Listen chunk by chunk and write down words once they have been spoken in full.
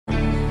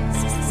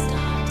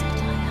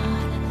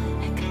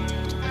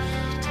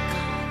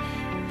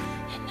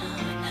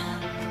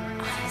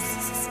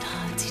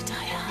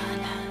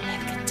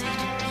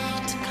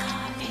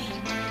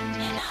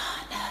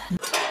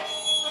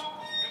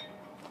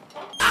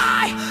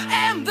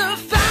am the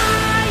fire,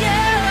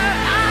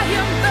 I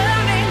am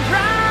burning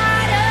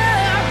brighter,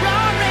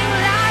 roaring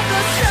like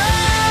a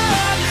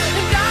storm,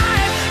 and I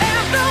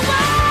am the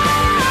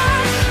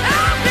one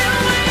I've been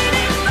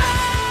waiting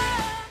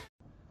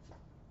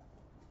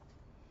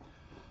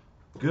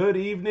for. Good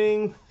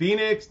evening,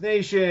 Phoenix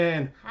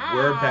Nation. Hi.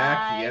 We're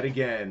back yet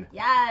again.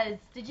 Yes.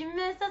 Did you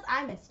miss us?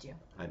 I missed you.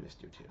 I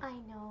missed you too. I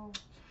know.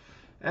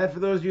 And for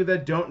those of you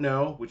that don't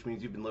know, which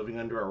means you've been living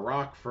under a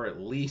rock for at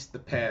least the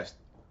past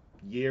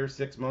year,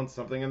 6 months,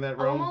 something in that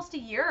realm. Almost a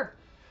year.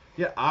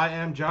 Yeah, I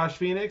am Josh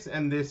Phoenix,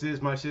 and this is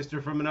my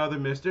sister from another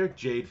mister,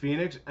 Jade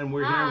Phoenix, and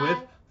we're Hi. here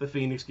with the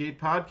Phoenix Gate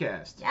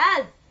Podcast.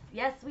 Yes.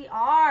 Yes, we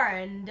are.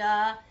 And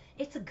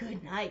it's a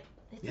good night.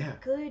 It's Yeah. a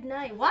good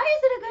night. Why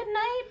is it a good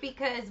night?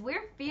 Because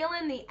we're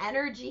feeling the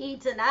energy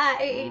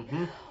tonight.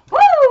 Mhm.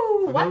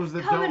 Woo! For What's those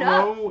that coming don't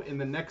up? know, in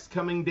the next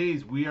coming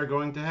days, we are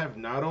going to have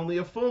not only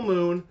a full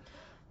moon,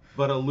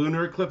 but a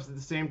lunar eclipse at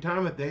the same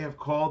time that they have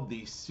called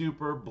the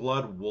Super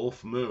Blood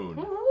Wolf Moon.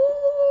 Woo!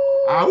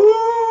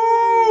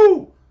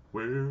 Ow!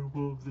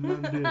 Werewolves in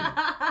London.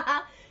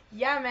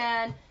 Yeah,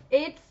 man.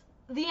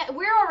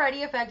 We're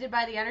already affected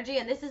by the energy,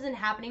 and this isn't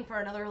happening for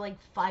another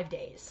 5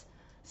 days.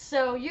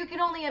 So you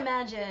can only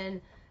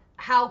imagine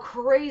how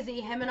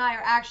crazy him and I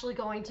are actually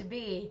going to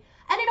be.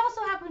 And it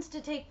also happens to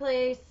take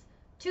place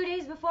 2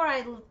 days before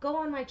I go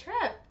on my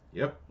trip.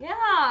 Yep.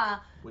 Yeah.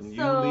 When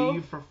So- you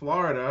leave for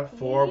Florida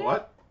for Yeah.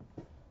 what?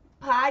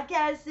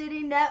 Podcast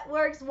City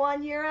Network's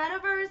 1 year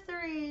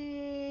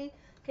anniversary.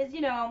 Because,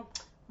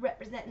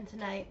 representing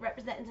tonight.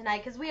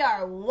 Because we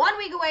are 1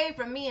 week away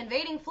from me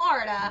invading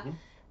Florida Mhm.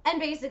 and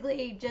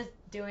basically just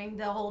doing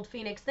the whole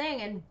Phoenix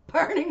thing and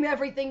burning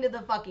everything to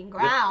the fucking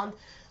ground.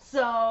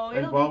 So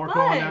it'll And while be we're fun.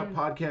 calling out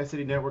Podcast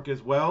City Network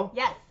as well,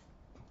 Yes.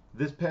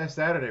 this past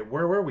Saturday,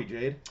 where were we,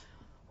 Jade?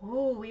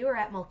 Ooh, we were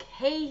at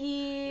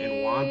Mulcahy. In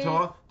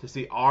Wantagh to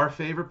see our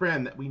favorite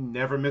brand that we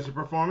never miss a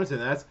performance, and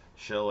that's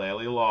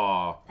Shillelagh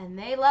Law. And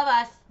they love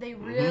us. They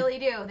Mm-hmm. really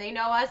do. They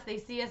know us. They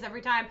see us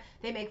every time.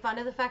 They make fun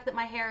of the fact that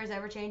my hair is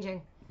ever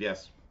changing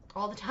Yes.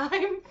 all the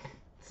time.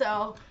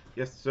 So,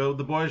 Yes, so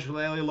the boys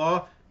Shillelagh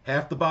Law,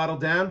 half the bottle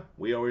down.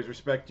 We always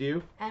respect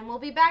you. and we'll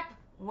be back.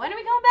 When are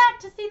we going back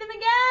to see them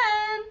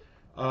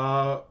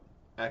again?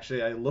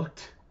 Actually, I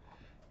looked.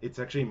 It's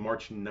actually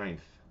March 9th.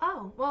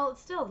 Oh, well,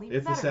 it's still even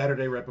It's better. the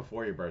Saturday right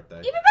before your birthday.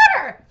 Even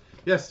better.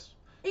 Yes.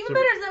 Even So-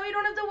 better so that we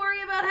don't have to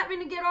worry about having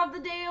to get off the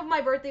day of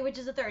my birthday, which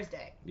is a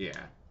Thursday. Yeah.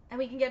 And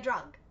we can get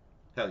drunk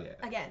Hell yeah.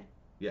 again.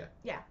 Yeah.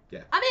 Yeah.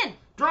 Yeah. I'm in.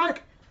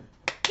 Drunk!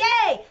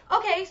 Yay!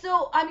 Okay,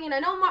 so, I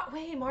know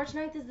March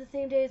 9th is the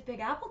same day as Big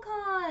Apple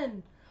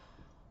Con.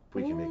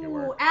 We can make it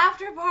work.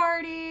 After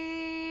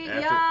party!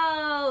 After-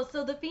 Yo!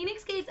 So the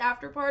Phoenix Gates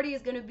after party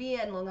is going to be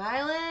in Long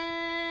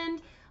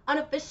Island.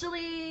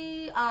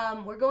 Unofficially,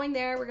 we're going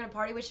there. We're going to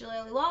party with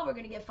Shillelagh Law. We're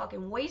going to get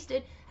fucking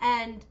wasted.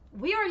 And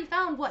we already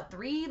found,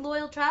 3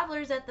 loyal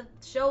travelers at the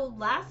show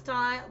last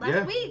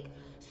Yeah. week.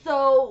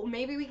 So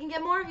maybe we can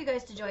get more of you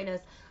guys to join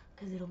us.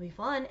 Because it'll be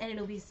fun. And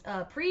it'll be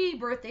a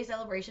pre-birthday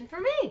celebration for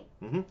me.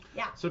 Mm-hmm.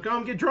 Yeah. So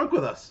come get drunk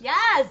with us.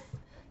 Yes!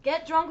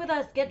 Get drunk with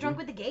us. Get drunk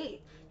with the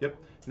gate. Yep.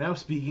 Now,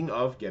 speaking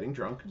of getting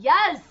drunk,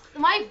 Yes!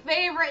 My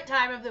favorite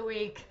time of the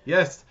week.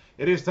 yes,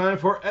 it is time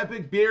for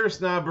Epic Beer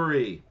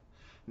Snobbery.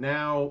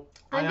 Now,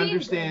 I being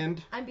understand.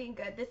 good. I'm being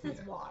good. This is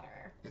Yeah.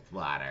 water. It's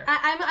water.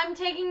 I'm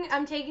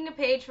taking a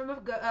page from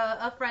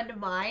a friend of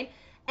mine,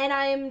 and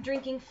I'm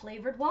drinking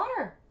flavored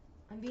water.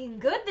 I'm being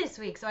good this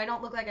week, so I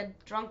don't look like a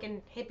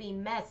drunken hippie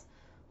mess.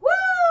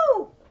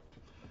 Woo!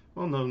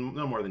 Well, no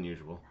more than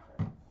usual.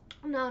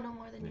 No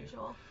more than Yeah.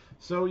 usual.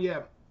 So,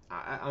 yeah,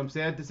 I'm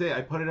sad to say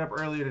I put it up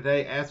earlier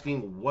today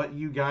asking what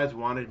you guys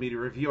wanted me to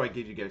review. I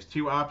gave you guys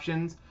 2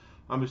 options.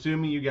 I'm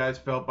assuming you guys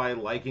felt by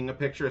liking a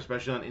picture,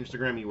 especially on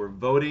Instagram, you were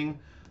voting.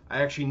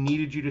 I actually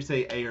needed you to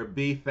say A or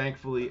B.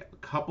 Thankfully, a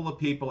couple of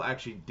people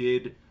actually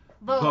did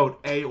vote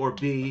A or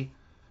B.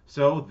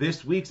 So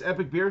this week's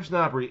Epic Beer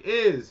Snobbery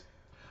is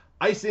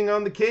Icing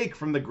on the Cake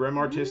from the Grimm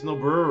Artisanal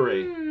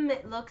Brewery.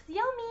 It looks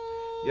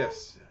yummy.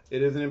 Yes,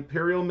 it is an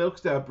imperial milk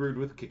stout brewed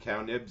with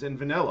cacao nibs and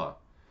vanilla.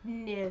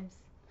 Nibs.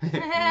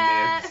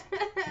 Nibs.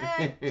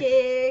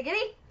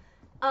 Giggity.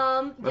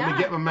 Let Yeah. me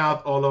get my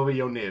mouth all over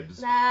your nibs.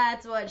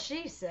 That's what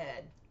she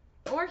said.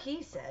 Or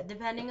he said,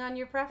 depending on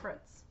your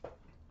preference.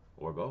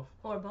 Or both,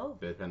 Or both.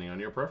 depending on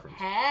your preference.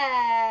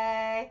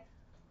 Hey.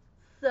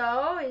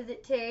 So, is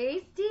it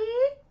tasty?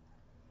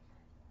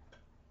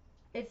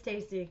 It's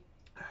tasty.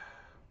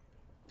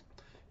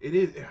 It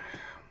is.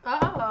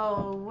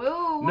 Oh,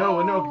 whoa.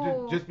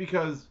 No, just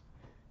because.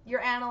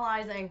 You're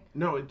analyzing.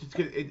 No, it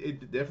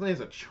definitely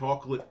has a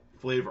chocolate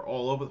flavor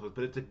all over the place,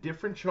 but it's a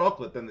different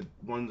chocolate than the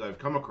ones I've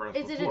come across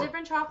Is before. it a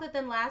different chocolate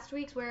than last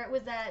week's where it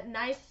was that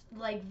nice,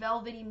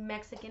 velvety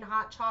Mexican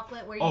hot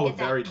chocolate where you Oh, get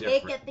that very kick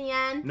different. at the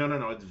end?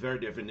 No, it's very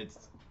different.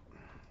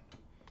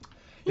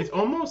 It's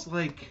almost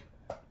like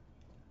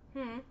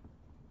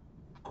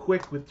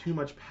quick with too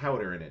much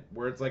powder in it,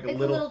 where it's like a It's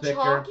little thicker.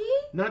 chalky?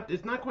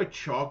 It's not quite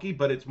chalky,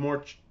 but it's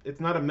more. It's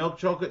not a milk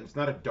chocolate. It's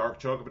not a dark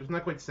chocolate, but it's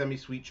not quite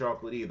semi-sweet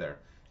chocolate either.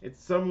 It's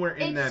somewhere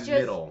in It's that just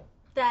middle.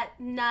 that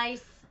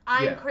nice,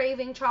 I'm Yeah.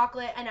 craving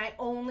chocolate and I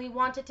only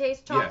want to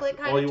taste chocolate yes,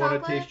 kind all of you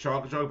chocolate. want to taste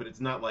chocolate, but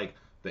it's not like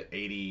the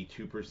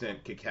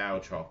 82% cacao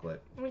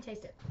chocolate. Let me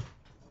taste it.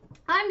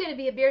 I'm going to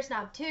be a beer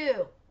snob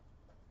too.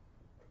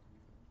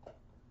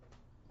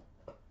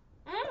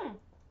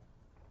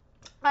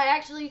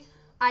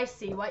 I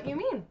see what you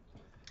mean.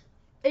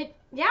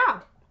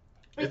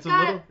 It's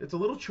a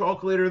little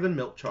chocolatier than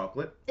milk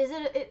chocolate. Is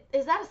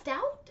that a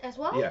stout as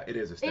well? Yeah, it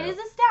is a stout. It is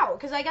a stout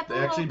because I got They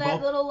actually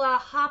little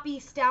both- hoppy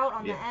stout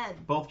on the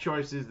end. Both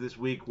choices this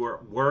week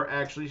were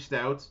actually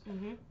stouts.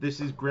 Mhm. This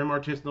is Grim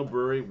Artisanal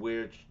Brewery,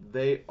 which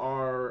they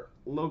are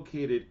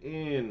located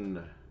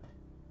in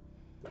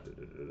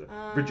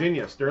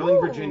Virginia, Sterling,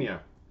 ooh.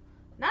 Virginia,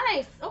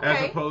 Nice. Okay.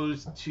 as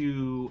opposed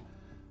to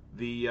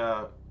the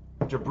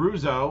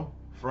Jabruzzo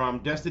from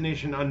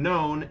Destination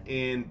Unknown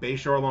in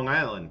Bayshore, Long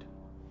Island.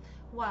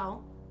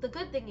 Well, the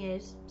good thing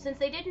is, since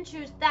they didn't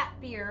choose that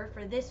beer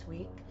for this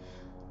week,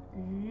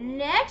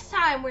 next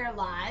time we're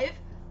live,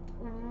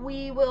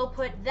 we will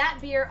put that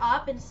beer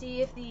up and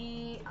see if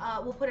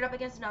we'll put it up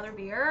against another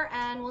beer,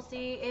 and we'll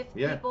see if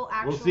people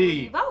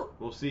actually vote.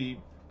 We'll see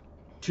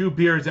 2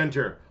 beers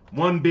enter,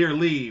 1 beer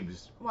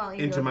leaves Well,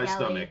 into my belly.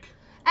 stomach.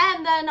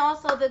 And then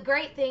also the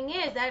great thing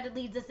is that it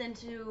leads us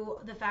into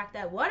the fact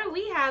that what do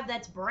we have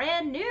that's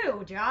brand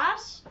new,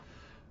 Josh?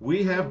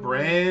 We have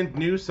brand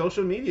new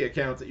social media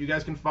accounts that you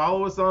guys can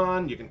follow us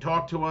on. You can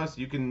talk to us.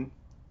 You can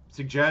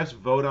suggest,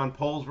 vote on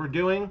polls we're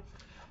doing.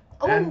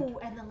 Oh, And-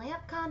 and the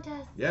lamp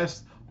contest.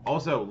 Yes.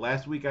 Also,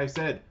 last week I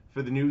said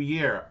for the new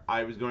year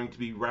I was going to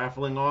be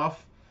raffling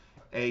off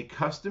a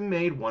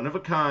custom-made,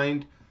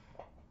 one-of-a-kind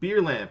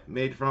beer lamp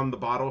made from the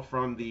bottle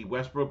from the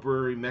Westbrook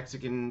Brewery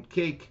Mexican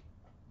cake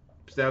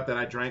stout that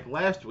I drank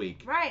last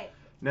week. Right.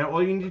 Now,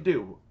 all you need to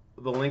do,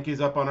 the link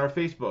is up on our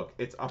Facebook.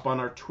 It's up on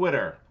our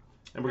Twitter.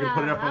 And we're going to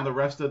put it up on the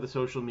rest of the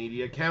social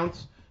media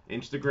accounts.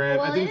 Instagram.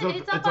 Well, I think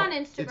it's up on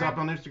Instagram. It's up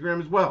on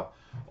Instagram as well.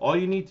 All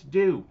you need to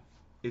do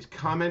is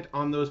comment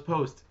on those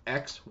posts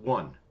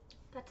X1.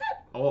 That's it.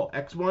 Oh,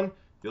 X1.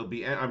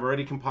 I'm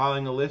already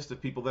compiling a list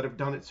of people that have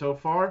done it so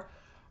far.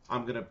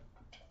 On the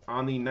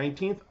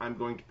 19th, I'm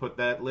going to put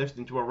that list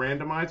into a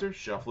randomizer,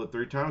 shuffle it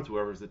 3 times.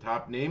 Whoever's the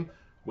top name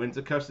wins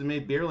a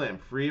custom-made beer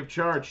lamp, free of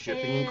charge,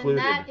 shipping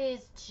included. And that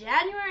is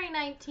January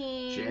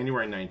 19th.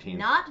 January 19th.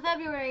 Not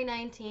February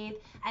 19th.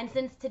 And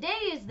since today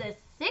is the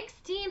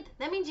 16th,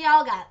 that means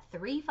y'all got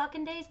 3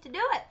 fucking days to do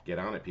it. Get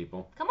on it,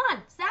 people. Come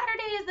on.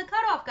 Saturday is the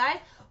cutoff, guys.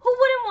 Who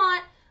wouldn't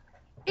want...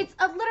 It's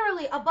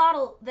literally a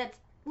bottle that's...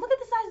 Look at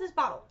the size of this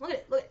bottle. Look at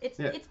it. Look, it's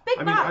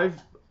big bottle.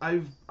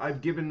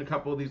 I've given a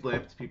couple of these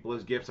lamps to people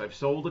as gifts. I've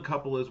sold a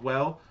couple as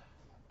well.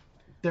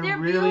 They're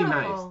really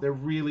beautiful. nice. They're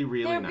really,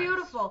 really nice. They're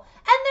beautiful.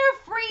 And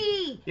they're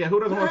free. Yeah,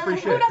 who doesn't want free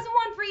shit? Who doesn't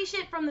want free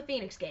shit from the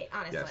Feinics Gate,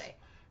 honestly? Yes.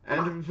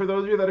 And for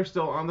those of you that are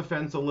still on the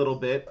fence a little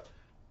bit,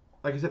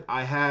 like I said,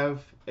 I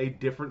have a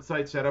different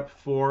site set up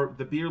for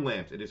the beer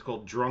lamps. It is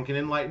called Drunken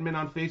Enlightenment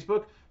on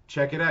Facebook.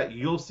 Check it out.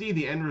 You'll see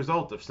the end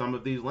result of some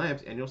of these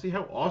lamps, and you'll see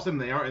how awesome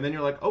they are. And then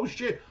you're like, oh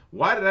shit,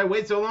 why did I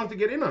wait so long to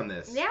get in on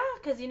this? Yeah,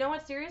 because you know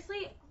what?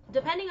 Seriously,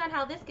 depending on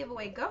how this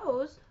giveaway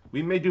goes,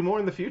 we may do more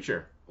in the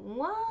future.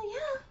 well,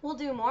 yeah, we'll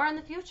do more in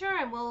the future,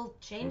 and we'll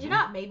change it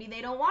up. Maybe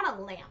they don't want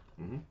a lamp.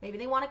 Maybe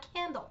they want a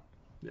candle.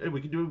 Yeah, we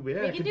can do.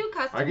 Yeah, We can do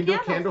custom I can do a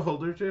candles. candle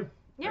holder too.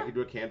 Yeah. I can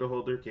do a candle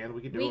holder.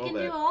 We can do We all can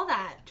that. do all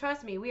that.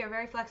 Trust me, we are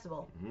very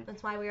flexible.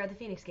 That's why we are the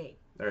Feinics Gate.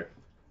 All right.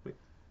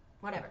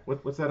 Whatever.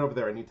 What's that over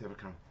there? I need to have a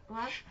comment.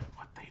 What?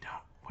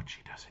 What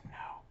she doesn't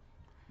know.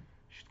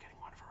 She's getting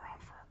one of her own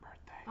for her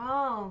birthday.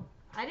 Oh,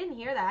 I didn't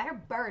hear that. I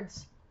heard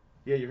birds.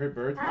 Yeah, you heard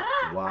birds?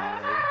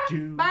 Why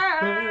do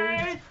Birds.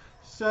 birds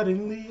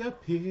suddenly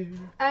appear?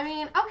 I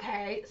mean,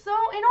 okay, so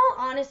in all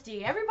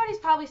honesty, everybody's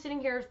probably sitting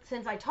here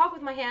since I talk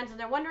with my hands and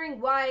they're wondering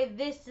why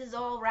this is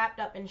all wrapped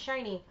up and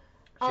shiny.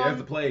 She has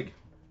the plague.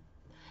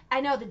 I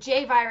know the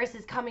J virus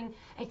is coming.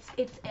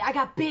 I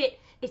got bit.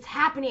 It's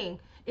happening.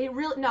 I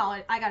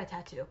got a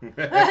tattoo.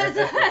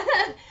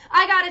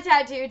 I got a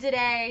tattoo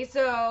today,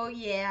 so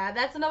yeah,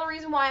 that's another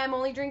reason why I'm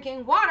only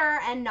drinking water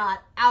and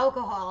not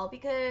alcohol,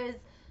 because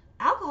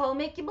alcohol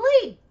make you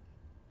bleed.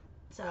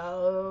 So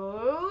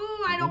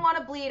I don't want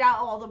to bleed out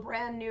all the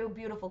brand new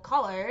beautiful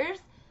colors.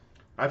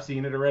 I've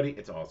seen it already.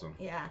 It's awesome.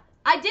 Yeah.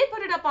 I did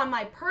put it up on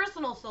my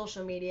personal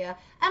social media,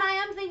 and I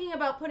am thinking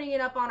about putting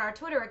it up on our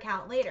Twitter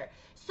account later.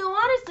 So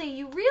honestly,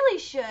 you really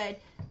should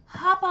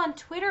hop on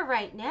Twitter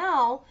right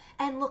now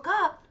and look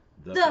up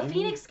the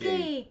Feinics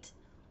Gate.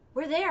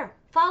 We're there.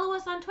 Follow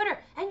us on Twitter.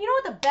 And you know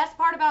what the best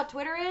part about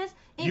Twitter is?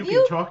 You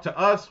can talk to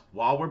us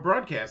while we're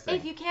broadcasting.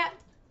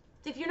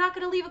 If you're not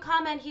going to leave a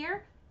comment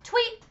here,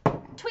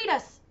 tweet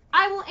us.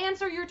 I will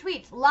answer your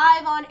tweets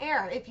live on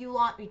air if you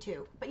want me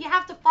to. But you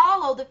have to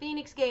follow the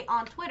Feinics Gate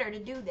on Twitter to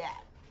do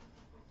that.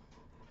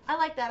 I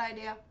like that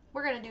idea.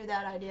 We're going to do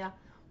that idea.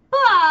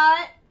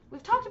 But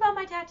we've talked about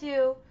my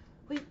tattoo.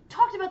 We've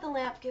talked about the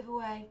lamp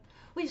giveaway.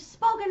 We've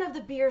spoken of the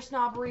beer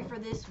snobbery for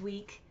this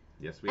week.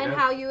 Yes, we and have.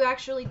 how you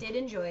actually did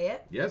enjoy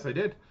it. Yes, I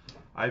did.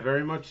 I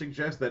very much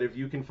suggest that if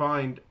you can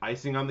find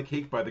icing on the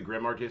cake by the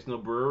Grim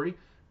Artisanal Brewery,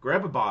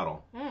 grab a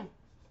bottle.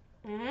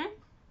 Mm-hmm.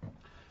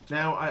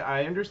 Now,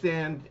 I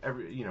understand,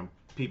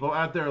 people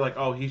out there are like,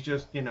 oh, he's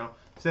just,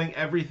 saying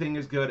everything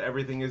is good,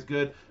 everything is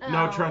good.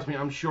 No, Oh. trust me,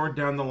 I'm sure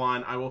down the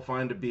line I will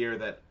find a beer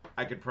that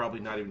I could probably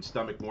not even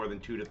stomach more than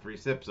 2 to 3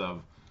 sips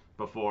of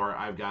before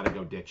I've got to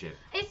go ditch it.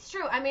 It's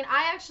true. I mean,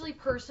 I actually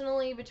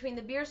personally, between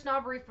the beer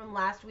snobbery from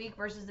last week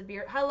versus the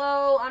beer,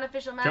 hello,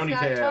 unofficial mascot Tony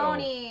Tail.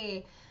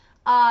 Tony.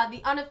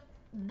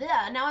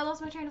 Now I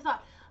lost my train of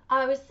thought.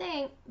 I was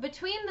saying,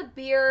 between the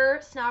beer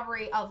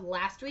snobbery of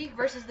last week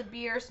versus the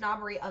beer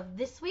snobbery of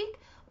this week,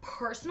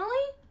 personally,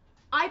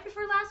 I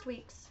prefer last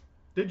week's.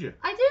 Did you?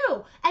 I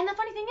do. And the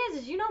funny thing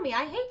is you know me,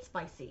 I hate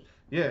spicy.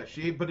 Yeah,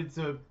 but it's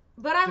a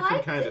But I different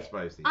liked kind it. of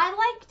spicy. I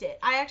liked it.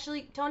 I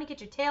actually, Tony,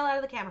 get your tail out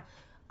of the camera.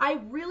 I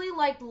really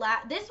liked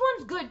this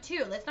one's good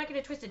too. Let's not get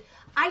it twisted.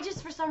 I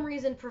just, for some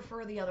reason,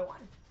 prefer the other one.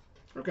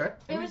 Okay.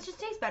 Just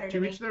tastes better to To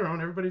me. each their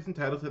own. Everybody's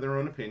entitled to their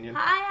own opinion.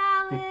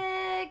 Hi,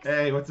 Alex.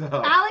 Hey, what's up?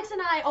 Alex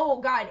and I, oh,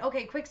 God.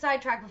 Okay, quick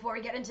sidetrack before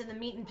we get into the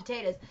meat and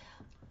potatoes.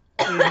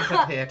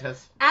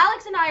 Potatoes.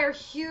 Alex and I are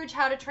huge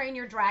How to Train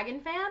Your Dragon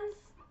fans.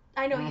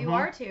 I know you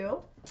are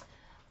too.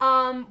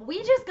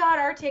 We just got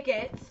our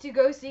tickets to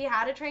go see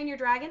How to Train Your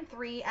Dragon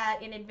 3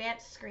 at an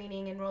advanced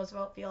screening in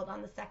Roosevelt Field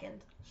on the 2nd.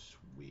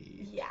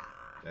 Sweet. Yeah.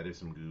 That is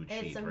some good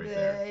It's shit some right good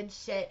there.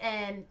 shit,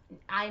 and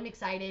I'm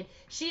excited.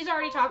 She's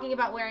already talking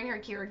about wearing her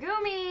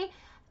kirigumi,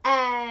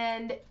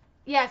 and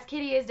yes,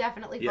 Kitty is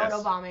definitely Yes.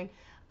 photobombing.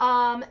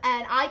 And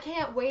I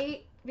can't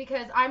wait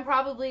because I'm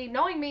probably,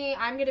 knowing me,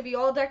 I'm gonna be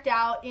all decked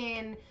out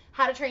in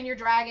How to Train Your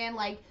Dragon,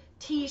 like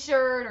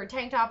t-shirt or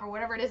tank top or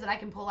whatever it is that I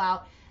can pull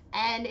out.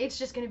 And it's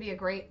just gonna be a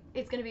great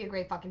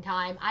fucking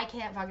time. I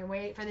can't fucking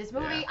wait for this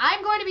movie. Yeah.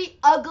 I'm going to be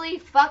ugly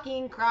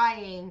fucking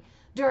crying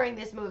during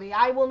this movie.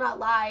 I will not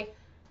lie.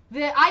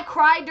 I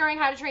cried during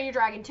How to Train Your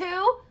Dragon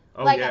 2,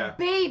 like yeah. a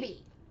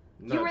baby.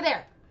 No, You were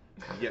there.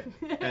 Yeah.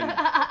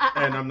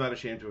 And I'm not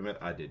ashamed to admit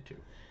I did too.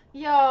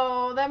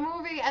 Yo, that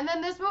movie, and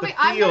then this movie, The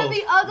I'm gonna be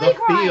feels. ugly The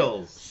crying.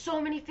 feels. So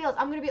many feels.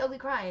 I'm gonna be ugly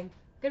crying.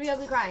 It is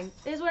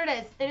what it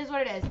is. It is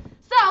what it is.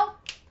 So,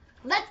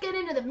 let's get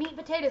into the meat and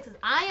potatoes because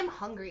I am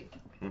hungry.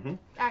 Mm-hmm.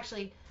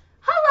 Actually,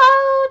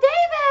 hello,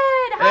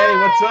 David. Hey,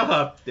 Hi. what's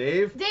up,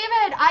 Dave?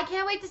 David, I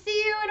can't wait to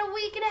see you in a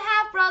week and a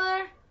half,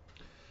 brother.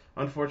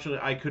 Unfortunately,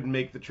 I couldn't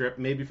make the trip,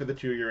 maybe for the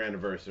 2-year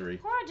anniversary.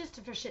 Or just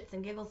for shits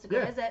and giggles to go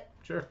Yeah. visit.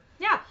 Sure.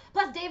 Yeah.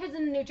 Plus, David's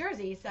in New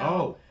Jersey, so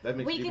Oh, that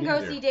makes it we even can go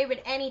easier. see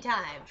David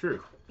anytime.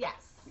 True.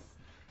 Yes.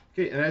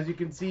 Okay, and as you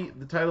can see,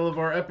 the title of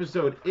our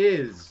episode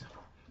is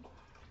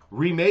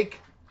Remake,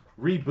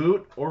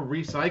 Reboot, or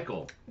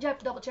Recycle. Did you have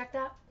to double check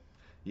that?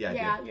 Yeah,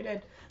 I did. you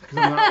did. Because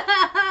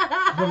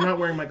I'm not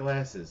wearing my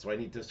glasses, so I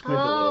need to squint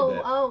a little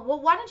bit. Oh,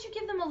 well, why don't you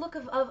give them a look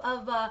of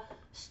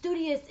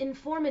studious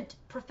informant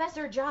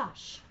Professor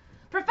Josh?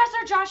 Professor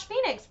Josh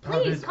Feinics,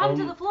 please his come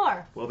to own- the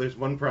floor. Well, there's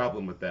one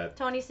problem with that.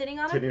 Tony sitting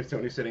on it?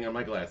 Tony's sitting on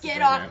my glasses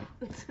Get right off.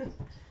 now.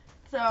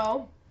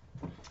 So,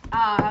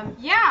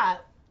 yeah,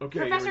 Okay,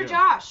 Professor here we go.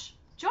 Josh,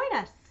 join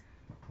us.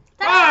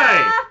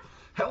 Hi!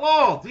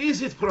 Hello,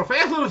 this is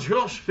Professor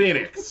Josh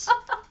Phoenix.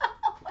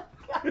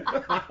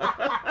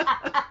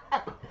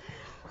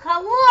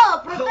 Hello,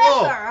 Professor.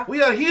 Hello,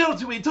 we are here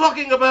to be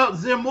talking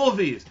about the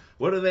movies,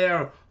 whether they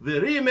are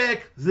the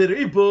remake, the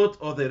reboot,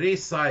 or the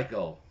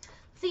recycle.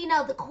 See,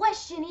 now the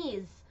question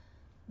is,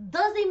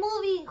 does a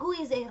movie who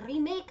is a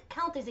remake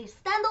count as a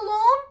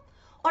standalone,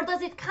 or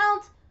does it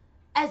count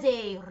as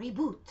a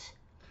reboot?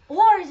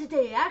 Or is it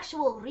a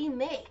actual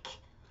remake?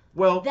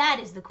 Well, That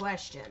is the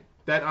question.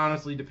 that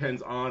honestly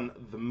depends on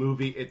the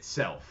movie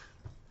itself.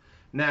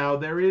 Now,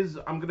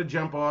 I'm going to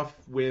jump off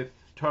with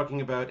talking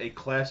about a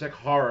classic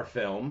horror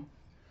film,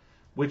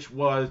 which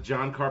was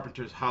John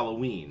Carpenter's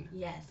Halloween,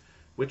 Yes.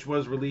 which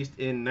was released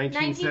in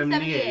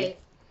 1978. 1978.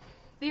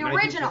 The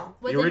original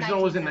was the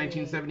original was in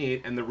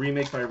 1978. 1978, and the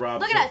remake by Rob.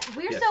 Look at us.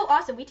 We're Yes. so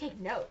awesome. We take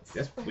notes.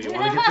 Yes, we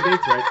want to get the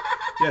dates right.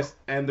 Yes,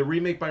 and the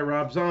remake by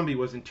Rob Zombie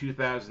was in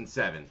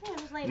 2007. Yeah,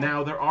 it was later.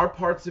 Now, there are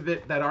parts of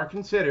it that are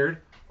considered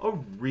a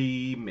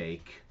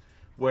remake,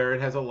 where it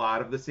has a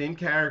lot of the same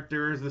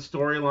characters, the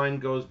storyline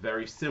goes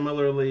very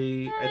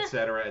similarly,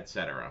 etc.,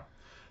 etc.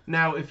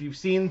 Now, if you've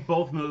seen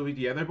both movies,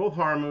 yeah, they're both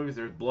horror movies,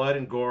 there's blood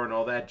and gore and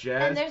all that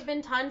jazz. And there's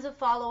been tons of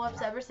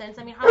follow-ups ever since.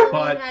 I mean, Halloween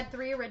But- had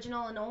 3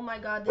 original, and oh my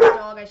god, this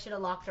dog, I should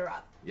have locked her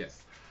up.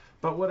 Yes.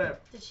 But whatever.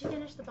 Did she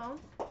finish the bone?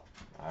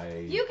 I...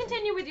 You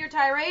continue with your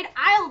tirade.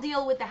 I'll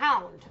deal with the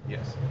hound.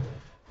 Yes.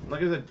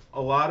 Like I said,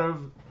 a lot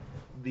of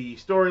the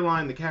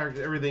storyline, the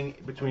characters, everything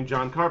between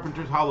John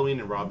Carpenter's Halloween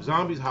and Rob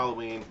Zombie's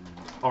Halloween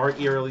are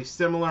eerily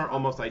similar,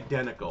 almost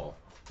identical.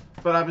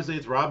 But obviously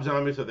it's Rob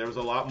Zombie, so there was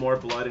a lot more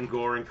blood and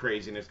gore and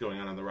craziness going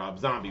on the Rob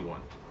Zombie one.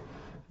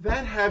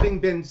 That having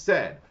been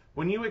said,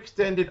 when you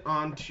extend it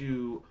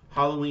onto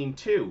Halloween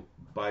 2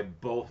 by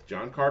both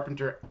John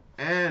Carpenter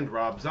and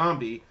Rob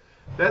Zombie,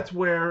 that's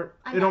where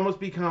it almost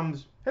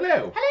becomes...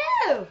 Hello!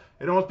 Hello!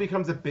 It almost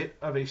becomes a bit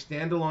of a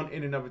standalone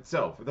in and of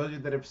itself. For those of you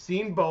that have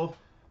seen both,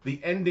 the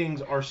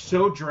endings are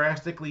so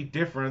drastically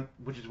different,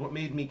 which is what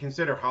made me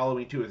consider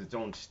Halloween 2 as its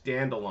own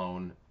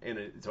standalone in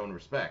its own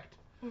respect.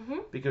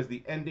 because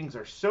the endings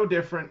are so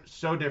different,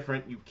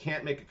 you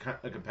can't make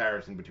a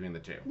comparison between the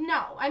two.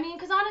 No, I mean,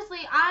 because honestly,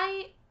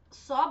 I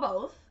saw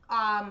both.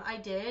 I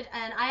did,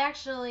 and I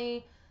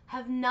actually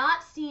have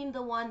not seen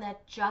the one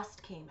that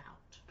just came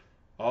out.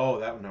 Oh,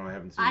 that no, I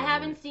haven't seen. I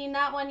haven't seen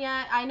that one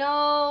yet. I know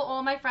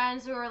all my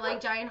friends who are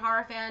like giant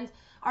horror fans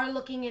are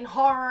looking in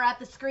horror at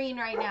the screen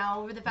right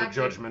now over the fact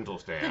the judgmental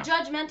stare. The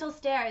judgmental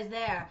stare is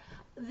there.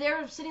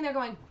 They're sitting there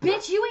going,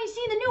 "Bitch, you ain't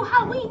seen the new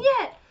Halloween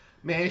yet."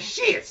 Man,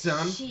 shit,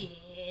 son.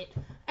 Shit.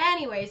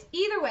 Anyways,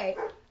 either way,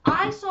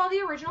 I saw the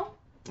original,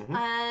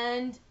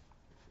 and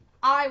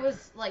I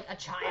was like a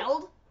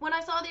child when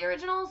I saw the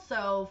original,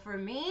 so for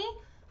me,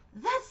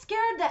 that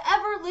scared the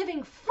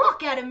ever-living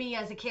fuck out of me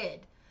as a kid.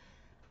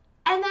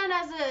 And then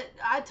as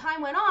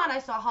time went on, I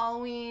saw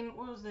Halloween,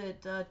 what was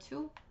it,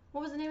 2?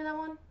 What was the name of that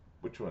one?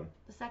 Which one?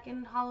 The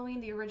second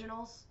Halloween, the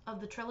originals of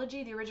the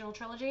trilogy, the original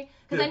trilogy.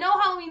 Because I know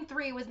Halloween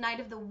 3 was Night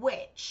of the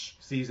Witch.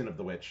 Season of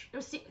the Witch. It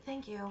was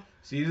thank you.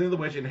 Season of the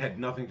Witch, and it had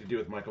nothing to do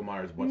with Michael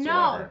Myers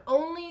whatsoever. No,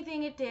 only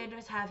thing it did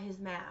was have his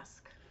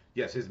mask.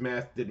 Yes, his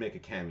mask did make a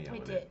cameo.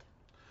 It did.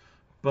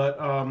 But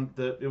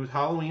it was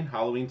Halloween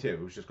 2. It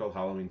was just called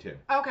Halloween 2.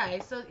 Okay,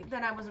 so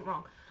then I wasn't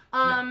wrong.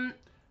 No.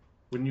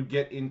 When you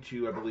get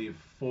into, I believe,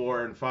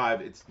 4 and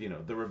 5, it's, the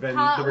revenge,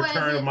 the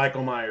return of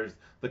Michael Myers,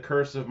 the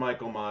curse of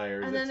Michael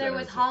Myers, and then there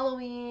was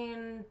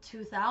Halloween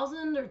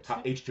 2000 or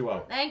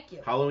H2O. Thank you.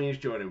 Halloween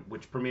H2O,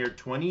 which premiered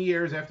 20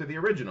 years after the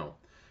original,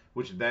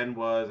 which then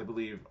was, I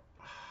believe,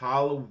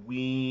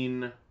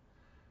 Halloween. It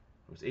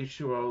was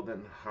H2O,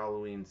 then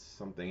Halloween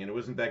something, and it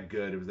wasn't that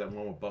good. It was that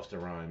one with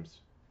Busta Rhymes.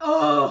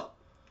 Oh.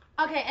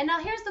 Okay, and now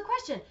here's the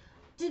question: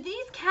 do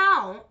these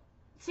count?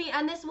 See,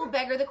 and this will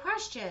beggar the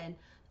question.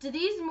 Do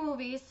these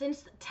movies,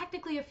 since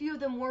technically a few of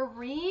them were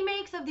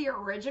remakes of the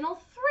original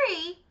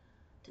 3,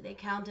 do they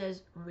count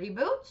as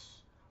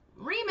reboots,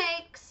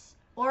 remakes,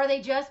 or are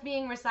they just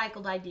being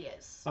recycled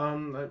ideas?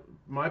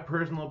 My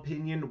personal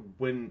opinion,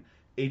 when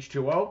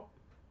H2O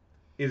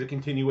is a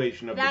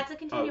continuation of that's a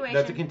continuation.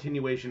 That's a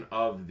continuation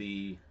of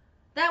the.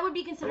 That would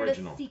be considered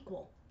original. A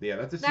sequel. Yeah,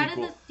 that's a sequel. That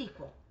is a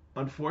sequel.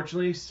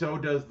 Unfortunately, so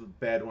does the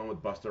bad one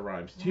with Busta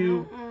Rhymes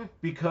too,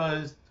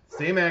 because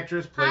same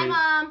actress played. Hi,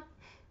 Mom.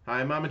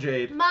 Hi, Mama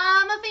Jade.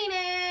 Mama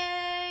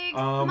Phoenix.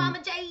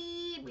 Mama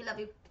Jade. We love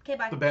you. Okay,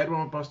 bye. The bad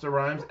one with Busta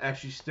Rhymes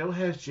actually still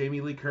has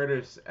Jamie Lee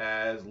Curtis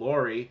as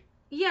Laurie.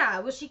 Yeah,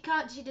 well, she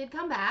did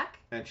come back.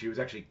 And she was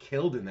actually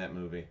killed in that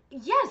movie.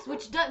 Yes,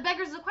 which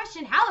beggars the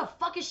question, how the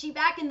fuck is she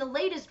back in the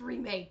latest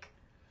remake?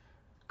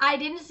 I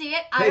didn't see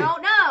it. I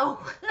don't know.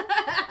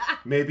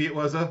 Maybe it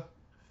was a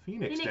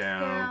Phoenix Phoenix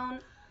Down.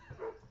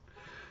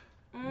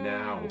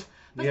 Now.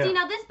 But see,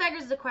 now this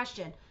beggars the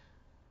question.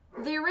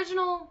 The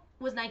original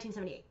was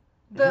 1978.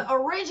 The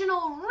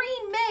original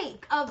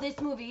remake of this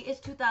movie is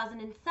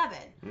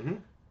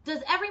 2007.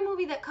 Does every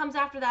movie that comes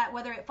after that,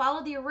 whether it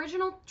followed the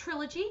original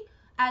trilogy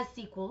as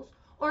sequels,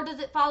 or does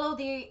it follow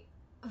the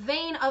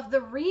vein of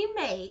the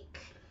remake?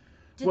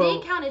 Do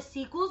they count as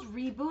sequels,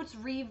 reboots,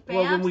 revamps?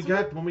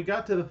 Well, when we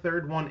got to the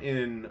third one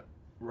in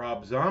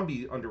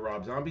under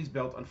Rob Zombie's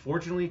belt,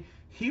 unfortunately,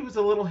 he was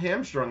a little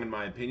hamstrung in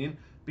my opinion,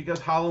 because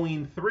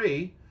Halloween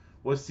 3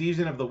 was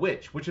Season of the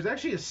Witch, which is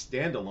actually a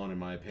standalone in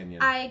my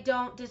opinion. I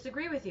don't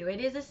disagree with you. It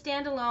is a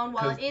standalone.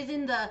 While it is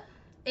in the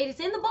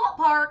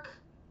ballpark,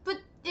 but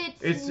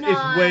it's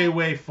not. It's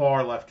way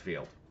far left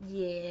field.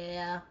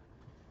 Yeah.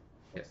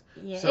 Yes.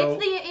 Yeah. So,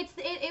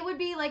 it would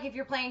be like if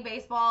you're playing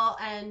baseball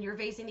and you're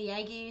facing the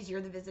Yankees,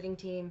 you're the visiting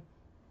team.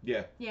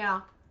 Yeah.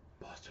 Yeah.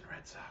 Boston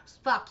Red Sox.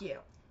 Fuck you.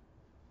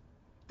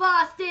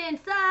 Boston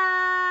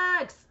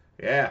sucks.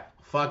 Yeah.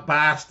 Fuck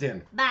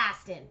Boston.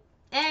 Boston.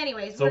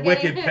 Anyways, it's a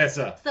wicked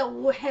pisser.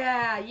 So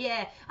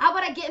yeah. How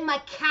about I get in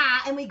my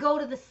car and we go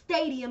to the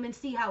stadium and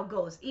see how it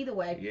goes? Either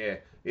way.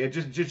 Yeah.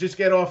 Just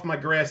get off my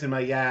grass in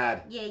my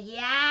yard.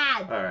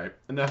 Yeah. All right.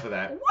 Enough of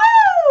that. Woo!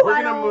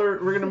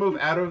 We're gonna move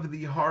out of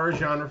the horror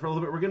genre for a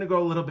little bit. We're gonna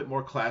go a little bit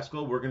more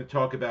classical. We're gonna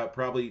talk about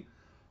probably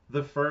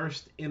the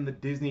first in the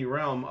Disney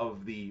realm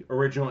of the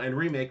original and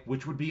remake,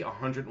 which would be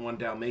 101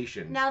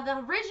 Dalmatians. Now, the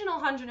original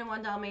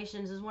 101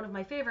 Dalmatians is one of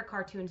my favorite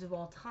cartoons of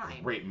all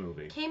time. Great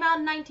movie. Came out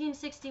in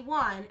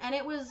 1961, and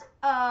it was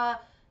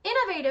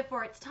innovative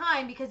for its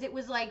time because it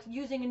was like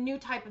using a new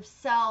type of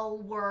cell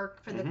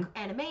work for the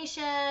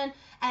animation,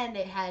 and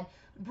it had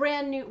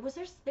brand new.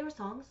 There were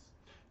songs?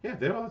 Yeah,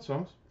 they all had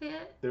songs.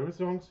 There were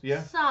songs.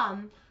 Yeah.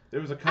 Some.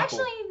 There was a couple.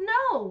 Actually,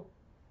 no.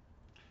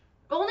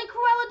 Only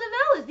Cruella de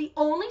Vil is the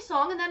only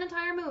song in that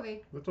entire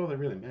movie. That's all that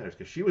really matters,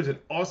 because she was an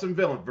awesome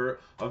villain. For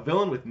a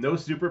villain with no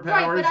superpowers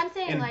right, but I'm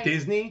saying, in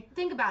Disney.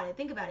 Think about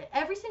it.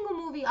 Every single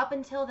movie up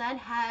until then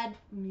had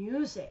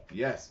music.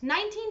 Yes.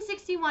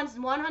 1961's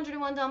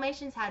 101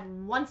 Dalmatians had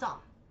one song.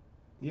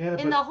 Yeah,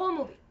 in the whole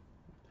movie.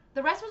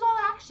 The rest was all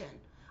action.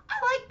 I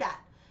like that.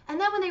 And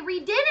then when they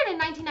redid it in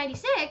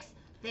 1996,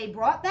 they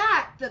brought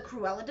back the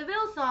Cruella de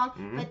Vil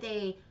song, but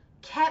they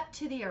kept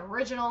to the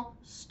original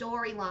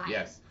storyline.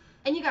 Yes.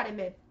 And you gotta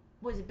admit,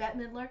 was it Bette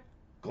Midler?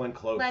 Glenn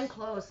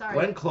Close. Sorry.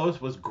 Glenn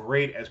Close was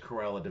great as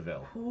Cruella de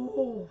Vil.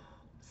 Ooh,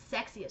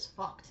 sexy as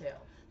fuck, too.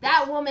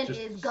 That woman just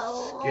is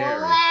scary.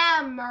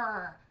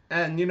 glamour.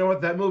 And you know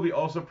what? That movie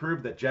also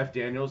proved that Jeff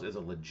Daniels is a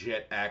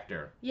legit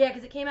actor. Yeah,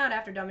 because it came out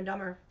after Dumb and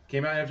Dumber.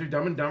 Came out after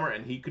Dumb and Dumber,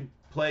 and he could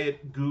play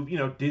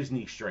it,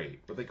 Disney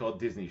straight. What they call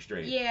Disney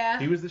straight. Yeah.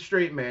 He was the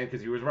straight man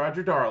because he was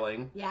Roger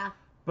Darling. Yeah.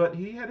 But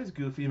he had his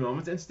goofy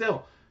moments, and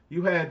still,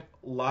 you had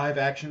live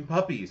action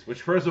puppies,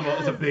 which first of all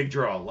is a big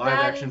draw. Live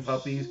action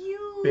puppies,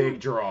 huge. big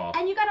draw.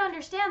 And you got to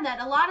understand that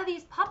a lot of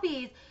these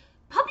puppies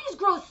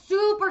grow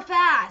super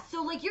fast.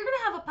 So, like, you're going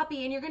to have a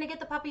puppy, and you're going to get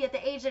the puppy at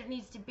the age that it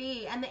needs to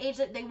be and the age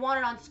that they want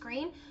it on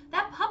screen.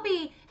 That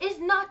puppy is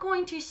not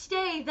going to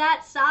stay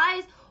that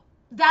size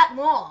that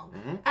long.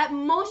 Mm-hmm. At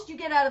most, you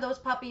get out of those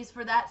puppies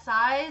for that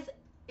size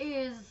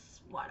is,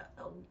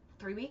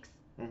 3 weeks?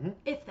 Mm-hmm.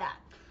 If that.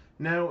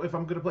 Now, if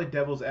I'm going to play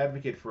devil's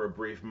advocate for a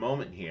brief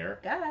moment here.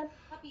 Go ahead.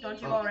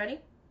 Don't you already?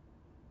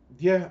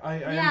 Yeah,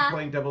 I am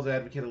playing devil's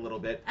advocate a little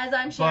bit. As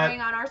I'm sharing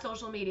on our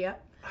social media.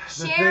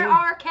 The Share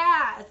our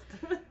cast.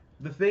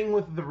 The thing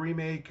with the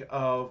remake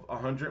of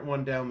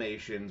 101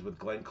 Dalmatians with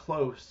Glenn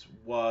Close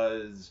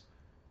was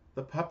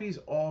the puppies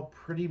all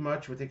pretty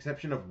much, with the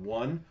exception of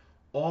one,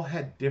 all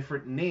had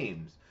different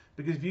names.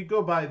 Because if you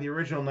go by the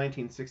original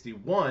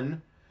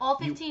 1961... All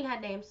 15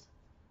 had names.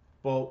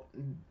 Well,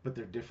 but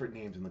they're different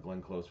names in the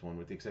Glenn Close one,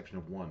 with the exception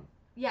of one.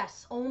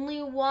 Yes,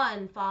 only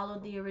one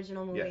followed the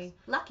original movie. Yes.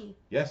 Lucky.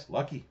 Yes,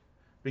 Lucky.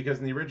 Because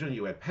in the original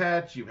you had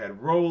Patch, you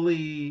had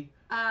Rolly...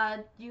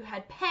 You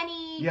had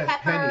Penny, yes,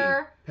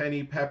 Pepper.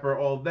 Penny, Pepper,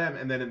 all of them.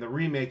 And then in the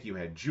remake, you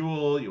had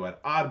Jewel, you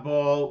had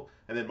Oddball,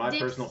 and then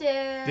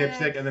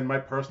Dipstick, and then my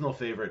personal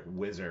favorite,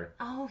 Whizzer.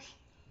 Oh,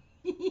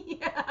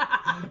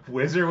 yeah.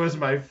 Whizzer was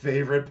my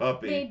favorite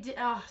puppy. They did,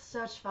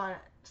 such fun.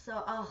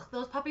 So,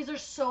 those puppies are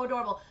so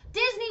adorable.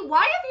 Disney,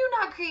 why have you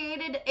not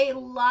created a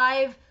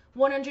live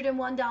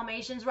 101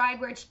 Dalmatians ride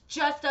where it's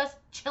just us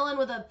chilling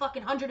with a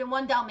fucking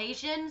 101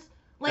 Dalmatians?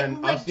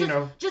 And us,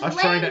 us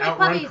trying to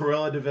outrun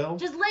Cruella de Vil.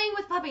 Just laying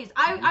with puppies.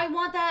 I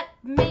want that.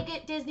 Make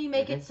it, Disney,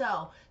 make it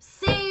so.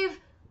 Save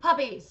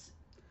puppies.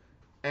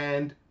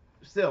 And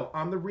still,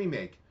 on the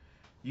remake,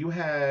 you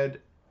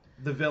had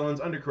the villains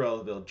under Cruella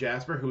de Vil.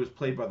 Jasper, who was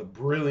played by the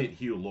brilliant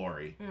Hugh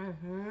Laurie.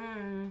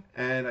 Mm-hmm.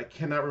 And I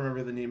cannot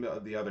remember the name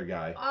of the other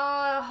guy.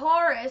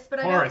 Horace, but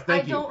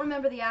I don't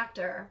remember the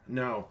actor.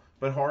 No,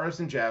 but Horace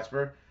and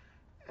Jasper.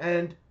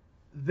 And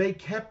they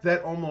kept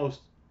that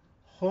almost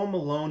Home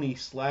Alone-y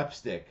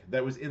slapstick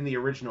that was in the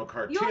original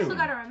cartoon. You also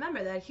got to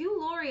remember that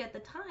Hugh Laurie at the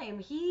time,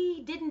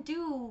 he didn't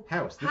do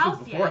House. This House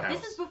was before yet. House.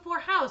 This is before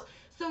House.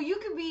 So you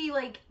could be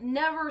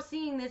never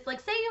seeing this.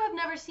 Say you have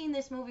never seen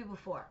this movie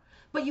before,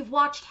 but you've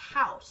watched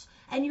House,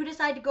 and you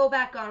decide to go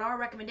back on our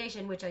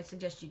recommendation, which I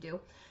suggest you do,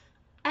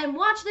 and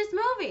watch this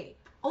movie.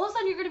 All of a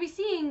sudden, you're going to be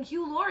seeing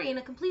Hugh Laurie in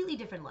a completely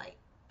different light.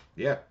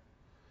 Yeah.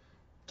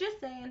 Just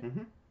saying.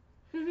 Mm-hmm.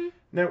 Mm-hmm.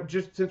 Now,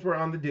 just since we're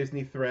on the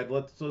Disney thread,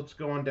 let's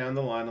go on down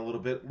the line a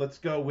little bit. Let's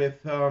go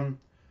with a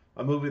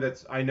movie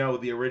that's, I know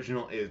the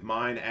original is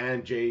mine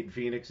and Jade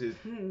Phoenix's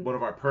one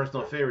of our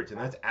personal favorites, and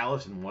that's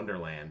Alice in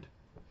Wonderland.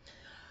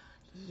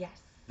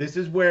 Yes. This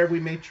is where we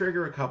may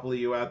trigger a couple of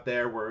you out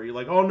there where you're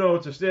like, oh no,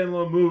 it's a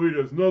standalone movie,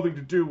 it has nothing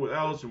to do with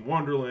Alice in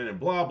Wonderland, and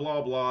blah,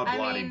 blah, blah,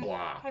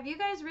 blah. Have you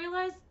guys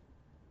realized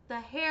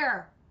the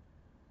hair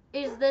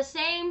is the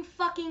same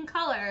fucking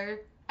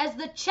color as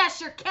the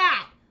Cheshire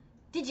Cat?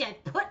 Did you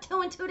put 2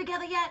 and 2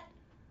 together yet?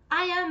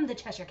 I am the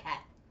Cheshire Cat.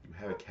 You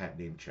have a cat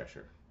named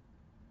Cheshire.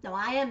 No,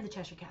 I am the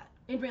Cheshire Cat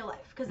in real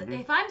life. Because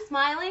if I'm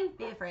smiling,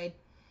 be afraid.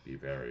 Be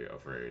very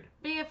afraid.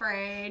 Be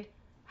afraid.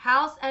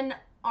 House and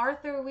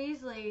Arthur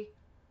Weasley.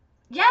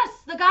 Yes,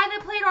 the guy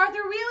that played Arthur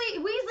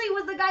Weasley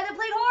was the guy that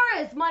played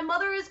Horace. My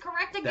mother is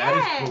correct again.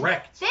 That is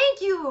correct. Thank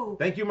you.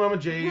 Thank you, Mama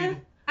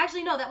Jade.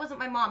 Actually, no, that wasn't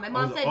my mom. My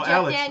mom said Jeff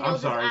Alex, Daniels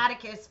is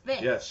Atticus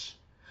Finch. Yes.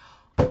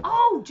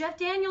 Oh, Jeff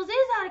Daniels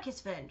is Atticus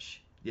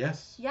Finch.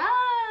 Yes.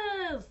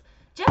 Yes.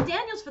 Jeff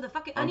Daniels for the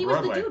fucking... And he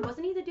was the dude.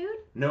 Wasn't he the dude?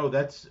 No,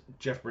 that's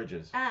Jeff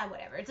Bridges.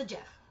 Whatever. It's a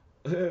Jeff.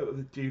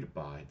 The dude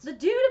abides. The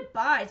dude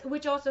abides,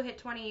 which also hit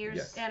 20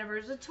 years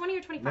anniversary. 20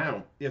 or 25?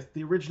 Now, yes,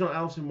 the original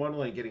Alice in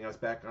Wonderland, getting us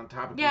back on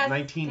topic, was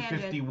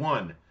 1951.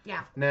 Tangent.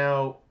 Yeah.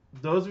 Now,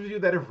 those of you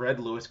that have read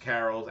Lewis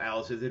Carroll's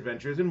Alice's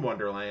Adventures in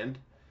Wonderland,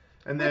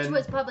 and then... Which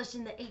was published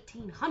in the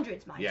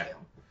 1800s, mind you.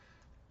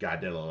 God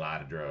did a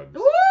lot of drugs.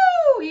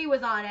 Woo! He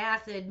was on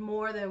acid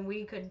more than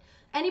we could...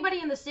 Anybody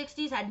in the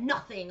 60s had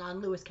nothing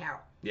on Lewis Carroll.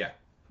 Yeah.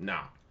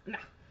 Nah. Nah.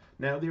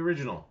 Now, the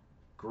original.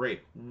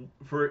 Great.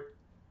 For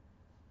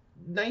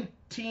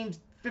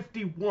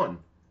 1951,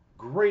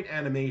 great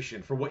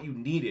animation for what you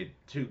needed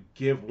to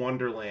give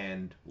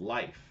Wonderland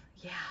life.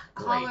 Yeah.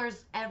 Great.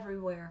 Colors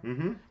everywhere.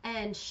 Mm-hmm.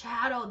 And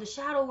the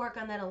shadow work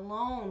on that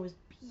alone was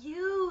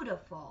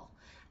beautiful.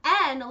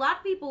 And a lot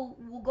of people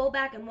will go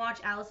back and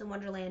watch Alice in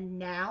Wonderland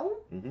now,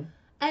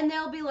 and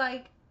they'll be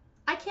like,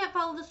 I can't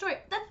follow the story.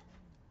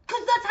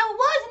 Because that's how it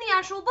was in the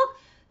actual book.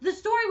 The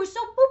story was so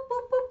boop,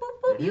 boop, boop,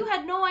 boop, boop. You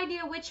had no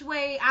idea which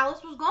way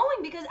Alice was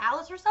going because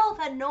Alice herself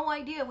had no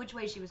idea which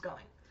way she was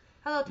going.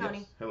 Hello, Tony.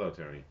 Yes. Hello,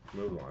 Tony.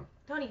 Move on.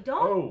 Tony,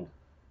 don't. Oh.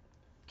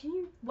 Can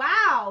you?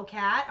 Wow,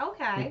 Cat.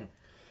 Okay.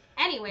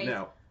 Anyways.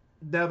 Now,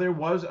 Now there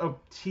was a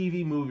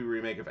TV movie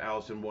remake of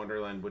Alice in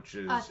Wonderland, which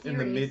is in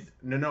the mid. Series.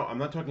 No, I'm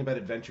not talking about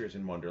Adventures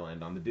in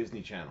Wonderland on the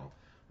Disney Channel.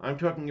 I'm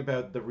talking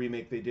about the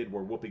remake they did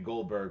where Whoopi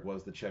Goldberg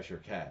was the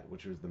Cheshire Cat,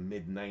 which was the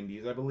mid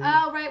 '90s, I believe.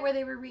 Oh, right, where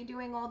they were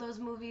redoing all those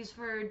movies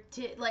for and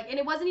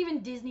it wasn't even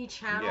Disney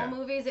Channel Yeah.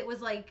 movies. It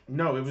was like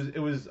No, it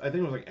was. I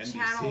think it was like NBC.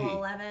 Channel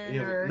 11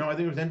 Yeah, or no, I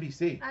think it was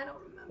NBC I don't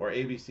remember. or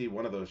ABC,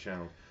 one of those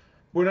channels.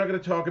 We're not going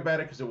to talk about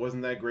it because it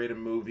wasn't that great a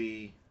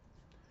movie.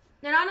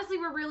 And honestly,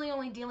 we're really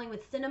only dealing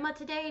with cinema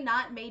today,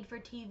 not made for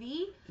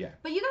TV. Yeah.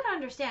 But you gotta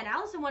understand,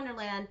 Alice in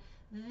Wonderland,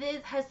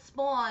 this has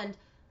spawned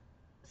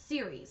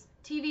series,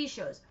 TV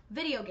shows,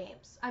 video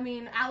games. I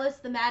mean, Alice,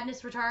 the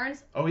Madness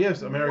Returns. Oh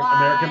yes, America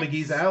What?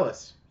 McGee's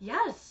Alice.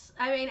 Yes.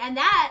 I mean, and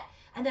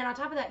then on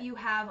top of that, you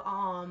have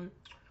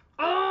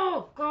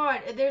oh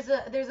god, there's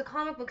a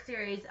comic book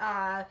series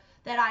that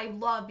I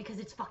love because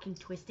it's fucking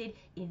twisted,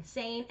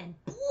 insane, and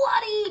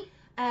bloody.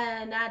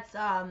 And that's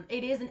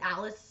it is an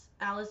Alice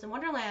in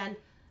Wonderland.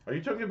 Are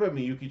you talking about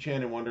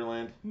Miyuki-chan in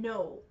Wonderland?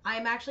 No,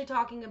 I'm actually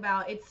talking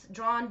about, it's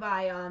drawn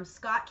by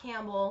Scott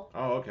Campbell.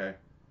 Oh, okay.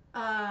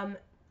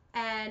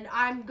 And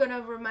I'm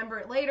gonna remember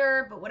it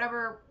later, but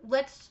whatever.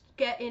 Let's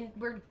get in.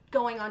 We're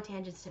going on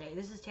tangents today.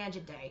 This is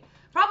tangent day.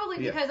 Probably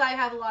because I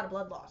have a lot of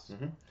blood loss.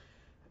 Mm-hmm.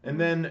 And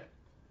then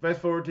fast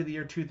forward to the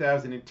year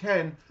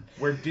 2010,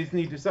 where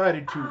Disney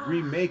decided to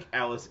remake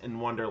Alice in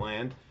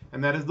Wonderland,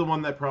 and that is the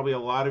one that probably a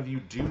lot of you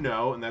do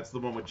know, and that's the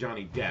one with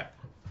Johnny Depp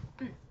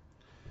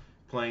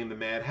playing the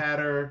Mad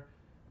Hatter,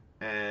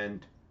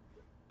 and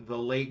the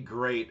late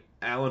great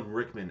Alan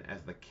Rickman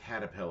as the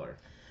Caterpillar,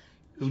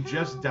 who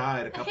just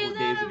died a couple His of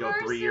days ago.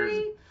 3 years.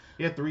 anniversary.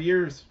 Yeah, 3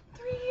 years.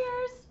 3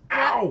 years.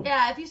 Ow!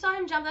 Yeah, if you saw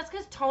him jump, that's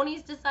because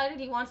Tony's decided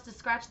he wants to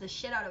scratch the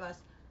shit out of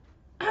us.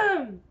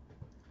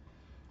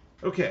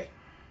 Okay.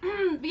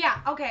 But yeah,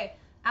 okay.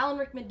 Alan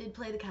Rickman did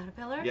play the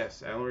Caterpillar.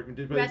 Yes, Alan Rickman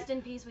did play. Rest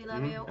in peace, we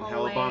love you. And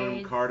Always. Helena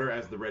Bonham Carter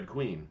as the Red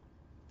Queen,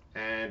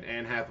 and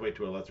Anne Hathaway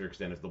to a lesser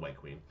extent as the White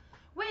Queen.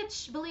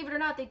 Which, believe it or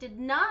not, they did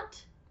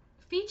not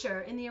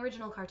feature in the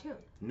original cartoon.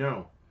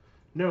 No,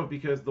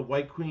 because the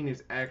White Queen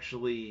is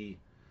actually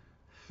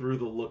through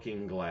the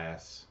Looking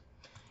Glass.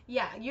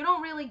 Yeah, you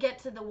don't really get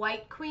to the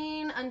White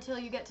Queen until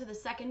you get to the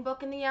second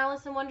book in the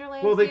Alice in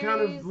Wonderland Well, they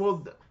series.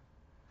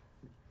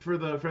 for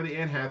the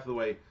Anne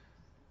Hathaway,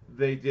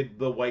 they did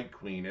the White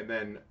Queen, and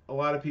then a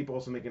lot of people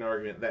also make an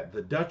argument that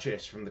the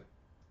Duchess from the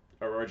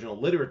original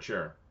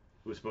literature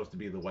was supposed to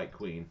be the White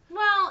Queen.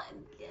 Well,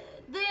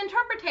 the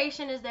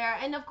interpretation is there,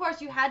 and of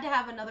course you had to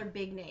have another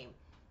big name.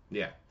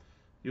 Yeah.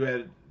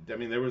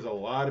 There was a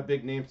lot of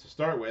big names to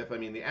start with. I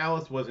mean, the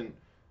Alice wasn't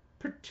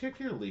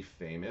particularly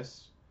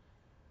famous,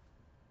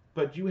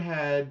 but you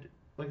had,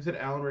 like I said,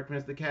 Alan Rickman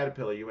as the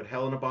Caterpillar. You had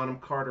Helena Bonham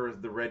Carter as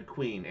the Red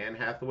Queen. Anne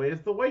Hathaway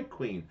as the White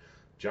Queen.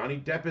 Johnny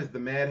Depp as the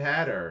Mad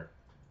Hatter,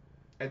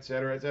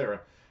 etc.,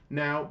 etc.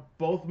 Now,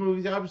 both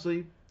movies,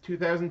 obviously,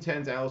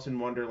 2010's Alice in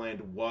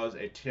Wonderland was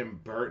a Tim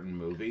Burton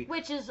movie.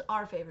 Which is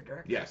our favorite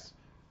director. Yes.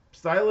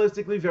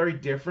 Stylistically very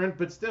different,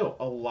 but still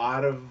a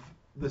lot of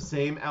the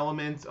same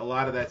elements, a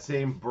lot of that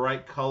same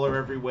bright color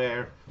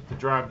everywhere to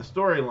drive the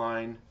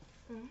storyline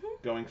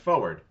going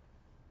forward.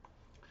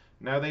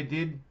 Now they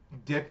did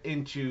dip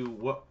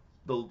into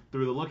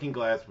Through the Looking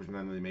Glass, which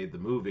then they made the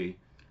movie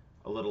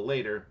a little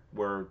later,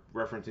 were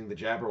referencing the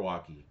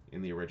Jabberwocky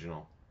in the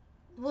original.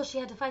 Well, she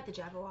had to fight the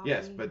Jabberwocky.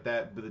 Yes, but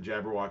the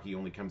Jabberwocky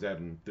only comes out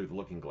Through the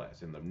Looking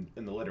Glass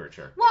in the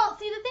literature. Well,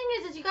 see, the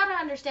thing is you got to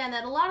understand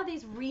that a lot of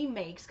these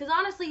remakes, because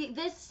honestly,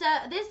 this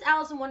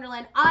Alice in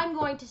Wonderland, I'm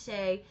going to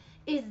say,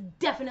 is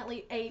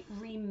definitely a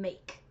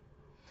remake.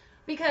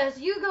 Because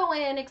you go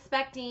in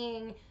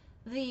expecting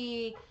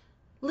the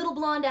little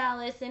blonde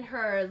Alice in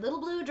her little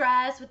blue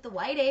dress with the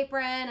white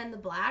apron and the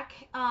black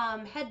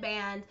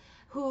headband,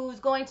 who's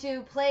going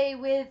to play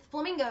with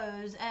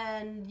flamingos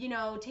and,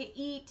 to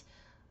eat,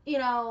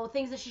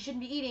 things that she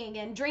shouldn't be eating,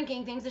 and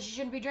drinking things that she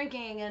shouldn't be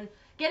drinking, and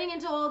getting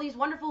into all these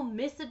wonderful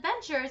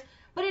misadventures.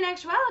 But in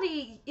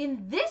actuality,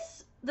 in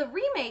the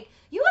remake,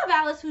 you have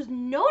Alice who's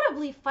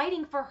notably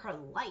fighting for her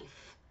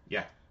life.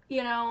 Yeah.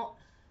 And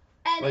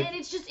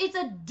it's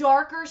a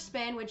darker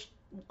spin, which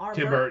our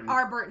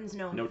Burton's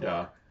known no for.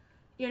 Duh.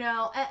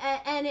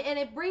 And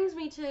it brings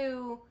me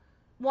to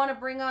want to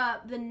bring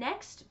up the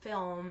next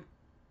film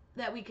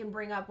that we can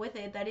bring up with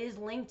it that is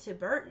linked to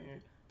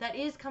Burton, that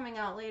is coming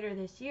out later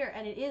this year,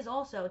 and it is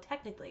also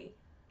technically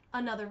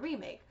another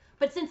remake.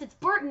 But since it's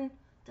Burton,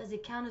 does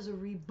it count as a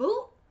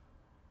reboot?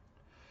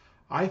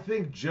 I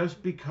think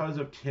just because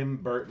of Tim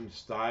Burton's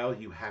style,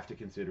 you have to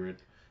consider it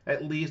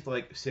at least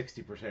like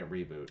 60%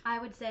 reboot. I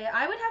would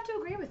have to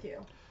agree with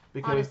you.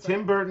 Because honestly.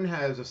 Tim Burton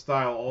has a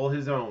style all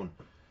his own.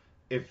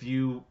 If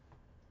you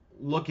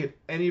look at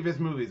any of his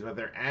movies, whether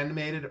they're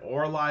animated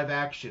or live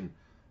action,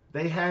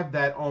 they have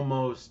that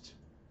almost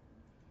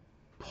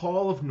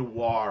pall of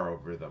noir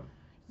over them.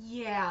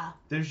 Yeah.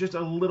 There's just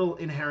a little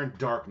inherent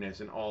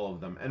darkness in all of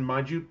them. And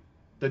mind you,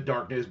 the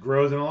darkness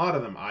grows in a lot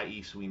of them,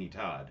 i.e. Sweeney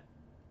Todd.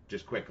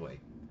 Just quickly.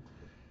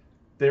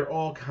 They're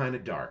all kind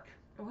of dark.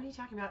 What are you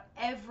talking about?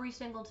 Every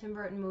single Tim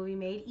Burton movie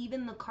made,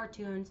 even the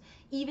cartoons,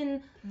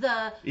 even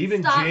the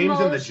Even stop James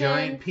motion, and the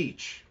Giant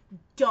Peach.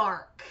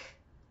 dark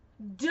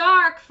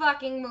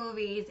fucking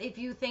movies if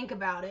you think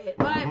about it.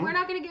 But we're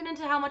not going to get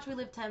into how much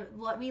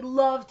we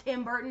love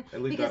Tim Burton.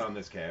 At least not on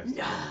this cast.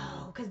 No,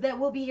 because that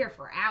we'll be here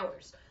for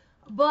hours.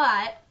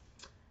 But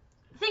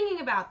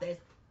thinking about this,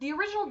 the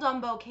original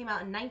Dumbo came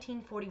out in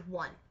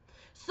 1941.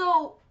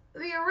 So the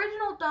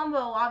original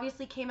Dumbo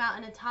obviously came out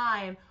in a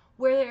time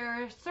where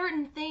there are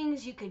certain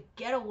things you could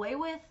get away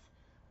with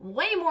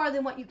way more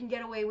than what you can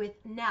get away with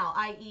now,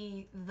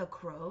 i.e. the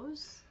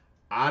crows.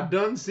 I've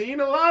done seen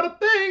a lot of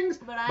things,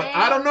 But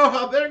I don't know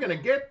how they're going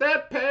to get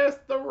that past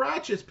the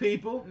righteous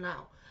people. No.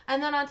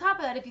 And then on top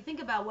of that, if you think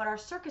about what our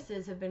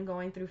circuses have been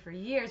going through for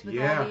years with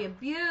all the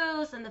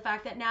abuse and the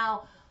fact that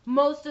now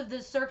most of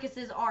the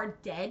circuses are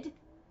dead.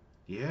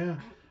 Yeah.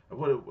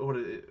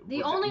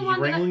 The only one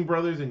Ringling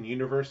Brothers and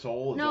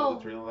Universal is all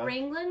that's real left?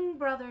 Ringling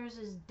Brothers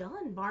is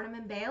done. Barnum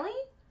and Bailey?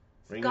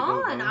 It's Ringling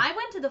gone. Brothers? I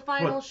went to the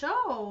final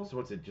show. So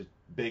what's it, just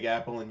Big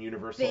Apple and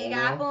Universal Big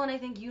now? Apple and I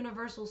think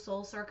Universal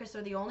Soul Circus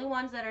are the only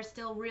ones that are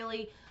still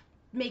really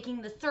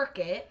making the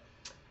circuit.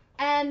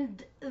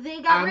 And they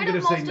got rid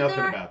of most of their... I'm going to say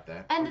nothing about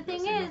that. And the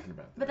thing is,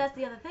 but that's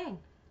the other thing.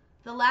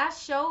 The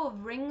last show of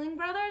Ringling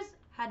Brothers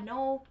had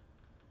no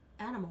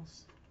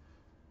animals.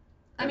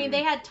 I mean,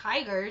 they had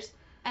tigers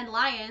and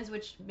lions,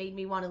 which made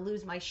me want to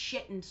lose my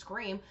shit and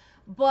scream,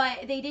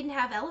 but they didn't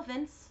have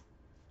elephants.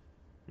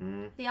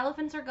 The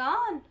elephants are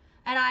gone.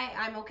 And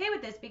I'm okay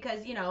with this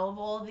because, you know, of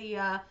all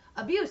the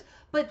abuse.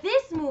 But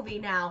this movie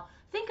now,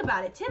 think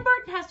about it. Tim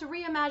Burton has to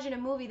reimagine a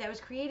movie that was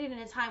created in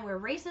a time where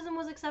racism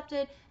was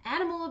accepted,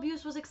 animal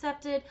abuse was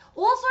accepted,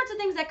 all sorts of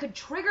things that could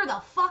trigger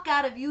the fuck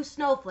out of you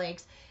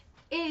snowflakes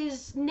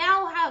is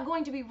now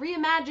going to be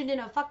reimagined in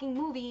a fucking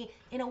movie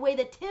in a way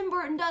that Tim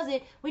Burton does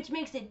it, which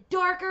makes it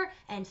darker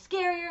and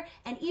scarier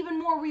and even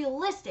more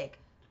realistic.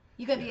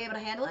 You gonna be able to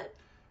handle it?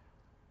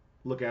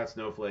 Look out,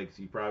 snowflakes.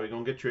 You're probably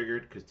going to get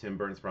triggered because Tim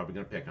Burton's probably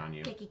going to pick on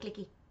you. Clicky,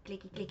 clicky,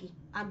 clicky, clicky.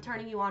 I'm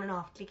turning you on and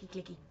off. Clicky,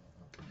 clicky.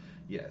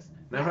 Yes.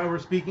 Now, however,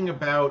 speaking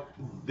about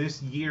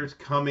this year's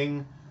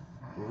coming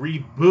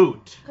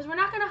reboot. Because we're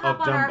not going to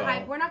hop on Dumbo. our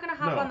hype. We're not going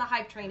to hop on the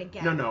hype train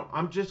again. No.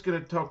 I'm just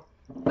going to talk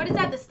But it's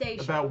at the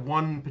station. about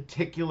one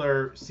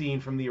particular scene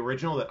from the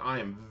original that I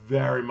am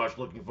very much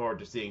looking forward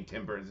to seeing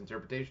Tim Burton's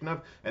interpretation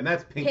of, and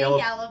that's Pink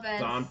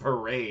Elephants on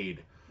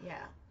Parade. Yeah.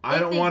 I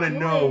don't want to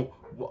know.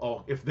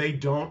 Oh, if they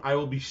don't, I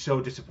will be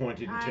so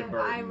disappointed in Tim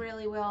Burton. I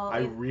really will. I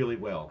really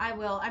will. I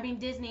will. I mean,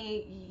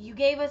 Disney, you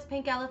gave us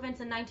Pink Elephants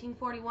in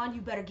 1941.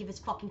 You better give us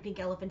fucking Pink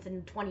Elephants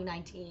in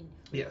 2019.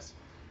 Yes.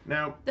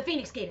 Now, the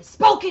Phoenix Gate is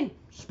spoken!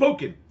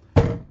 Spoken!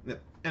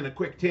 And a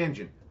quick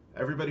tangent.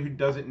 Everybody who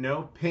doesn't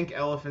know, Pink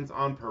Elephants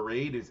on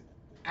Parade is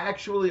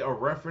actually a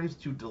reference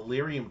to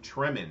Delirium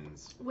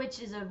Tremens. Which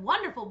is a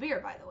wonderful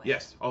beer, by the way.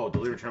 Yes. Oh,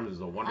 Delirium Tremens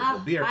is a wonderful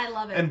beer. I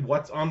love it. And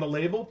what's on the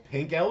label?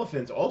 Pink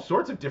elephants. All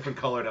sorts of different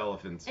colored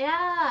elephants.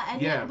 Yeah,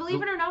 and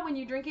believe it or not, when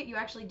you drink it, you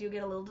actually do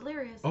get a little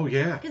delirious. Oh,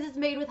 yeah. Because it's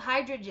made with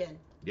hydrogen.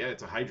 Yeah,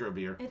 it's a hydro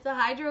beer. It's a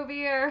hydro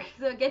beer,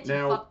 so it gets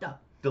you fucked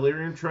up.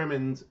 Delirium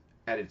Tremens,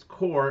 at its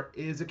core,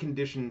 is a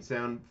condition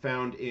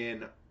found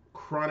in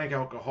chronic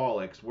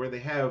alcoholics where they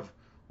have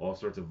all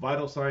sorts of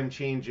vital sign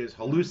changes,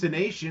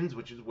 hallucinations,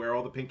 which is where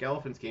all the pink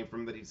elephants came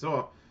from that he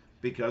saw,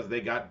 because they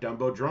got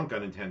Dumbo drunk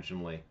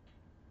unintentionally.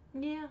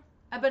 Yeah.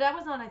 But that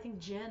was on, I think,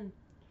 gin.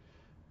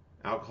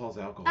 Alcohol's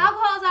alcohol.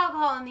 Alcohol's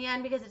alcohol in the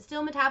end because it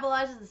still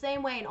metabolizes the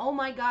same way, and oh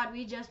my god,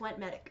 we just went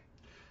medic.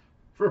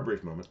 For a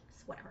brief moment.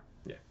 Whatever.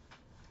 Yeah.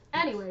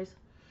 Anyways.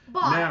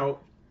 But now,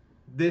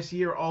 this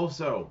year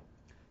also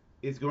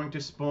is going to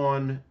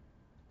spawn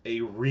a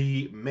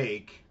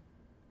remake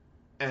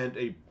and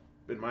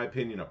in my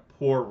opinion, a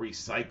poor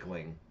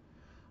recycling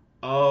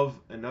of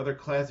another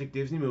classic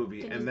Disney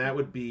movie, and that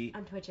would be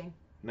I'm twitching.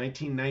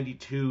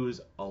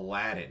 1992's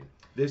Aladdin.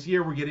 This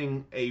year we're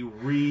getting a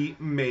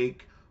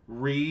remake,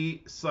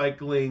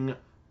 recycling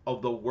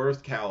of the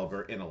worst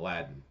caliber in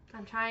Aladdin.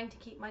 I'm trying to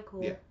keep my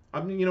cool. Yeah.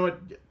 I mean, you know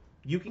what?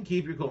 You can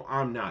keep your cool.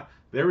 I'm not.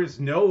 There is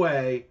no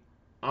way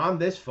on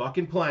this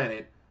fucking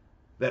planet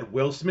that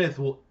Will Smith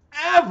will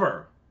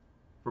ever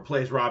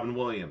replace Robin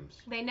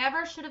Williams. They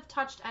never should have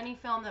touched any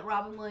film that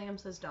Robin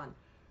Williams has done.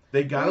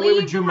 They got away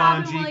with Leave the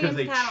Robin Jumanji because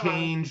they Williams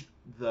changed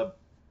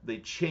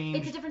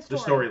It's a different the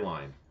story.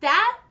 storyline.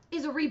 That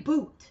is a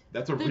reboot.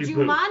 That's a The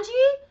reboot.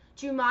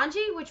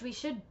 Jumanji, which we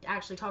should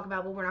actually talk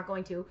about, but we're not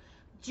going to.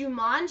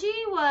 Jumanji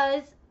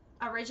was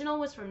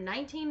from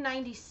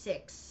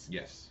 1996.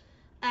 Yes.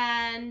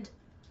 And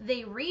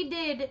they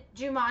redid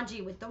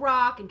Jumanji with The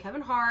Rock and Kevin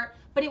Hart,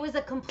 but it was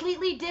a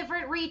completely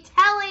different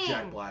retelling.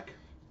 Jack Black.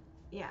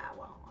 Yeah,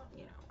 well,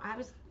 you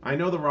know, I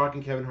know The Rock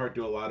and Kevin Hart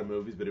do a lot of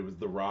movies, but it was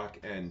The Rock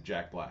and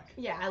Jack Black.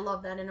 Yeah, I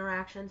love that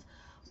interactions.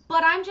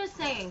 But I'm just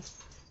saying,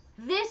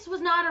 this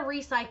was not a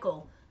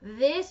recycle.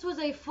 This was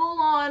a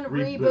full-on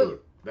reboot.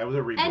 That was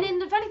a reboot.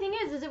 And the funny thing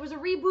is it was a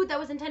reboot that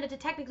was intended to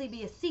technically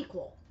be a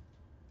sequel.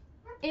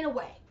 In a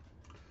way.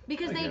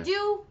 Because they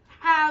do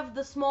have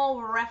the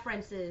small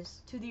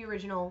references to the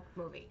original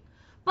movie.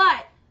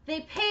 But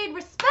they paid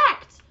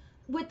respect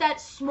with that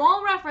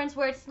small reference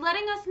where it's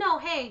letting us know,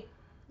 hey,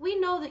 we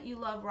know that you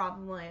love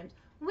Robin Williams.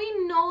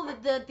 We know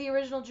that the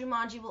original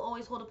Jumanji will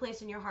always hold a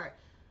place in your heart.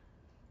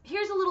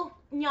 Here's a little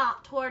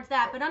nyah towards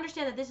that, but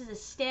understand that this is a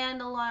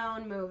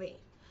standalone movie.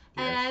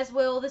 And Yes. as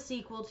will the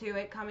sequel to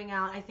it coming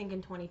out, I think,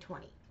 in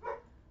 2020.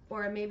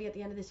 Or maybe at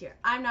the end of this year.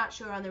 I'm not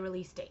sure on the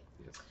release date.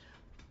 Yes.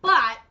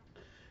 But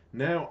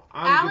Now,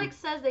 Alex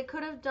says they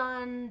could have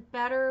done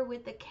better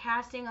with the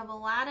casting of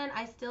Aladdin.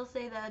 I still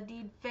say that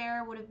Adid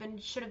Fair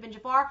should have been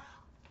Jafar.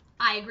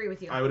 I agree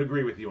with you. I would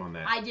agree with you on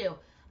that. I do.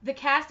 The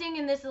casting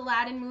in this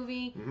Aladdin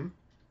movie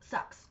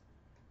sucks.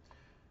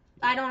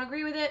 I don't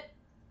agree with it.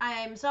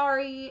 I'm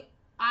sorry.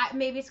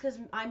 Maybe it's because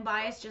I'm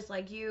biased just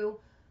like you.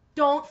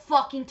 Don't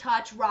fucking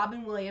touch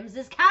Robin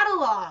Williams'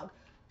 catalog.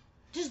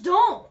 Just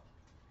don't.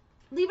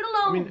 Leave it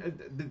alone. I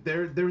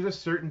mean, there's a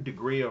certain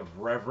degree of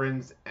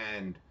reverence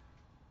and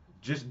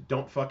just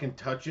don't fucking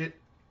touch it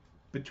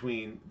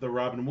between the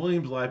Robin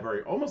Williams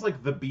library, almost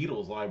like the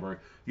Beatles library.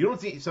 You don't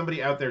see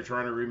somebody out there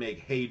trying to remake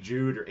Hey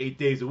Jude or 8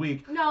 Days a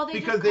Week. No, they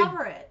because just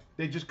cover it.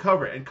 They just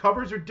cover it. And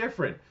covers are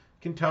different.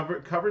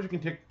 Covers are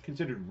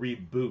considered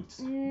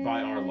reboots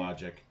by our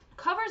logic.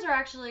 Covers are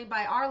actually,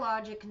 by our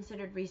logic,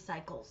 considered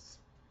recycles.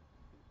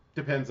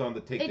 Depends on the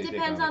take they take on it. It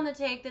depends on the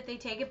take that they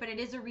take it, but it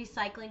is a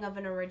recycling of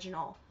an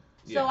original.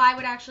 So Yeah. I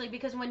would actually,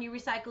 because when you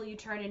recycle, you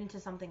turn it into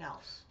something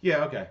else.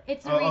 Yeah, okay.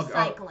 It's a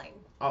recycling.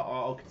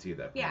 I'll concede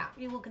that point. Yeah,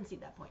 you will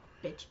concede that point,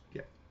 bitch.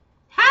 Yeah.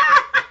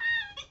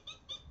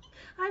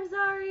 I'm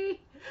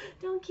sorry.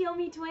 Don't kill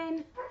me, twin.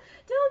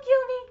 Don't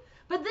kill me.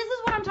 But this is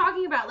what I'm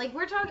talking about. Like,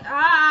 we're talking...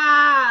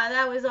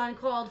 that was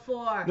uncalled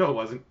for. No, it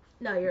wasn't.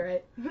 No, you're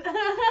right.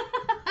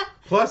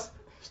 Plus,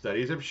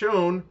 studies have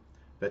shown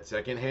that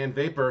secondhand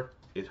vapor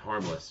is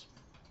harmless.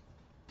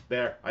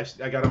 There, I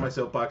got on my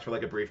soapbox for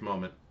like a brief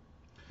moment.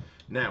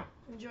 Now,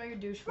 Enjoy your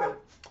douche food.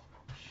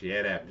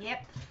 shut up.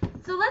 Yep.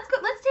 So let's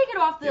take it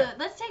off the Yeah.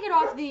 let's take it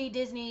off the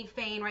Disney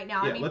fane right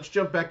now. Yeah, I mean, let's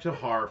jump back to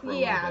horror for a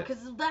little bit.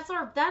 because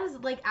that is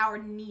like our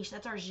niche.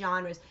 That's our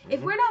genres. If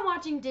Mhm. we're not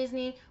watching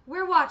Disney,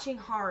 we're watching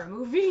horror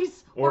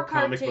movies or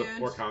comic cartoons.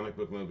 book or comic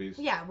book movies.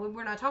 Yeah,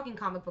 we're not talking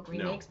comic book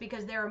No. remakes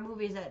because there are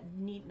movies that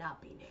need not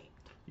be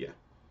named. Yeah.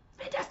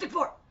 Fantastic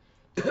Four.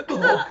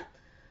 Hulk.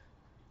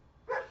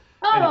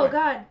 Oh Anyway.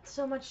 God,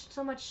 so much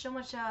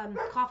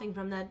coughing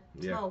from that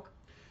Yeah. smoke.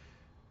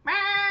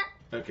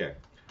 Okay,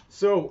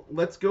 so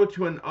let's go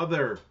to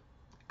another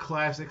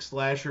classic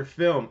slasher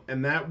film,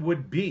 and that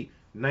would be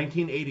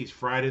 1980's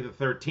Friday the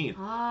 13th,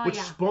 Oh, which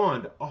yeah.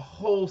 spawned a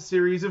whole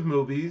series of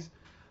movies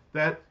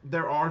that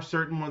there are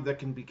certain ones that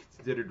can be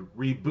considered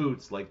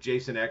reboots, like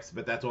Jason X,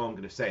 but that's all I'm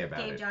going to say about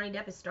Gave it. Johnny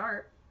Depp a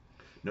start.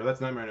 No,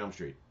 that's Nightmare on Elm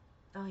Street.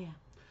 Oh yeah.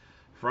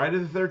 Friday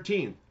the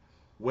 13th,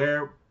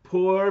 where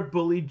poor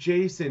bully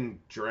Jason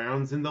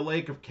drowns in the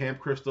lake of Camp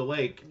Crystal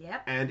Lake.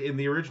 Yep. And in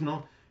the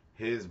original,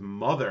 his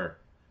mother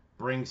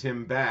brings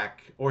him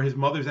back, or his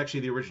mother's actually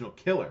the original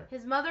killer.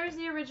 His mother is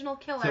the original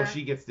killer. So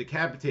she gets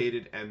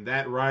decapitated, and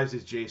that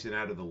rises Jason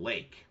out of the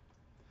lake.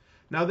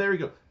 Now there we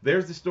go.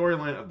 There's the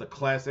storyline of the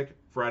classic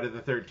Friday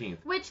the 13th.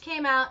 Which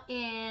came out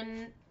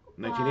in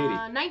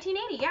 1980.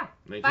 1980, yeah.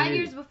 1980. 5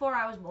 years before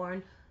I was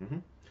born.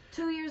 Mhm.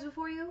 2 years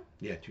before you?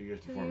 Yeah, 2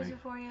 years 2 before years me.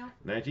 before you.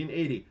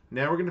 1980.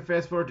 Now we're going to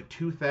fast forward to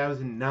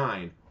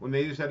 2009, when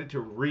they decided to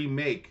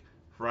remake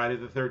Friday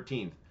the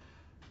 13th.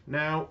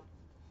 Now,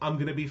 I'm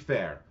going to be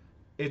fair.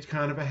 It's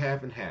kind of a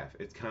half and half.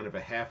 It's kind of a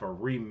half a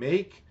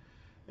remake,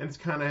 and it's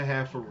kind of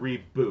half a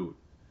reboot.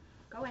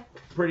 Go away.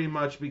 Pretty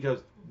much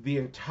because the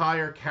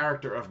entire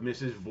character of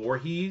Mrs.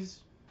 Voorhees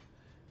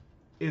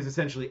is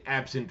essentially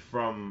absent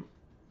from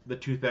the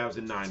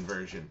 2009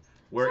 version.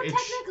 Where So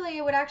it's technically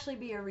it would actually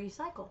be a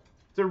recycle.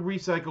 it's a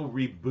recycle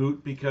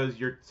reboot because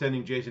you're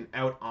sending Jason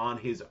out on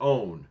his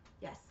own.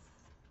 Yes.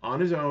 On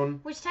his own,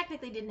 Which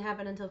technically didn't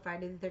happen until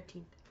Friday the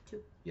 13th,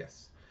 too.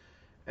 yes.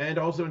 And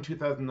also in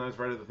 2009's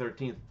Friday the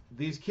 13th,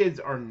 these kids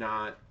are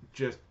not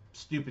just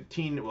stupid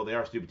well, they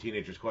are stupid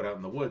teenagers caught out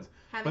in the woods.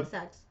 Having But-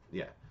 sex.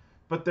 Yeah.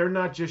 But they're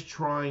not just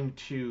trying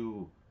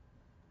to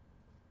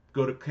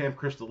go to Camp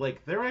Crystal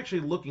Lake. They're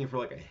actually looking for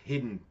like a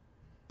hidden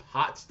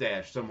pot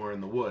stash somewhere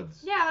in the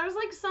woods. Yeah, there's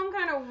like some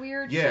kind of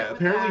weird shit Yeah, with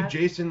apparently that.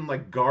 Jason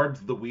like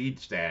guards the weed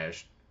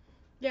stash.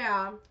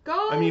 Yeah.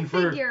 Go I mean,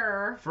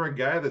 figure. for a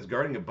guy that's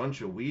guarding a bunch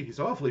of weed, he's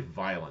awfully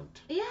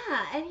violent. Yeah,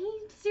 and he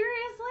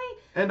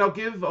seriously? And I'll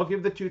give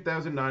the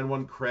 2009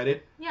 one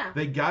credit. Yeah.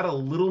 They got a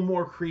little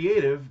more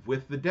creative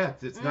with the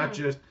deaths. It's not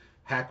just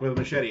hack with a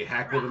machete,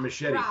 hack with a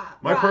machete.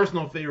 My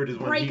personal favorite is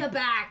when Break a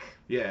back.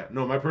 Yeah,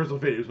 no, my personal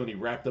favorite is when he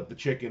wrapped up the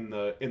chick in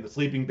the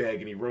sleeping bag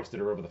and he roasted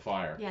her over the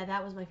fire. Yeah,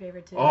 that was my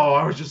favorite too. Oh,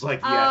 I was just like,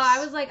 yes. I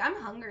was like, I'm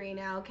hungry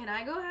now. Can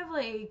I go have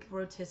like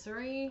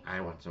rotisserie? I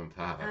want some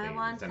fava I beans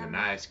want and a some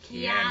nice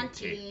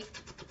Chianti.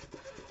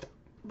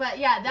 But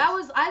yeah, that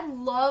was, I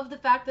love the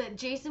fact that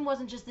Jason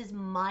wasn't just this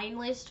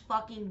mindless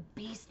fucking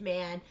beast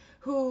man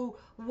who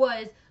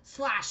was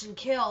slash and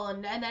kill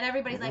and then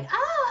everybody's like,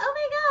 oh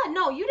my god.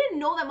 No, you didn't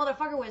know that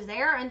motherfucker was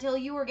there until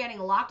you were getting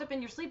locked up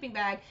in your sleeping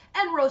bag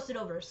and roasted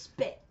over a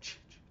spit.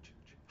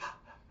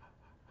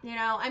 You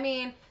know, I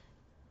mean,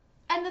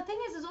 And the thing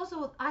is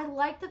also, I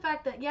like the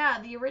fact that,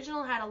 yeah, the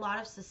original had a lot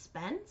of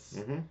suspense,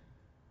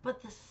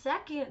 but the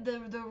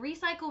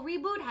recycle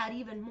reboot had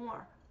even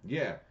more.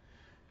 Yeah.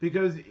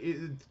 Because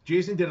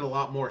Jason did a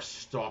lot more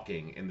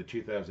stalking in the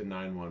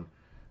 2009 one,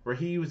 where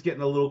he was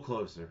getting a little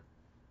closer.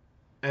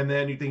 And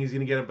then you think he's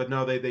going to get him, but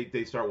no,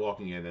 they start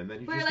walking in, and then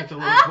he just gets a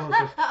little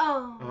closer.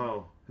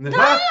 Oh. And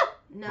then,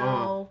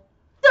 No.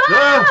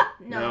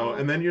 No.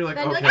 And then you're like,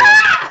 Then you're okay. like,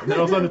 ah! And then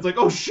all of a sudden it's like,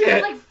 oh shit!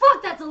 It's like,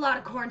 fuck, that's a lot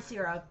of corn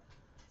syrup.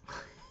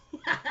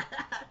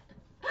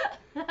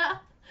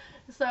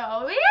 So,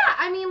 yeah,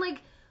 I mean,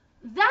 like,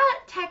 that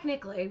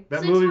technically.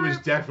 That movie was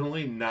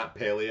definitely not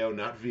paleo,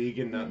 not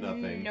vegan, not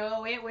nothing.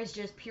 No, it was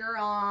just pure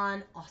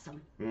on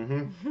awesome.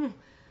 Mm-hmm.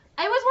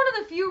 It was one of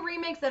the few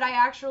remakes that I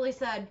actually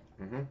said,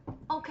 Mm-hmm.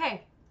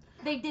 okay,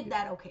 they did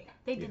that okay.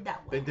 They did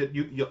that well. They did.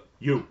 You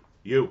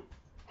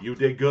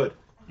did good.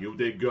 You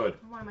did good.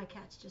 One of my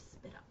cats just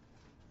spit up.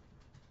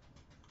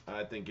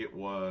 I think it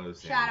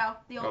was Shadow,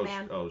 the old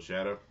man. Oh,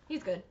 Shadow.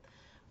 He's good.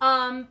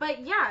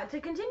 But yeah, to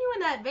continue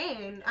in that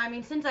vein, I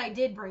mean, since I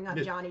did bring up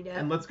Johnny Depp.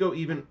 And let's go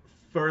even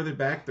further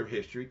back through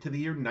history to the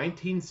year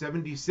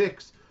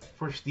 1976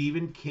 for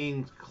Stephen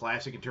King's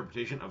classic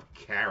interpretation of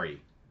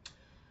Carrie.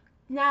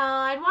 Now,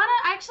 I'd want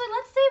to, actually,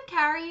 let's save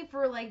Carrie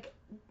for, like,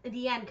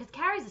 the end, because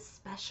Carrie's a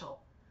special.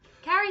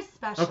 Carrie's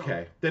special.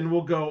 Okay, then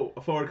we'll go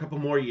forward a couple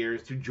more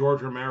years to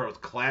George Romero's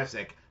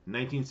classic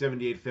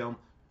 1978 film,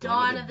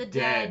 Dawn of the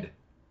Dead.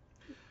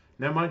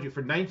 Now, mind you,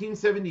 for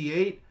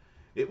 1978,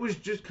 it was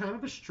just kind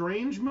of a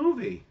strange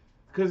movie,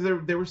 because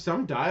there was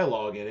some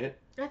dialogue in it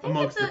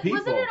amongst the people.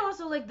 Wasn't it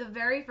also, like, the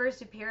very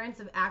first appearance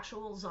of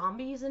actual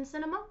zombies in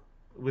cinema?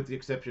 With the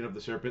exception of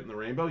The Serpent and the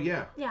Rainbow,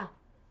 yeah. Yeah.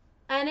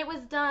 And it was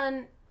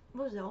done,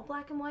 what was it, all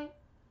black and white?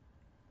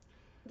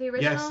 The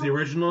original? Yes, the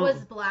original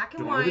was black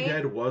and Dawn white. of the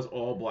Dead was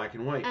all black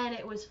and white. And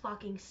it was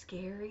fucking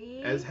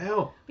scary. As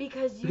hell.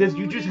 Because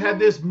you just had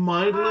this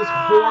mindless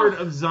horde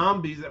of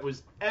zombies that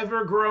was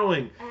ever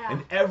growing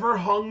and ever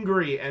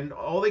hungry, and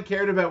all they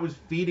cared about was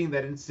feeding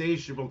that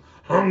insatiable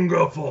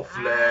hunger for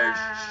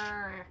flesh.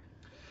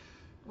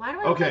 Why do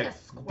I look like a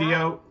squirrel?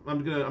 Dio,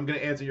 I'm gonna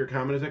answer your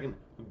comment in a second.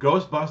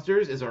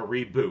 Ghostbusters is a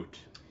reboot,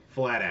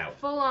 flat out.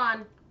 Full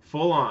on.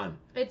 Full on.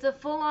 It's a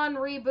full on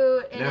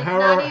reboot, and now,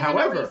 it's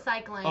however, not even a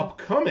recycling.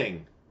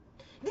 Upcoming.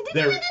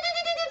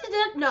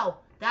 No,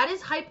 that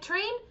is Hype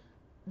Train.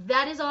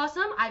 That is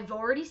awesome. I've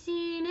already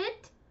seen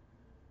it.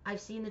 I've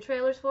seen the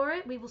trailers for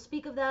it. We will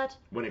speak of that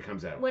when it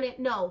comes out.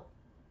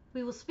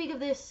 We will speak of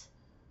this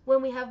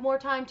when we have more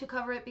time to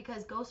cover it,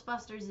 because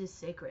Ghostbusters is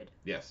sacred.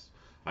 Yes,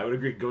 I would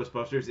agree.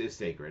 Ghostbusters is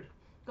sacred.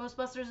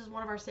 Ghostbusters is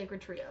one of our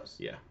sacred trios.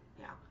 Yeah.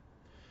 Yeah.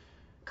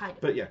 Kind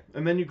of. But yeah,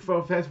 and then you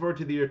fast forward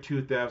to the year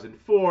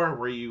 2004,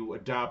 where you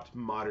adopt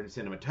modern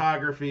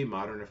cinematography,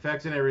 modern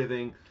effects, and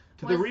everything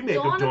to the remake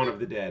of Dawn of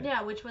the Dead.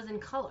 Yeah, which was in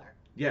color.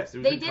 Yes,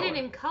 they did it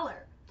in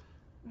color.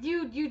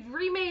 You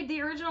remade the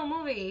original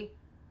movie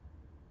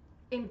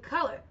in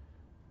color.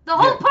 The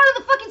whole part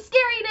of the fucking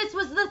scariness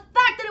was the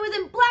fact that it was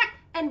in black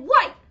and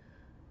white.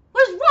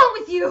 What is wrong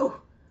with you?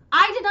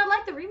 I did not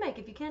like the remake,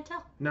 if you can't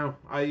tell. No,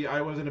 I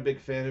wasn't a big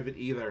fan of it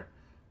either.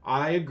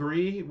 I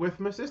agree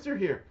with my sister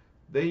here.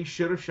 They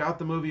should have shot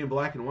the movie in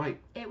black and white.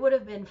 It would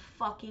have been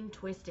fucking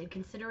twisted,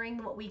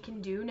 considering what we can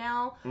do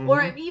now. Mm-hmm.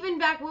 Or even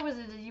back, what was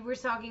it? You were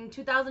talking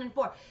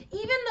 2004.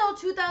 Even though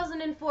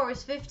 2004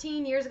 was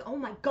 15 years ago. Oh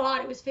my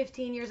god, it was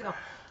 15 years ago.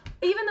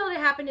 Even though it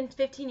happened in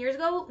 15 years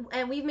ago,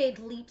 and we've made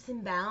leaps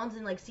and bounds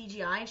in, like,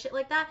 CGI and shit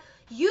like that,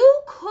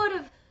 you could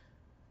have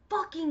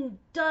fucking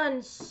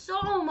done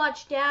so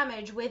much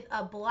damage with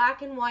a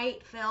black and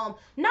white film.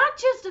 Not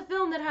just a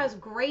film that has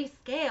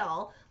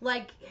grayscale,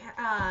 like,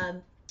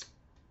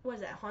 what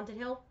is that, Haunted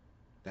Hill?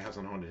 The House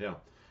on Haunted Hill.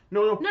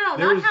 No,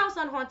 not House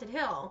on Haunted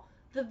Hill.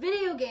 The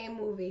video game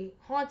movie,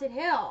 Haunted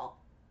Hill.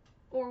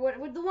 Or what?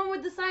 The one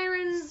with the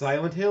sirens?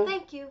 Silent Hill?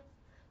 Thank you.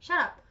 Shut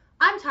up.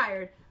 I'm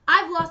tired.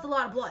 I've lost a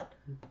lot of blood.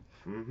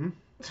 Mm-hmm.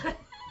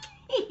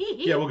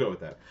 Yeah, we'll go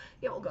with that.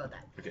 Yeah, we'll go with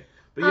that. Okay.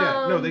 But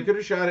yeah, no, they could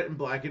have shot it in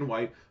black and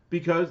white,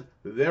 because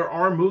there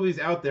are movies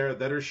out there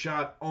that are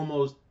shot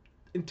almost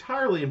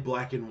entirely in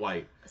black and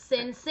white.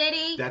 Sin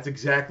City. That's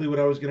exactly what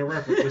I was going to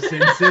reference with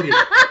Sin City.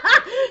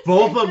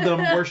 Both of them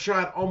were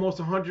shot almost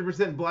 100%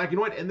 in black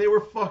and white, and they were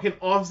fucking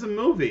awesome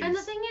movies. And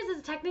the thing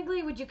is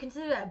technically, would you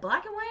consider that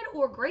black and white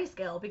or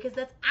grayscale? Because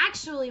that's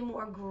actually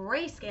more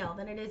grayscale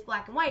than it is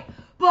black and white.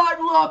 But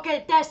look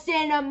at the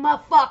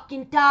cinema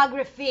fucking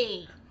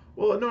photography.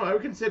 Well, no, I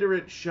would consider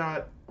it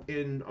shot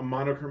in a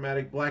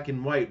monochromatic black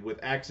and white with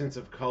accents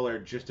of color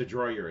just to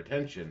draw your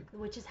attention.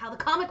 Which is how the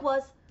comic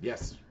was.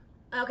 Yes.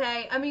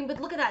 Okay, I mean,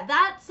 but look at that.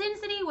 That Sin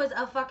City was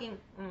a fucking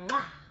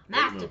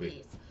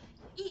masterpiece.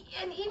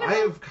 And even I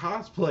have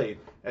cosplayed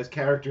as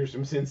characters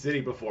from Sin City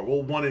before.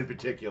 Well, one in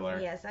particular.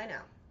 Yes, I know.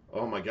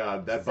 Oh my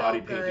god, that So body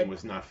good. painting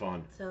was not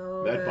fun.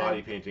 That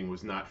body painting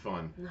was not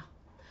fun. No.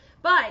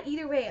 But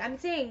either way, I'm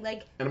saying,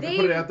 like, and I'm going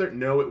to put it out there,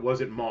 no, it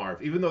wasn't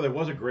Marv. Even though there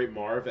was a great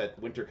Marv at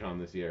WinterCon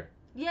this year.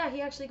 Yeah,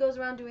 he actually goes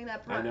around doing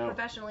that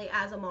professionally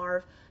as a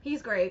Marv.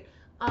 He's great.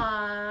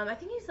 I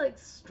think he's like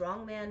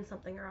Strongman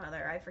something or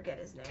other. I forget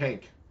his name.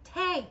 Tank.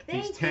 Tank.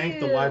 Thank He's Tank, you.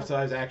 the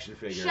life-size action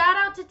figure. Shout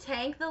out to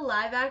Tank, the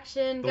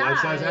live-action The guy.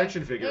 life-size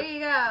action figure. There you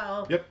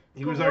go. Yep,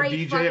 he was our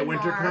Great DJ at fucking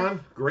WinterCon.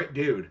 Marv. Great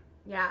dude.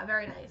 Yeah,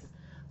 very nice.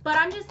 But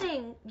I'm just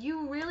saying,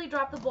 you really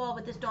dropped the ball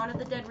with this Dawn of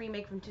the Dead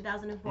remake from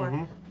 2004.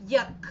 Mhm.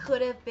 You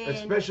could have been.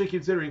 Especially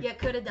considering You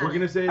could have done we're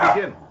gonna it. say it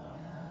again.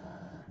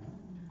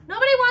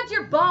 Nobody wants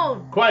your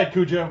bone, Quiet,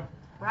 Cujo.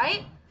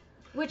 right?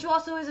 Which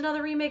also is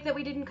another remake that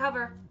we didn't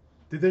cover.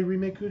 Did they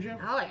remake Cujo?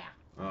 Oh yeah.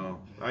 Oh,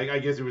 I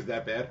guess it was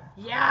that bad.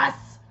 Yes.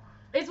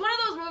 It's one of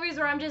those movies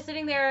where I'm just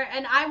sitting there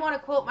and I want to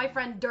quote my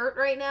friend Dirt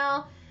right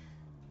now.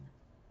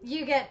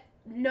 You get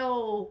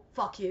no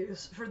fuck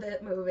yous for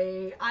that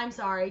movie. I'm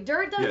sorry.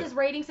 Dirt does Yes. this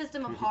rating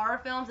system of horror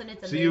films and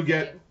it's So amazing. you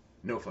get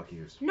no fuck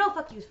yous. no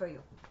fuck yous for you.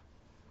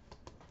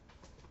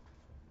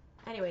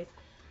 Anyways.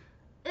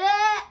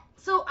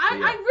 So I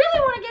Yeah. really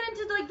want to get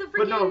into like the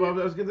freaking... But no, I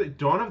was gonna say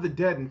Dawn of the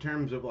Dead in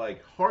terms of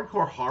like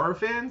hardcore horror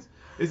fans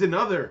is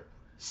another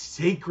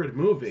sacred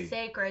movie.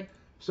 Sacred.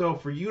 So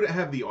for you to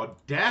have the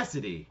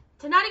audacity,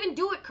 To not even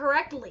do it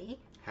correctly.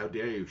 how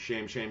dare you?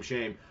 Shame, shame,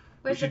 shame.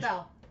 Where's the should-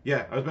 bell?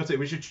 Yeah, I was about to say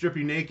we should strip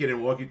you naked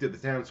and walk you to the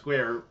town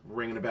square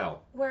ringing a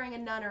bell. Wearing a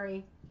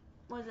nunnery.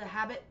 Was it a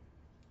habit?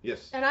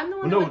 Yes. And I'm the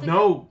one Well, who went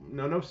to...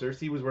 no,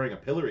 Cersei was wearing a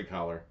pillory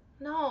collar.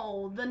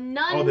 No, the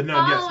nun Oh, the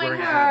nun, yes, following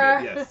wearing a her.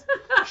 habit, yes.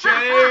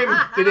 Shame,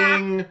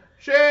 da-ding,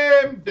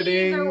 shame,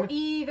 da-ding.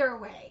 Either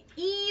way,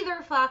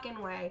 either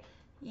fucking way,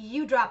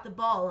 you dropped the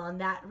ball on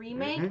that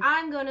remake. Mhm.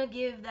 I'm gonna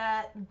give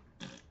that,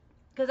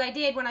 because I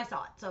did when I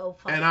saw it. So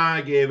fuck And it.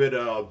 I gave it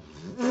a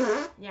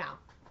Yeah,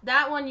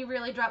 that one you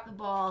really dropped the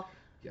ball,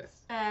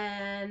 yes,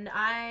 and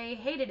I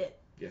hated it.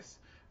 yes.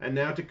 And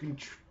now to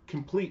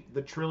complete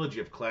the trilogy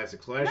of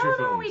classic slasher No,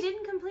 films. we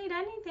didn't complete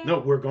anything. No,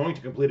 we're going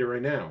to complete it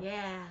right now.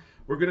 Yeah.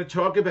 We're going to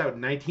talk about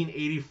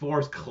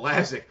 1984's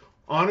classic.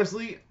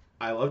 Honestly,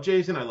 I love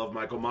Jason. I love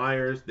Michael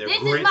Myers. They're This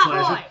is great my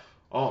slashers. boy.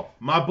 Oh,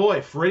 my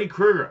boy, Freddy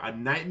Krueger, A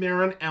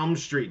Nightmare on Elm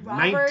Street,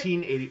 Robert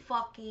 1980.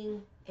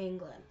 fucking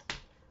England.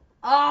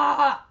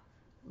 Ah,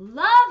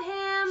 love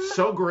him.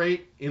 So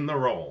great in the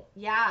role.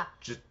 Yeah.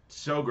 Just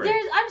so great.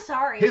 I'm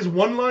sorry. His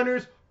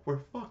one-liners were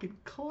fucking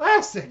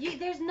classic.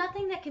 There's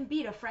nothing that can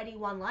beat a Freddy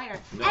one-liner.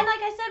 No. And like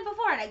I said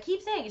before, and I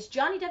keep saying, it's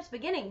Johnny Depp's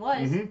beginning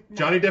was.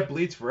 Johnny Depp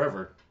bleeds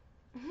forever.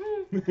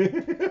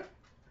 Mhm.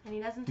 And he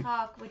doesn't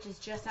talk, which is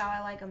just how I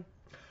like him.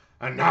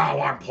 And now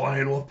I'm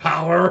playing with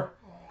power.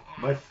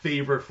 My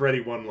favorite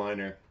Freddy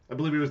one-liner. I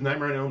believe it was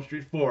Nightmare on Elm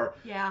Street 4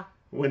 Yeah.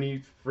 when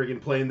he's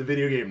friggin' playing the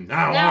video game.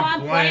 Now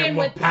I'm playing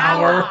with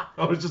power.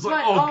 I was just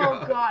like,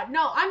 But, oh god.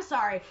 No, I'm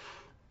sorry.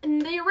 In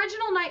the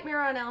original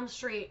Nightmare on Elm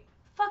Street,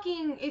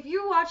 fucking, if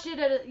you watched it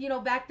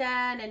at back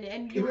then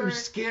and you It were...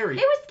 was scary.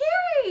 It was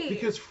scary!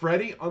 Because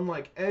Freddy,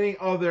 unlike any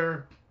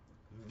other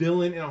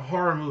villain in a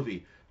horror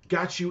movie,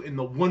 got you in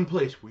the one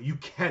place where you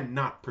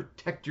cannot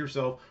protect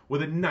yourself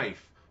with a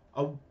knife,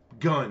 a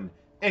gun,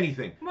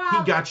 anything. Well-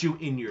 He got you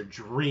in your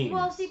dreams.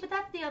 Well, see, but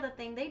that's the other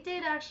thing. They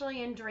did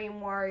actually in Dream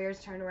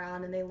Warriors turn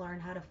around and they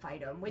learned how to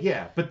fight him.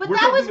 Yeah, but we're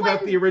that was talking about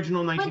when- the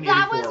original But 1984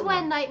 that was when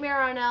one. Nightmare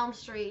on Elm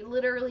Street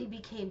literally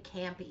became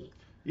campy.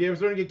 Yeah, it was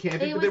starting to get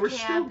campy, It but they were was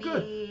still campy.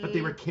 good. But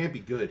they were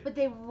campy good. But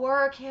they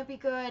were campy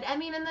good. I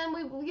mean, and then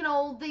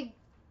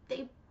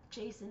they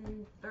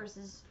Jason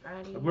versus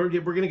Freddy. We're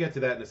gonna get to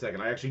that in a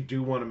second. I actually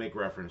do want to make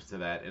reference to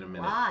that in a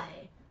minute. Why?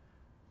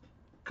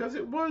 Because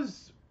it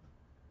was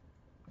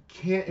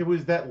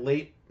that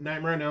late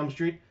Nightmare on Elm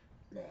Street,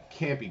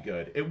 campy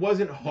good. It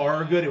wasn't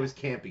horror good. It was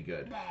campy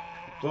good.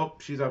 Well,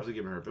 she's obviously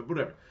giving her, but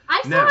whatever.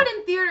 I saw Now- it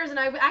in theaters and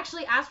I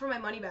actually asked for my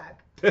money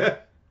back.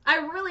 I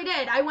really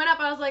did. I went up.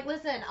 I was like,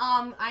 "Listen,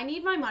 I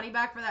need my money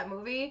back for that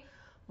movie."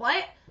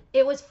 What?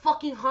 It was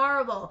fucking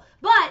horrible.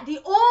 But the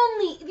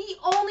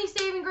only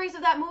saving grace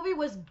of that movie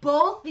was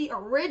both the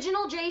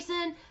original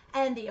Jason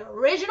and the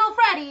original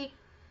Freddy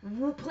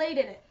who played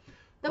in it.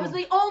 That was Oh.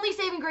 the only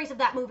saving grace of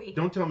that movie.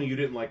 Don't tell me you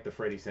didn't like the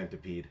Freddy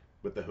Centipede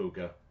with the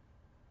hookah.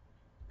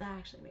 That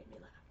actually made me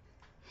laugh.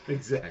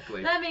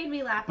 Exactly. That made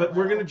me laugh. But a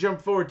we're little. going to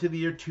jump forward to the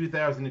year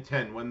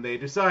 2010 when they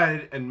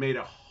decided and made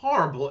a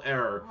horrible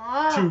error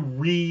Ah. to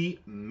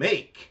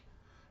remake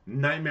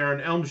Nightmare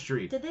on Elm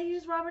Street. Did they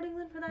use Robert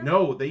Englund for that?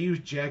 No, they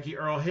used Jackie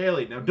Earl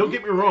Haley. Now, don't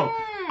get me wrong.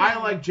 Mm. I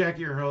like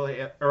Jackie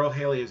Earl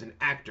Haley as an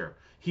actor.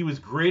 He was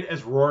great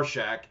as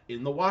Rorschach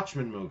in the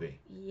Watchmen movie.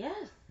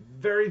 Yes.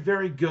 Very,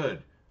 very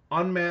good.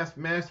 Unmasked,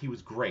 masked, he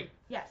was great.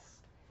 Yes.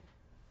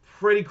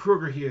 Freddy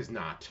Krueger, he is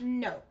not.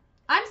 No.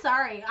 I'm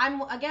sorry. I'm,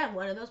 again,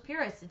 one of those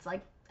purists. It's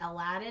like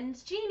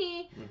Aladdin's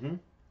genie. hmm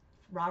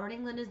Robert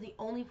Englund is the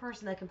only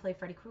person that can play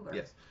Freddy Krueger.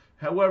 Yes.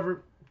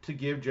 However, to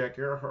give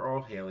Jackie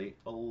Earl Haley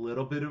a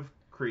little bit of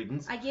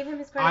credence, I give him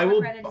his credit where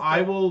credit is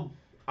due.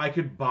 I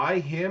could buy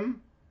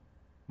him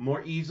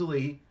more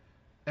easily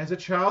as a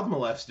child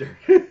molester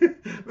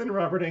than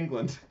Robert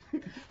Englund.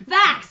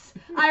 Facts!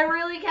 I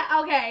really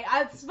can. Okay,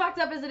 as fucked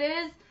up as it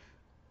is,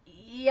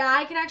 yeah,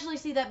 I can actually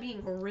see that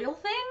being a real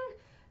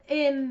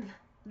thing.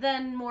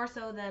 Then more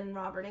so than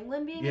Robert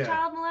Englund being Yeah. a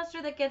child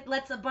molester that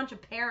lets a bunch of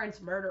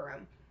parents murder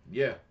him.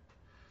 Yeah.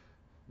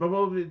 But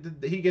well,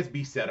 he gets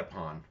beset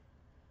upon.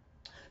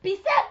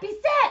 Beset!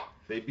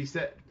 They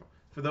beset.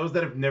 For those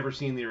that have never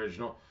seen the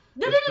original.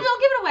 No, don't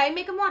give it away.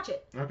 Make them watch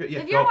it. Okay, yeah.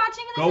 If you're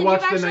watching this and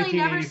watch you've the actually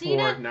never seen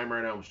 1984 it, Nightmare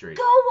on Elm Street.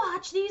 go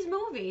watch these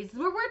movies.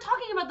 We're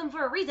talking about them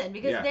for a reason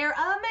because they're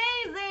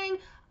amazing.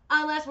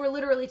 Unless we're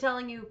literally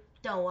telling you,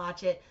 don't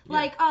watch it. Yeah.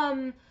 Like,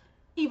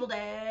 Evil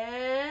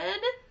Dead.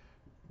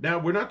 Now,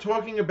 we're not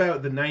talking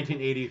about the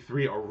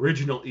 1983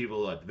 original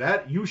Evil Dead.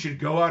 That, you should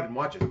go out and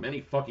watch as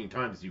many fucking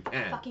times as you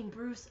can. Fucking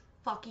Bruce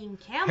fucking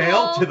Campbell.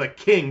 Hail to the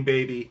king,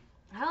 baby.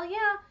 Hell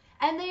yeah.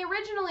 And they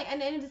originally,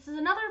 and this is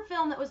another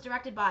film that was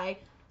directed by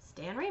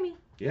Stan Raimi.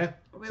 Yeah,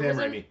 Sam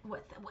Raimi.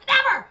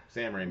 Whatever.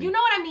 Sam Raimi. You know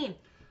what I mean.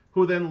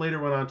 Who then later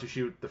went on to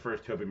shoot the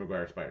first Tobey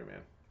Maguire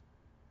Spider-Man.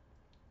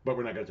 But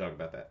we're not going to talk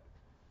about that.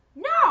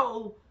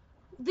 No!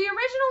 The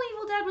original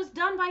Evil Dead was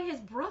done by his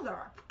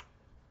brother.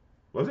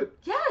 Was it?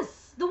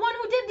 Yes! The one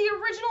who did the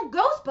original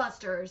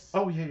Ghostbusters.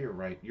 Oh, yeah, you're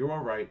right. You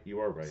are right.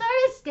 So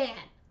it is Stan.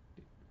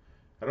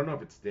 I don't know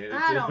if it's Stan,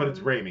 but it's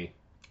Raimi.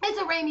 It's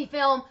a Raimi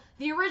film.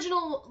 The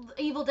original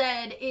Evil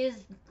Dead is,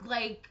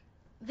 like,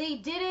 they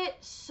did it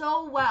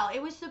so well. It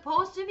was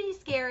supposed to be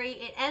scary.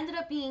 It ended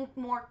up being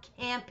more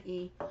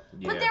campy.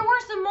 Yeah. But there were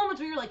some moments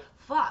where you're like,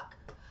 fuck.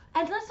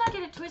 And let's not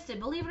get it twisted.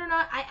 Believe it or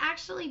not, I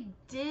actually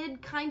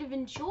did kind of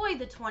enjoy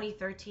the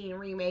 2013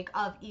 remake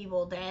of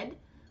Evil Dead.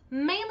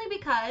 Mainly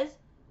because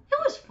it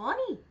was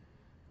funny.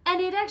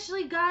 And it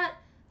actually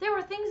there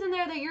were things in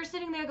there that you're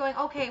sitting there going,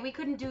 okay, we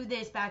couldn't do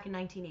this back in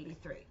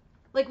 1983.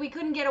 Like, we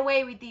couldn't get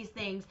away with these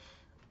things.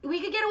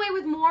 We could get away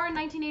with more in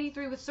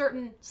 1983 with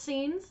certain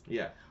scenes.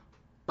 Yeah.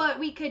 But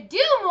we could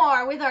do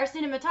more with our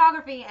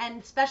cinematography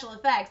and special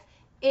effects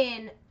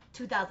in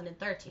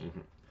 2013. Mm-hmm.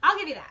 I'll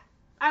give you that.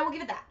 I will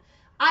give it that.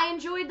 I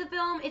enjoyed the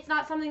film. It's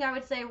not something I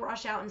would say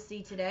rush out and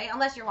see today,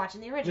 unless you're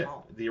watching the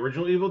original. Yeah, the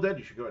original Evil Dead,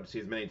 you should go out and see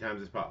as many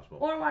times as possible.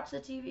 Or watch the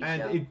TV show.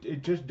 And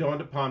it just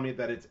dawned upon me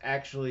that it's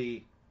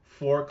actually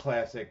 4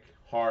 classic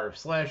horror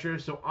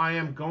slashers, so I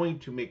am going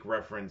to make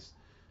reference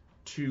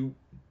to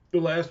the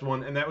last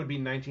one, and that would be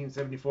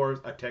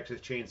 1974's A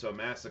Texas Chainsaw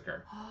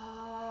Massacre.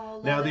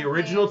 Oh, now, the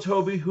original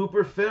Tobe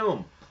Hooper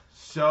film,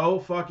 so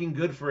fucking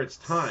good for its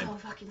time. So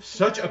fucking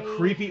Such a scary.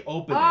 creepy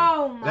opening.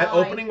 Oh my That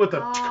opening with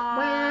God.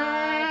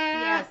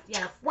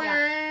 Yes.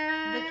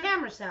 The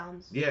camera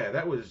sounds. Yeah,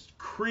 that was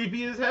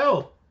creepy as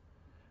hell.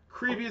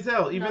 Creepy as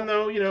hell. Even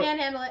though, you know... Can't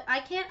handle it. I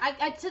can't.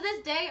 I to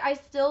this day, I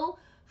still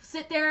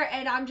sit there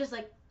and I'm just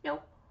like,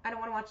 nope, I don't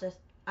want to watch this.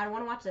 I don't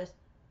want to watch this.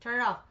 Turn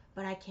it off.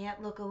 But I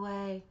can't look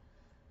away.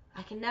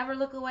 I can never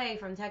look away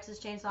from Texas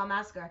Chainsaw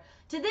Massacre.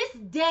 To this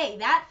day,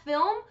 that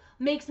film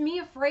makes me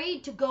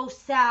afraid to go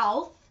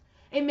south.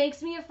 It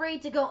makes me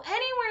afraid to go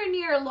anywhere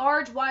near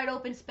large, wide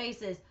open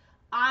spaces.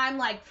 I'm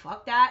like,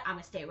 fuck that. I'm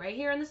going to stay right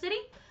here in the city.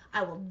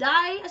 I will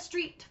die a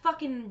street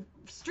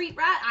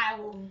rat. I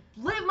will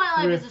live my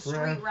life as a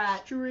street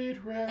rat. Street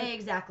rat.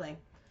 Exactly.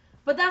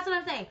 But that's what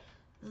I'm saying.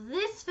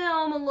 This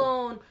film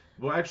alone,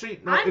 Well, actually,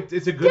 no, I'm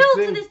it's a good still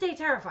thing. to this day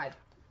terrified.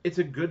 It's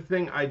a good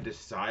thing I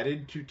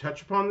decided to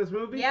touch upon this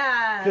movie.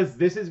 Yeah. Because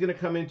this is going to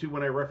come into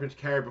when I referenced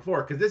Carrie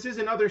before. Because this is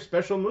another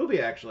special movie,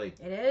 actually.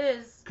 It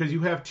is. Because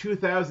you have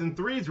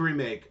 2003's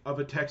remake of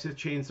A Texas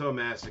Chainsaw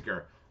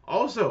Massacre.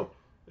 Also,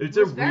 It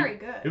was very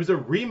good. It was a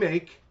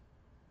remake,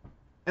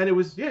 and it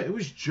was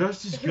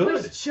just as good. It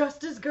was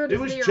just as good It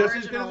as was the just original.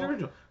 as good as the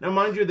original. Now,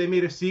 mind you, they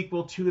made a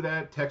sequel to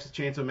that Texas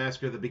Chainsaw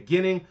Massacre. The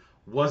beginning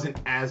wasn't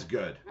as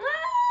good.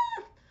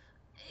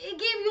 It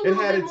gave you a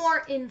little bit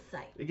more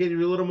insight. It gave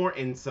you a little more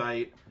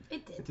insight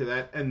It did. into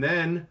that. And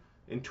then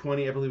in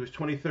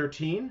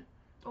 2013.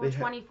 Or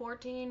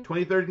 2014.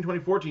 2013,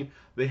 2014,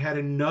 they had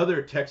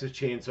another Texas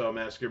Chainsaw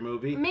Massacre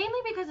movie. Mainly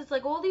because it's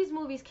like all these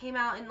movies came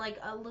out in like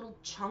a little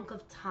chunk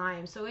of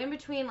time. So in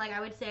between, like I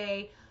would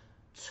say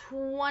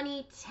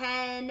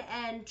 2010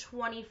 and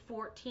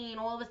 2014,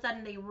 all of a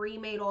sudden they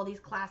remade all these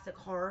classic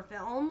horror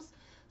films.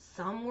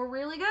 Some were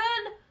really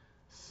good.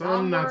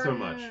 Some not were, so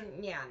much.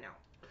 Yeah, no.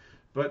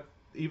 But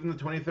even the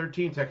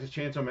 2013 Texas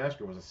Chainsaw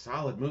Massacre was a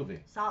solid movie.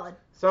 Solid.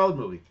 Solid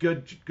movie.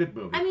 Good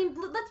movie. I mean,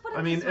 let's put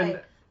it this way.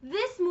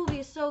 This movie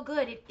is so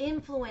good, it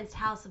influenced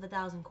House of a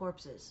Thousand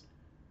Corpses.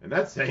 And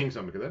that's saying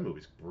something, because that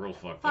movie's real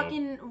fucked up.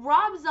 Fucking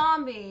Rob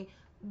Zombie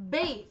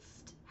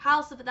based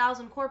House of a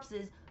Thousand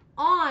Corpses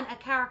on a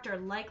character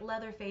like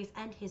Leatherface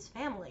and his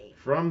family.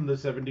 From the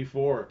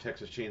 74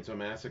 Texas Chainsaw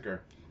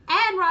Massacre.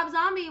 And Rob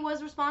Zombie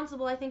was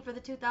responsible, I think, for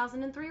the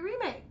 2003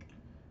 remake.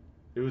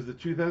 It was the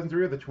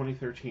 2003 or the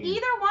 2013?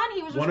 Either one,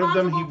 he was one responsible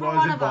of them he for was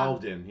one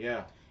involved of them. in,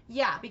 yeah.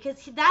 Yeah, because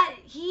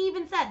he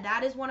even said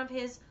that is one of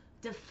his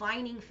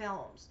defining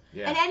films.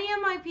 Yeah. And any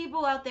of my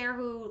people out there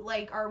who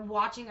like are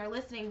watching or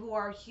listening who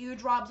are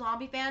huge Rob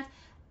Zombie fans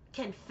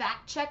can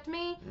fact check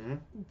me,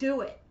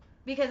 do it.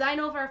 Because I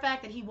know for a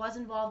fact that he was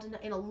involved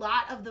in a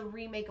lot of the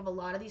remake of a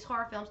lot of these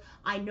horror films.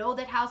 I know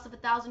that House of a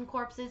Thousand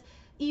Corpses,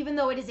 even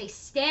though it is a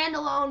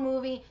standalone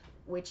movie,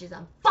 which is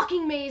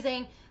fucking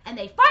amazing, and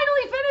they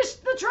finally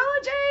finished the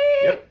trilogy!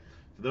 Yep.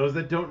 For those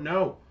that don't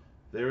know,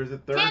 there is a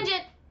third...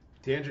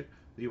 Tangent!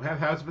 You have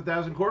House of a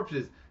Thousand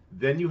Corpses.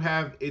 Then you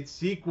have its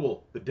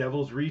sequel, The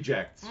Devil's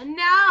Rejects. And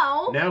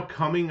now... Now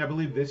coming, I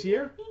believe, this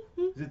year?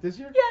 Is it this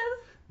year? Yes.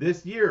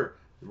 This year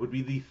would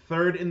be the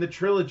third in the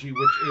trilogy,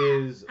 which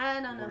is I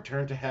don't know.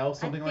 Return to Hell,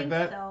 something I like think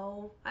that.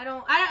 So.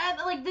 I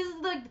like, this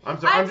is the... I'm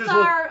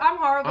sorry. I'm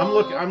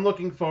horrible. I'm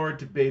looking forward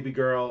to Baby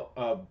Girl.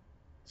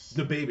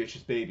 The baby, it's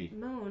just Baby.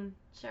 Moon.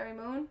 Sherry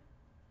Moon?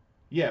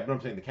 Yeah, but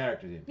I'm saying the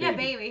character's name. Yeah,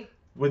 Baby.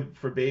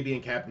 For Baby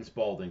and Captain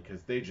Spaulding,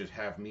 because they just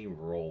have me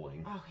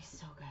rolling. Oh, he's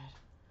so good.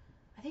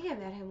 I think I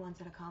met him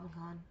once at a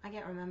Comic-Con. I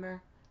can't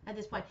remember at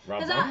this point.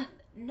 Rob Bond?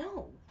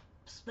 No.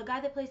 The guy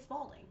that plays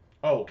Spaulding.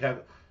 Oh,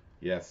 Kevin.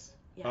 Yes.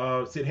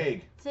 Yeah. Sid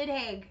Haig. Sid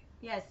Haig.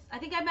 Yes. I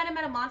think I met him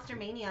at a Monster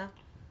Mania.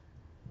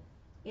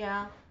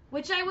 Yeah.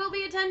 Which I will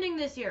be attending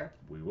this year.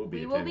 We will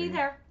be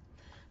there.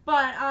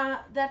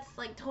 But that's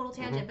like total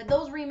tangent. But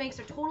those remakes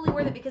are totally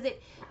worth it because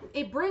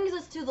it brings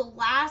us to the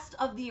last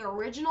of the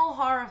original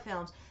horror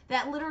films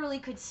that literally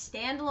could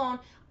stand alone.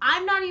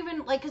 I'm not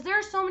even like, because there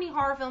are so many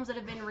horror films that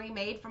have been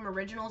remade from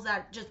originals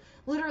that just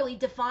literally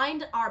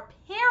defined our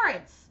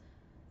parents'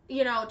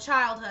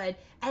 childhood,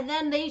 and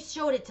then they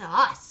showed it to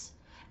us.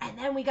 And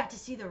then we got to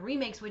see the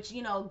remakes, which,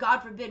 God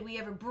forbid we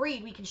ever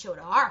breed, we can show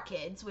to our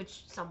kids,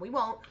 which some we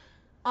won't.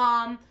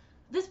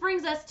 This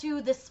brings us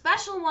to the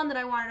special one that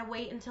I wanted to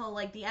wait until,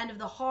 like, the end of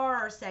the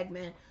horror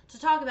segment to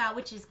talk about,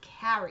 which is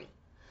Carrie.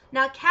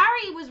 Now,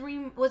 Carrie was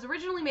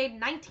originally made in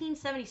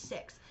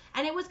 1976,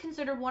 and it was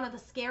considered one of the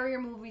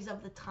scarier movies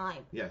of the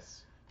time.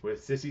 Yes,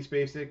 with Sissy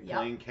Spacek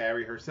playing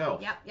Carrie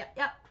herself.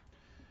 Yep.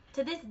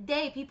 To this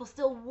day, people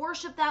still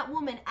worship that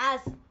woman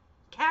as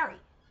Carrie.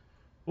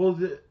 Well,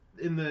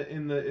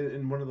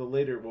 in one of the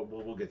later,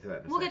 we'll get to that in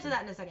a second. We'll get to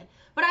that in a second.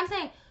 But I'm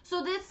saying,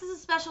 so this is a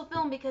special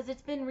film because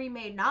it's been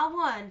remade not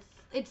once.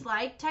 It's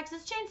like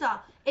Texas Chainsaw.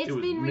 It's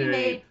been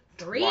remade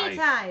three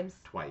times.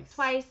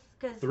 Twice.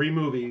 Cause 3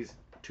 movies,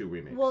 2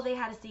 remakes. Well, they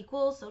had a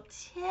sequel, so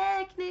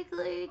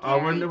technically.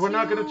 We're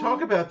not going to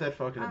talk about that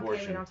fucking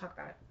abortion. Okay, we don't talk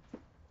about it.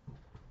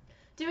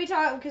 Do we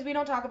talk? Because we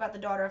don't talk about the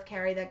daughter of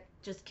Carrie that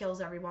just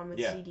kills everyone with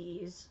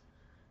CDs.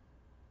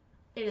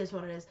 It is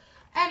what it is.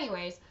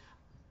 Anyways,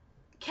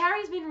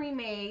 Carrie's been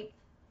remade.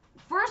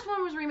 First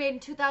one was remade in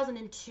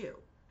 2002,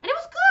 and it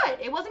was good.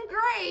 It wasn't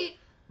great.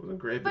 It wasn't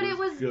great, but it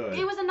was good.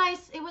 It was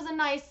a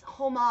nice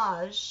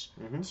homage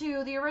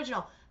to the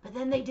original. But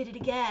then they did it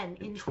again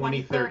in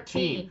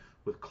 2013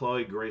 with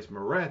Chloe Grace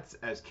Moretz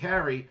as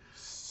Carrie.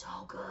 So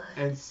good.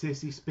 And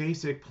Sissy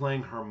Spacek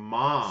playing her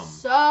mom.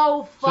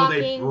 So fucking good.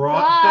 So they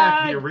brought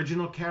back the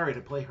original Carrie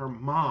to play her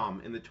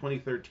mom in the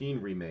 2013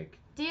 remake.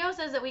 Dio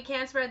says that we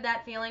can't spread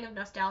that feeling of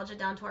nostalgia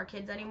down to our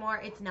kids anymore.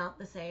 It's not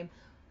the same.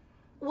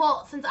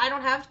 Well, since I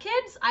don't have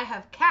kids, I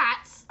have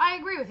cats. I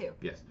agree with you.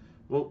 Yes.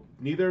 Well,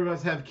 neither of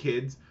us have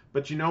kids,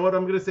 but you know what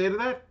I'm going to say to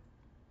that?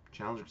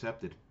 Challenge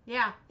accepted.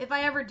 Yeah. If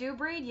I ever do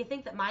breed, you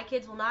think that my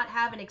kids will not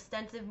have an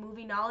extensive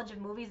movie knowledge of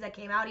movies that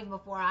came out even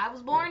before I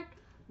was born?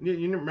 Yeah.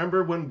 You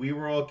remember when we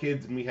were all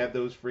kids and we had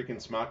those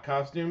freaking smock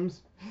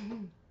costumes?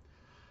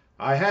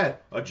 I had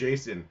a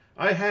Jason.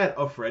 I had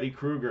a Freddy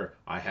Krueger.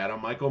 I had a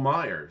Michael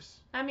Myers.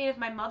 I mean, if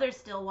my mother's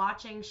still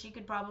watching, she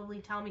could probably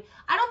tell me.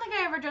 I don't think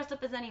I ever dressed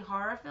up as any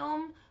horror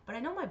film, but I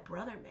know my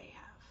brother may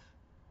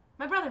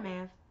have.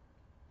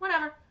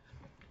 Whatever.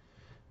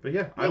 But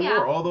yeah, I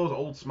wore all those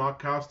old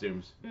smock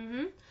costumes.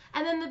 Mm-hmm.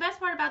 And then the best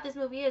part about this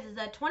movie is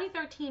that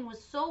 2013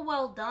 was so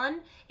well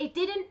done, it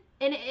didn't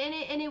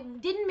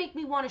make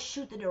me want to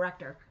shoot the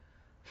director.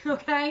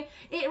 Okay?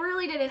 It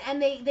really didn't. And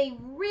they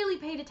really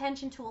paid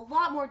attention to a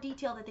lot more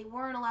detail that they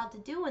weren't allowed to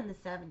do in the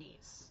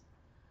 70s.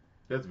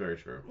 That's very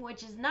true.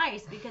 Which is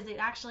nice because it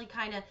actually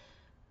kind of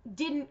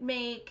didn't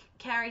make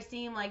Carrie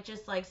seem like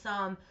just like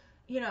some,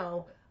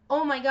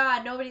 oh my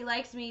god, nobody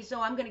likes me,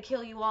 so I'm going to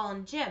kill you all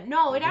in the gym.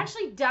 No, it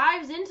actually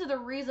dives into the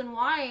reason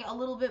why a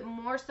little bit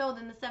more so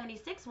than the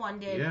 76 one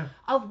did. Yeah.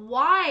 Of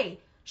why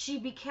she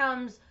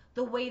becomes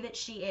the way that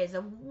she is.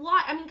 Of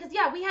why, because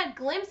we had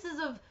glimpses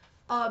of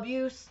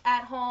abuse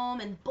at home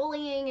and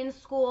bullying in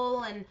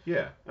school and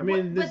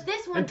but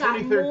this one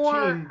got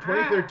more.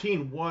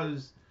 2013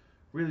 was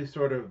really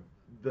sort of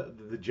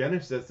the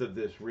genesis of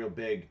this real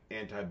big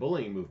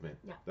anti-bullying movement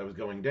that was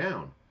going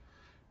down.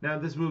 Now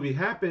this movie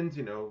happens,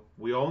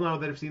 we all know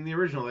that have seen the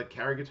original that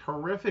Carrie gets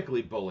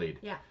horrifically bullied.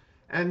 Yeah.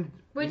 And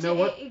you know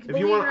what? If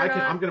you want,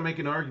 I'm going to make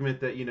an argument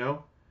that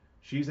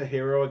she's a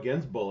hero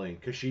against bullying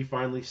because she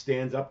finally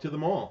stands up to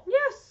them all.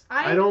 Yes.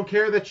 I don't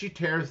care that she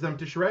tears them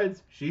to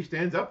shreds. She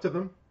stands up to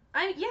them.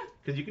 Yeah.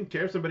 Because you can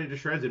tear somebody to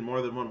shreds in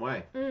more than one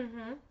way.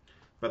 Mm-hmm.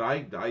 But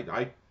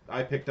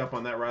I picked up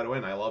on that right away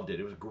and I loved it.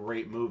 It was a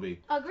great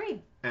movie.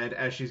 Agreed. And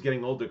as she's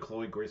getting older,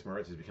 Chloe Grace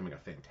Moretz is becoming a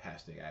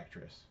fantastic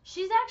actress.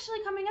 She's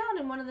actually coming out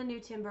in one of the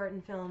new Tim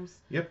Burton films.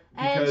 Yep.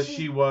 Because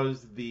she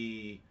was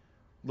the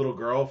little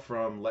girl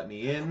from Let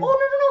Me In.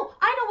 Oh, no.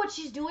 I know what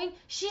she's doing.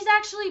 She's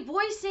actually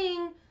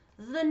voicing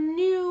the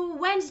new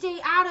Wednesday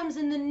Addams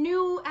in the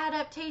new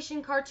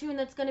adaptation cartoon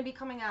that's going to be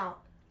coming out.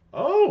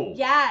 Oh.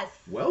 Yes.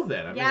 Well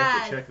then, I'm going to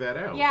have to check that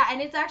out. Yeah,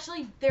 and it's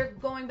actually, they're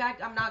going back,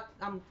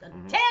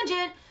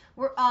 tangent.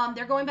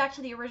 They're going back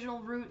to the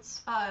original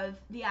roots of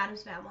the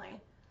Addams family.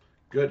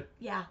 Good.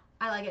 Yeah,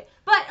 I like it.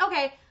 But,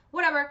 okay,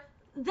 whatever.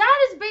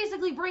 That is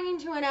basically bringing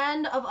to an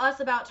end of us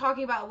about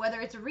talking about whether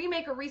it's a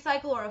remake or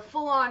recycle or a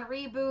full-on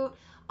reboot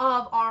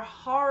of our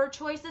horror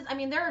choices. I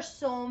mean, there are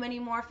so many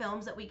more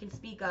films that we can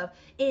speak of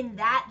in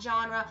that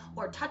genre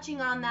or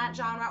touching on that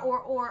genre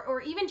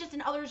or even just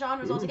in other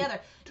genres altogether.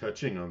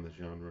 Touching on the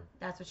genre.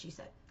 That's what she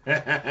said.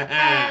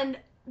 And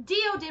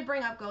Dio did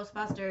bring up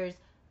Ghostbusters.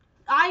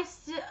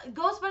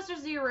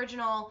 Ghostbusters the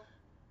original,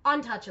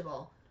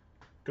 untouchable.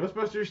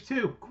 Ghostbusters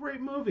 2, great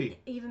movie.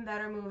 Even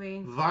better movie.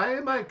 Why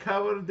am I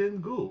covered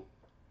in goo?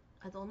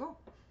 I don't know.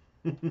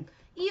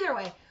 Either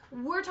way,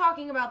 we're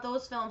talking about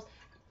those films.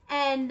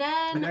 And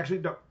then... And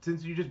actually,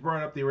 since you just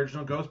brought up the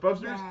original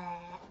Ghostbusters,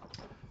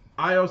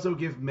 I also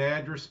give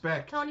mad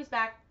respect Tony's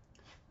back.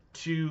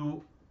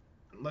 to,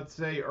 let's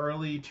say,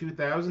 early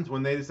 2000s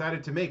when they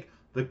decided to make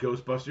the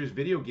Ghostbusters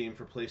video game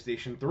for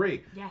PlayStation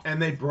 3. Yes.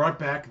 And they brought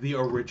back the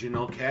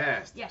original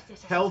cast. Yes.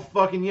 Hell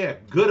fucking yeah.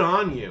 Good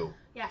on you.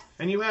 Yes.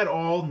 And you had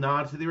all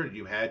nods to the original.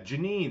 You had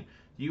Janine.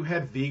 You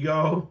had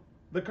Vigo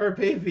the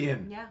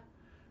Carpathian. Yeah.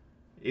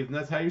 Even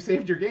that's how you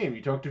saved your game.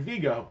 You talked to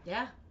Vigo.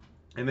 Yeah.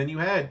 And then you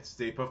had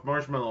Stay Puft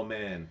Marshmallow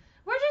Man.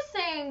 We're just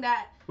saying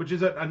that... Which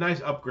is a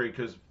nice upgrade,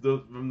 because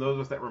from those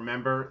of us that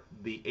remember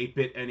the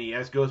 8-bit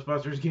NES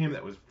Ghostbusters game,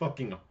 that was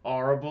fucking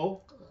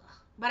horrible.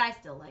 But I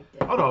still liked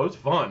it. Oh no, it was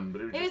fun.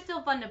 But It was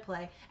still fun to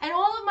play. And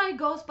all of my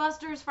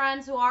Ghostbusters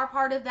friends who are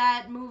part of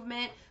that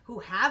movement, who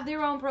have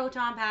their own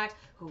proton packs,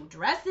 who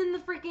dress in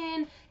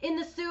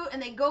the suit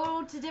and they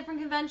go to different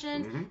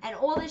conventions and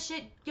all this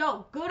shit,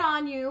 yo, good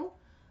on you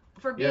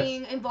for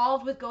being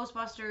involved with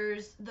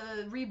Ghostbusters,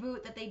 the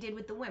reboot that they did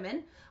with the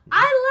women.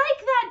 I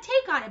like that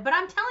take on it, but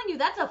I'm telling you,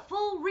 that's a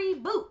full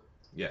reboot.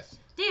 Yes.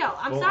 Dio,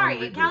 I'm Full-on sorry,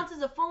 reboot. it counts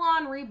as a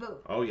full-on reboot.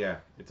 Oh yeah,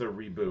 it's a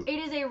reboot. It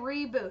is a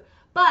reboot.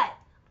 But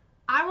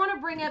I want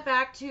to bring it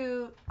back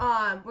to,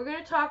 we're going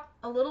to talk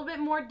a little bit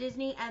more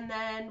Disney, and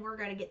then we're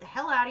going to get the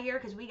hell out of here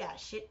because we got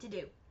shit to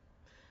do.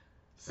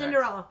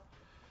 Cinderella.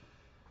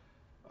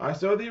 I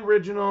saw the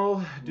original.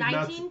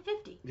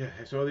 1950.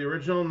 I saw the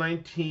original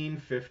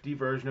 1950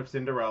 version of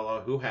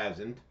Cinderella. Who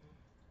hasn't?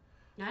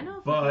 I know a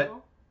few But-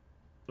 people.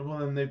 Well,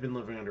 then they've been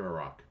living under a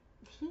rock.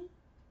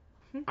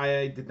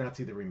 I did not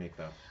see the remake,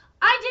 though.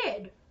 I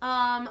did.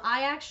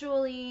 I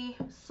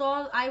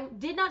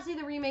did not see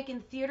the remake in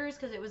theaters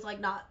because it was like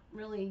not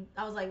really,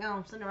 I was like,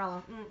 oh,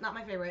 Cinderella, not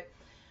my favorite.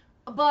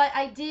 But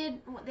I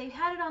did, they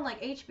had it on like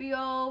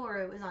HBO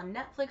or it was on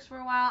Netflix for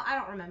a while, I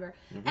don't remember.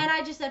 And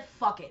I just said,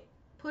 fuck it,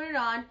 put it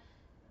on.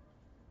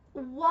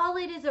 While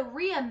it is a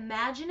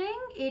reimagining,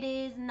 it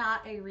is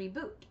not a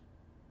reboot.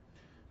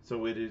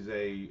 So it is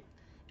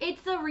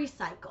It's a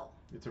recycle.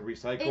 It's a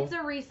recycle? It's a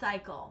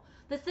recycle.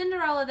 The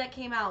Cinderella that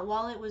came out,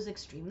 while it was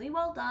extremely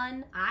well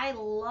done, I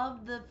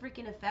love the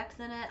freaking effects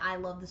in it. I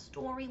love the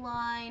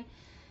storyline.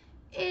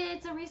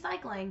 It's a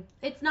recycling.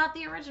 It's not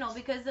the original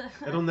because...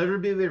 It'll never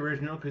be the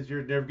original because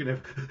you're never going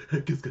to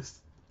have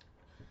Gus.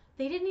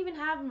 They didn't even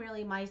have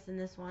really mice in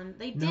this one.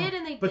 They did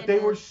and they didn't. But they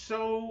were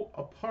so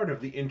a part of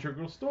the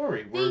integral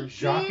story. Were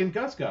Jacques and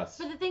Gus Gus.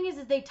 But the thing is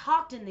they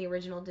talked in the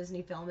original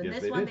Disney film. In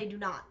Yes, this one, they do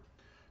not.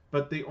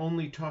 But they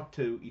only talked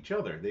to each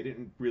other. They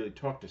didn't really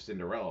talk to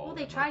Cinderella. Well,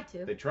 they tried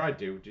to. They tried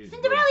to. Jeez,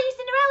 Cinderella,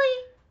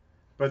 Cinderella!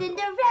 But,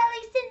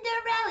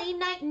 Cinderella,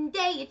 night and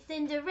day, it's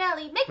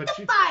Cinderella. Make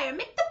the fire,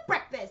 make the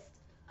breakfast.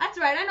 That's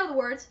right, I know the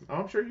words. Oh,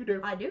 I'm sure you do.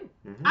 I do.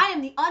 I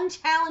am the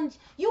unchallenged.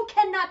 You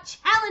cannot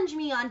challenge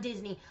me on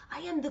Disney.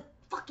 I am the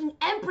fucking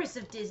empress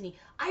of Disney.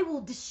 I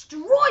will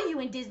destroy you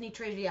in Disney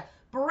trivia.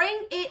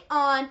 Bring it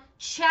on.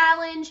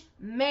 Challenge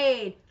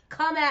made.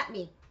 Come at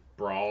me.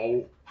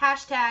 Bro.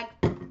 Hashtag.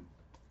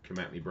 Come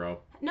at me, bro.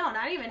 No,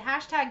 not even.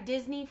 Hashtag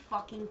Disney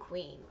fucking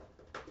queen.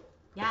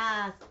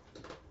 Yes.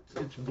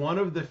 It's one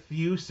of the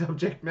few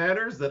subject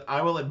matters that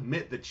I will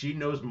admit that she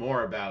knows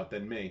more about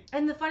than me.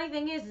 And the funny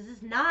thing is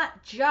it's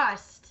not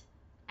just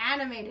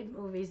animated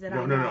movies that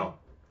I know. No.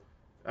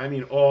 I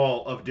mean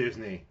all of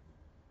Disney.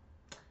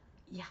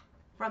 Yeah.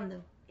 From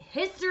the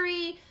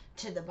history,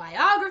 to the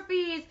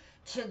biographies,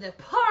 to the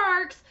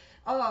parks.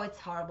 Oh, it's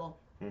horrible.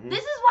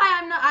 This is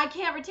why I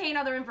can't retain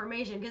other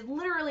information, because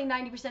literally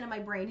 90% of my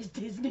brain is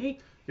Disney.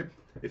 Yep.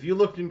 If you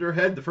looked into her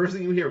head, the first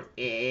thing you hear was,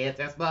 "It's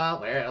a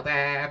small world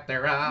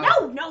after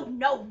all."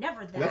 No,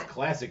 never that. That's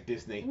classic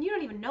Disney. And you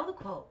don't even know the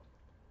quote.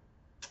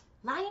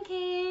 Lion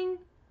King,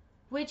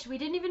 which we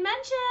didn't even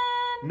mention.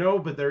 No,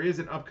 but there is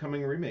an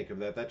upcoming remake of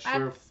that. That's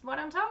true. That's what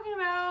I'm talking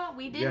about.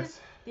 We did. Yes.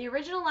 The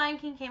original Lion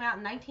King came out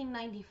in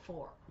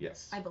 1994.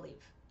 Yes. I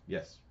believe.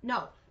 Yes.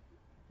 No.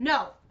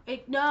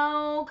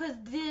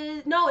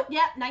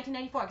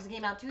 1994, because it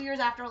came out 2 years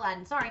after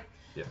Aladdin. Sorry.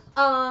 Yes.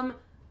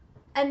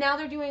 And now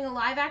they're doing a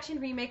live action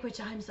remake, which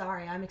I'm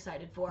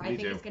excited for. I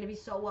think too. it's gonna be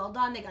so well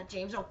done. They got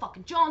James Earl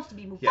fucking Jones to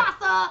be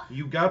Mufasa. Yeah.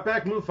 You got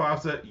back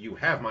Mufasa. You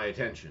have my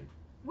attention.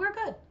 We're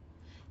good.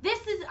 This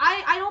is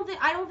I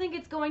don't think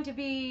it's going to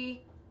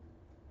be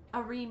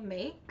a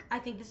remake. I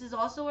think this is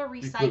also a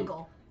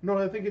recycle. No,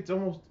 I think it's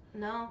almost.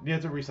 No. Yeah,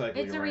 it's a recycle.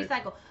 It's a you're right.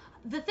 recycle.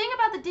 The thing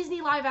about the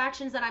Disney live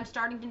actions that I'm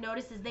starting to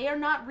notice is they are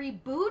not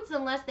reboots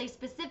unless they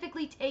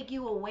specifically take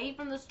you away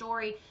from the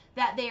story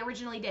that they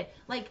originally did.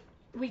 Like,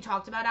 we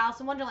talked about Alice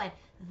in Wonderland.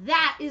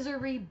 That is a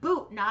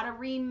reboot, not a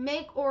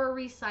remake or a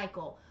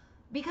recycle.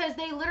 Because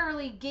they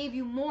literally gave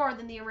you more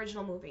than the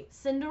original movie.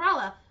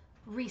 Cinderella,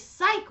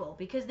 recycle,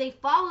 because they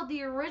followed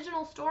the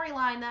original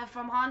storyline that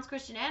from Hans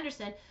Christian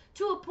Andersen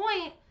to a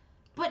point,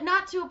 but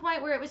not to a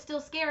point where it was still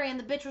scary and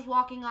the bitch was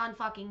walking on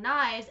fucking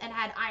knives and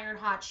had iron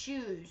hot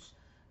shoes,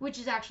 which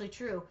is actually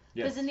true.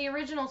 Because in the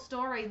original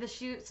story,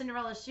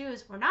 Cinderella's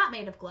shoes were not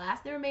made of glass;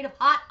 they were made of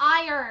hot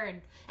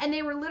iron, and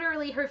they were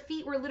literally, her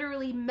feet were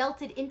literally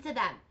melted into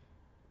them.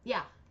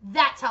 Yeah,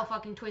 that's how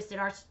fucking twisted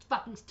our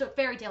fucking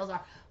fairy tales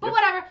are. But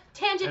whatever,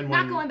 tangent,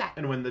 not going back.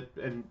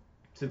 And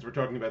since we're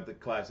talking about the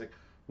classic,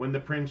 when the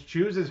prince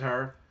chooses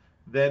her,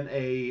 then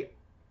a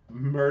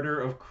murder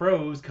of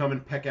crows come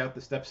and peck out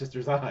the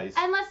stepsister's eyes.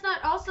 And let's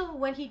not also,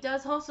 when he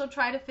does also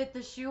try to fit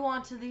the shoe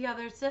onto the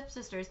other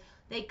stepsisters,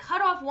 they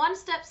cut off one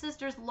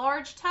stepsister's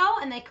large toe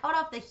and they cut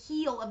off the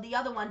heel of the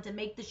other one to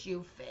make the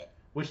shoe fit.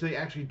 Which they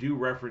actually do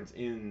reference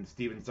in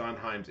Stephen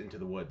Sondheim's Into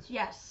the Woods.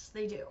 Yes,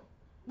 they do.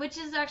 Which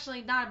is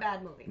actually not a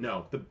bad movie.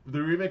 No,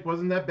 the remake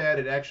wasn't that bad.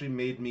 It actually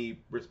made me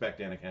respect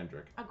Anna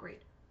Kendrick. Agreed.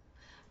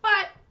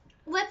 But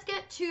let's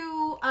get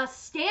to a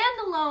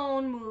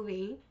standalone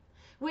movie,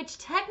 which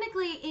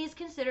technically is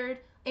considered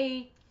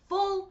a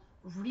full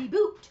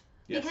reboot.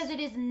 Yes. Because it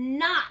is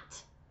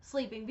not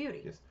Sleeping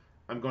Beauty. Yes.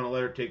 I'm going to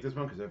let her take this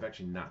one because I've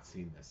actually not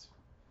seen this.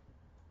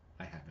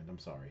 I haven't. I'm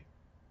sorry.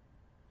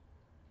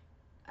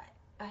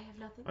 I have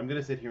nothing. I'm going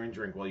to sit here and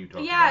drink while you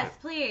talk about it. Yes,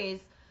 please.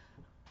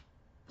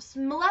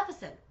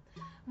 Maleficent.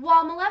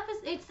 While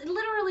Maleficent, it's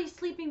literally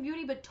Sleeping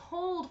Beauty, but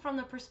told from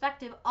the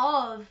perspective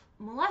of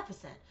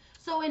Maleficent.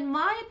 So in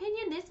my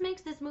opinion, this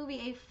makes this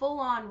movie a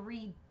full-on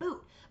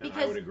reboot.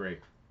 Because I would agree.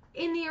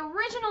 In the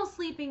original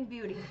Sleeping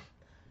Beauty,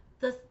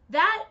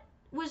 that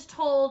was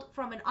told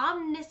from an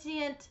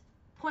omniscient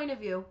point of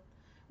view,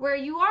 where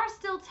you are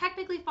still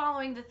technically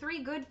following the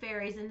three good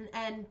fairies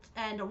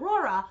and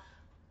Aurora,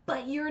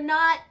 but you're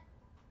not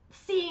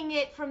seeing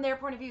it from their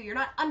point of view. You're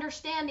not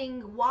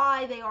understanding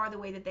why they are the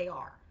way that they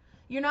are.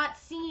 You're not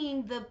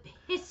seeing the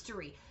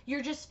history.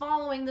 You're just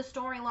following the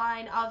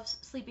storyline of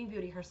Sleeping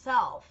Beauty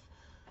herself.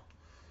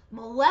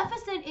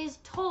 Maleficent is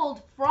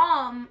told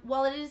from,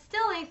 while it is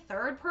still a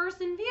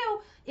third-person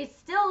view, it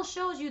still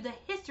shows you the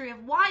history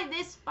of why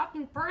this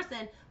fucking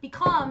person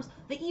becomes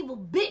the evil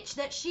bitch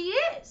that she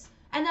is.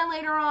 And then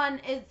later on,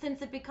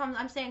 since it becomes,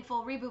 I'm saying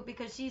full reboot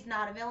because she's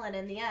not a villain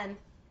in the end.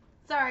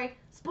 Sorry,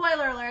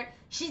 spoiler alert,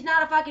 she's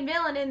not a fucking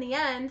villain in the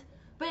end.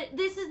 But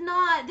this is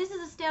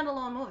a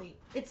standalone movie.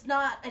 It's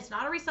not a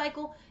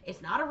recycle,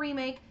 it's not a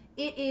remake,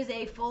 it is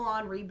a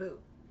full-on reboot.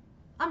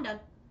 I'm done.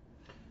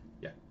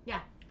 Yeah,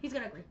 he's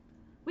gonna agree.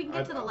 We can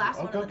get to the last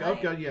one of the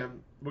night. Okay, yeah.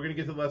 We're going to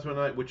get to the last one of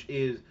the night, which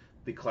is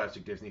the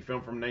classic Disney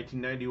film from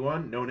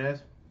 1991, known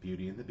as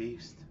Beauty and the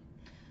Beast.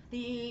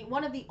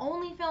 One of the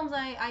only films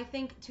I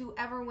think to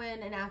ever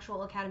win an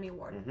actual Academy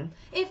Award. Mm-hmm.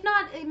 If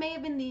not, it may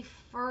have been the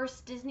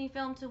first Disney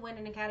film to win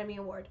an Academy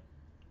Award.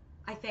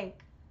 I think.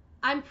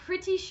 I'm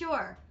pretty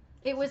sure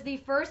it was the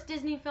first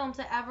Disney film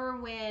to ever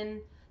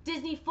win,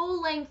 Disney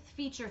full-length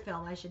feature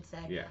film, I should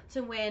say,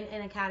 to win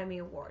an Academy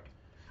Award.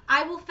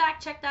 I will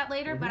fact check that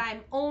later, but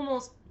I'm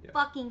almost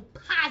fucking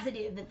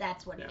positive that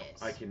that's what it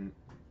is. I can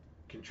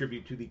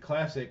contribute to the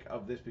classic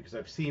of this because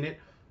I've seen it.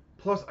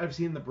 Plus, I've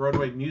seen the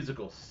Broadway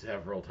musical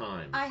several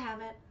times. I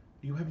haven't.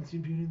 You haven't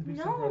seen Beauty and the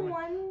Beast on Broadway?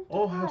 No,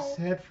 Oh, how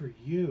sad for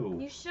you.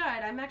 You should.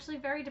 I'm actually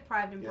very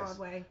deprived in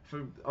Broadway.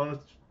 On a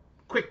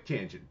quick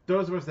tangent,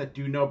 those of us that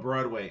do know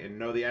Broadway and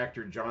know the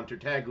actor John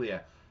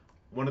Turtaglia,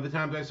 one of the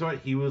times I saw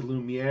it, he was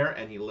Lumiere,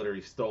 and he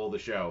literally stole the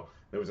show.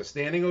 There was a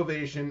standing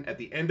ovation at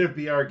the end of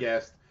Be Our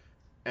Guest,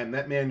 and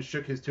that man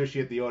shook his tushy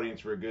at the audience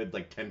for a good,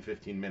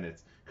 10-15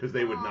 minutes, because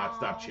they would not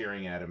stop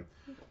cheering at him.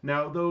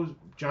 Now,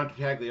 John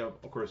Turtaglia,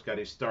 of course, got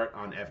his start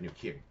on Avenue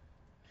Q.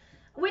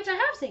 Which I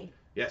have seen.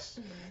 Yes.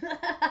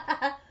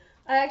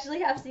 I actually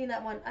have seen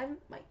that one. I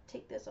might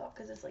take this off,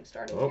 because it's,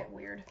 starting to get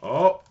weird.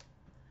 Oh!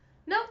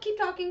 No, keep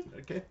talking.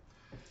 Okay.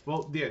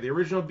 Well, yeah, the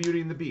original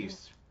Beauty and the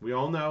Beast. We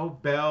all know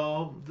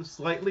Belle, the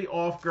slightly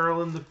off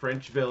girl in the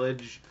French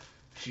village.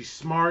 She's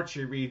smart,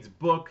 she reads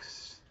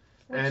books.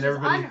 Which and is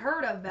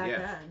unheard of back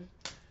then.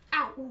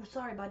 Ow! Ooh,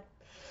 sorry, bud.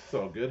 It's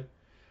all good.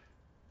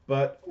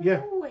 But,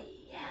 yeah. Ooh,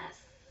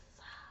 yes.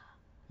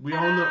 We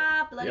all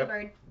know. Bloody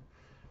bird.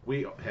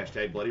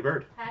 Hashtag Bloody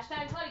Bird.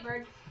 Hashtag Bloody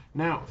Bird.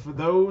 Now, for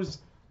those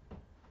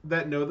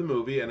that know the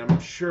movie, and I'm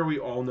sure we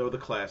all know the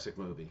classic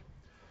movie,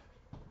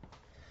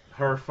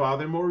 her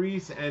father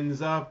Maurice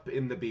ends up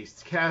in the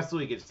Beast's castle.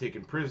 He gets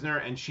taken prisoner,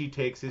 and she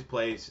takes his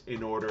place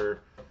in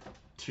order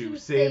to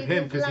save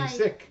him because he's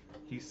sick.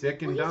 He's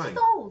sick and dying. He's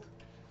just old.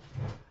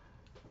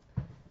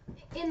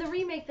 In the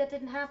remake, that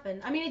didn't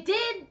happen. I mean, it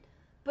did,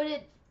 but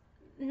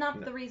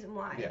not the reason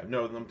why. Yeah,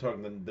 no, I'm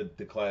talking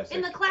the classic.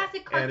 In the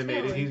classic cartoon.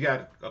 Animated, he's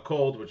got a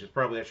cold, which is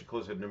probably actually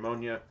closer to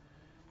pneumonia.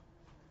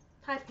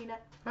 Hi,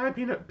 Peanut. Hi,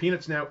 Peanut.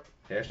 Peanut Snout.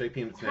 Hashtag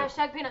Peanut Snout.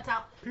 Hashtag Peanut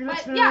Snout. Peanut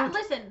But Snout. yeah,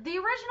 listen, the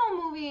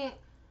original movie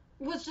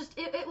was just,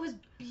 it was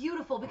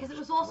beautiful because it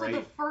was also the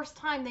great. first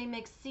time they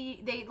mixed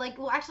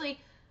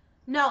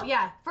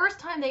first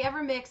time they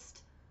ever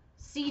mixed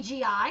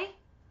CGI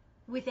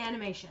with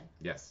animation.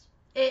 Yes.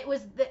 It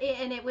was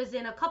and it was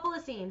in a couple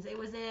of scenes. It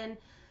was in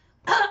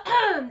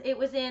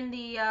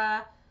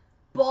the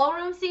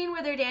ballroom scene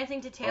where they're dancing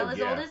to Tale as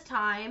Old as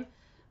Time.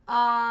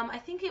 I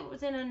think it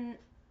was in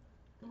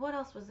what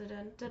else was it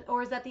in?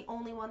 Or is that the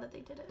only one that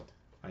they did it?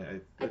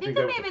 I think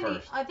that was the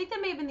first. I think that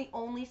may have been the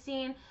only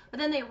scene, but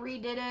then they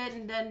redid it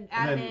and then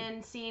added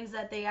in scenes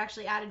that they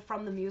actually added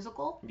from the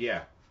musical.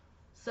 Yeah.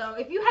 So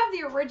if you have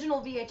the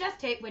original VHS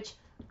tape, which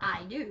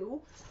I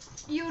do,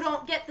 you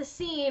don't get the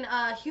scene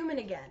Human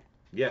Again.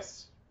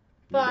 Yes.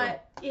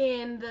 But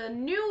in the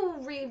new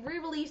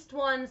re-released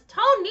ones,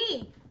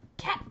 Tony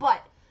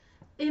Catbutt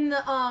in the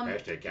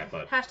Hashtag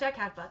Catbutt. Hashtag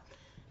Catbutt.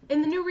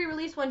 In the new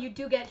re-released one, you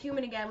do get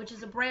Human Again, which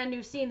is a brand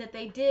new scene that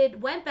they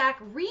went back,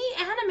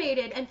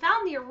 reanimated, and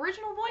found the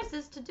original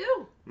voices to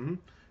do. Mm-hmm.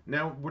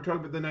 Now, we're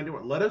talking about the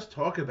 91. Let us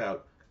talk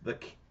about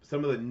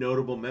some of the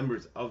notable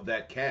members of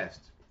that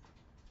cast.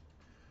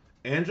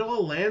 Angela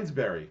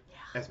Lansbury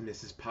as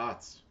Mrs.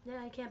 Potts. Yeah,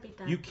 I can't beat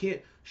that. You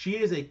can't. She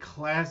is a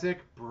classic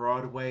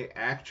Broadway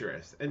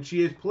actress, and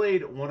she has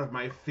played one of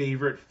my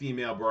favorite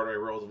female Broadway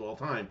roles of all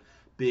time,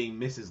 being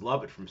Mrs.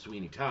 Lovett from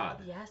Sweeney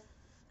Todd. Yes.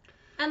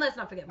 And let's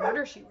not forget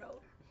Murder, She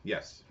Wrote.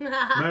 Yes.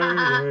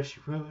 Murder, She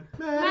Wrote.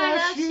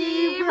 Murder,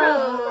 She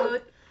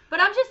Wrote.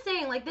 But I'm just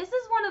saying, like, this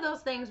is one of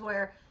those things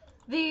where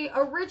the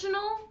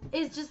original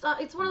is just,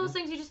 it's one of those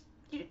things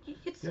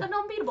it's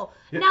unbeatable.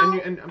 Yeah, now,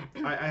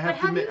 I have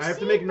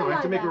to make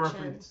a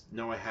reference.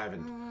 No, I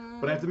haven't.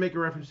 But I have to make a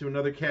reference to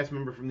another cast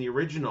member from the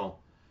original,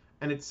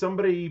 and it's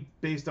somebody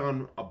based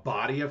on a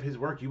body of his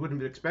work you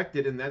wouldn't have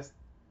expected, and that's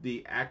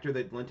the actor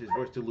that lent his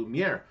voice to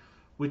Lumiere,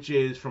 which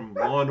is from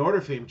Law and Order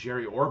fame,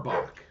 Jerry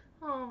Orbach.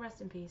 Oh, rest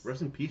in peace.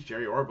 Rest in peace,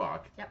 Jerry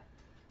Orbach. Yep.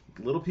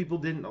 Little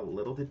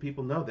did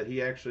people know that he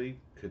actually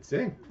could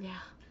sing. Yeah.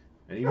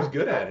 And he was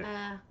good at it.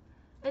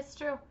 It's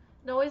true.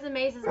 It always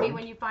amazes me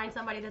when you find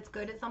somebody that's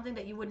good at something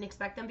that you wouldn't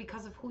expect them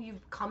because of who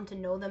you've come to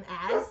know them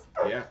as.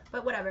 Yeah.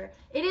 But whatever.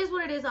 It is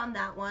what it is on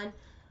that one.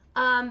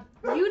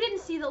 You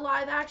didn't see the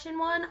live action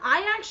one.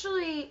 I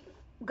actually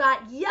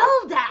got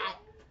yelled at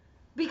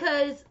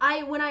because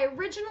when I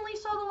originally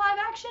saw the live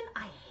action,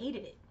 I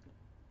hated it.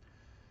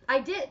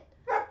 I did.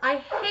 I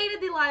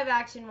hated the live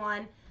action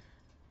one.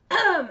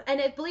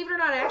 And believe it or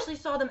not, I actually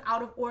saw them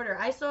out of order.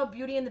 I saw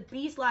Beauty and the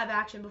Beast live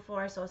action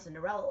before I saw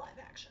Cinderella live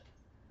action.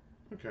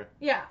 Okay.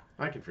 Yeah.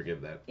 I can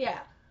forgive that. Yeah.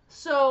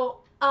 So,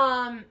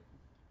 I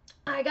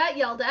got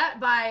yelled at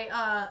by,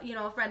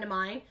 a friend of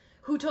mine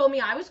who told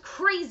me I was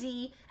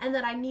crazy and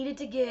that I needed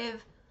to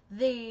give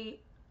the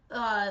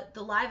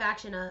live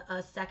action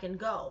a second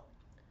go.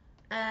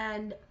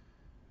 And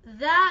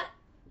that,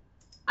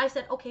 I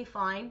said, okay,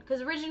 fine.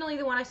 Because originally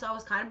the one I saw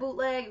was kind of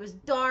bootleg. It was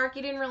dark.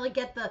 You didn't really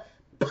get the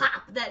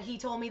pop that he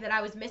told me that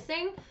I was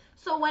missing.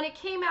 So when it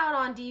came out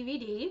on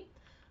DVD,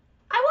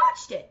 I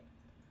watched it.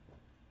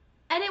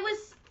 And it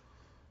was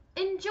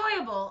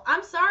enjoyable.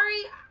 I'm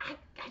sorry.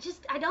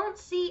 I don't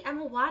see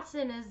Emma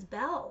Watson as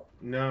Belle.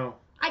 No.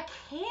 I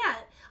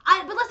can't.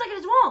 But let's not get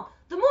it wrong.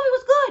 The movie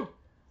was good.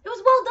 It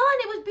was well done.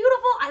 It was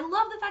beautiful. I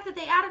love the fact that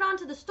they added on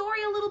to the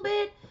story a little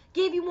bit,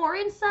 gave you more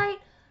insight.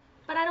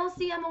 But I don't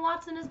see Emma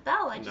Watson as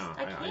Belle. I can't.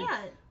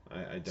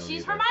 I don't.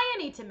 She's either.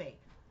 Hermione to me.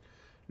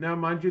 Now,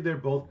 mind you, they're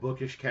both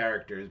bookish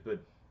characters, but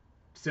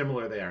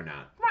similar they are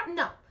not. Right?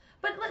 No.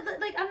 But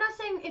like, I'm not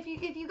saying if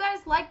you guys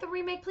like the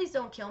remake, please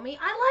don't kill me.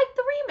 I like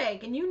the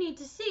remake, and you need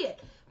to see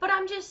it. But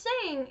I'm just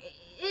saying,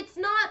 it's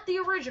not the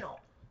original.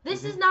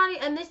 This is not,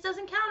 and this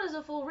doesn't count as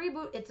a full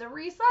reboot. It's a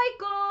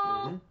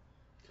recycle.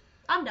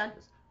 I'm done.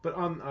 But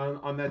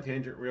on that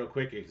tangent, real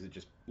quick, because it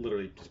just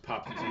literally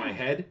popped into my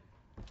head.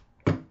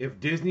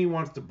 If Disney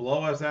wants to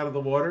blow us out of the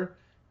water,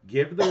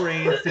 give the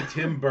reins to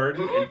Tim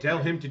Burton and tell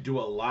him to do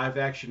a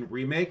live-action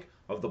remake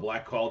of The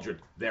Black Cauldron.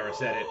 There, I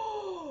said it.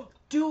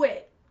 Do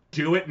it.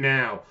 Do it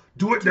now.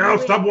 Do it now.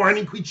 Stop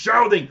whining. Quit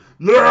shouting.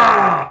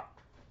 Blah!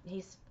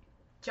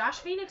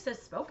 Josh Feinics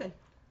has spoken.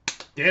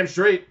 Damn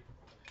straight.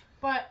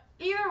 But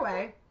either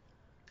way,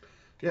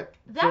 yep.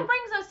 That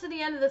brings us to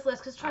the end of this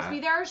list, because trust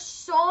me, there are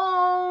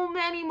so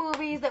many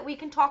movies that we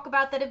can talk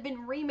about that have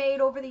been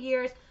remade over the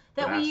years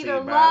that we either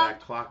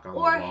loved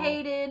or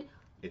hated.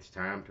 It's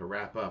time to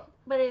wrap up.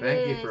 But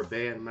Thank you for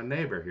being my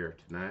neighbor here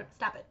tonight.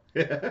 Stop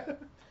it.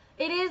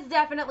 It is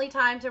definitely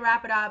time to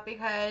wrap it up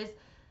because,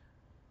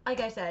 like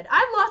I said,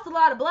 I've lost a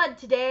lot of blood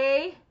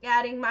today,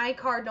 adding my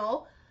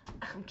cardinal.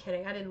 I'm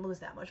kidding. I didn't lose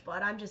that much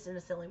blood. I'm just in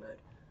a silly mood.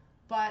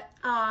 But,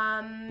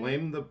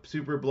 blame the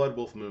super blood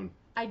wolf moon.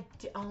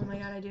 Oh my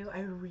god, I do. I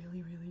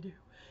really, really do.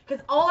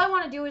 Because all I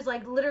want to do is,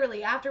 like,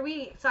 literally, after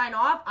we sign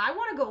off, I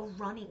want to go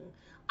running.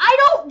 I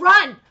don't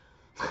run!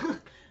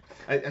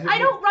 I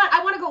don't run.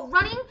 I want to go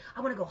running.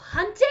 I want to go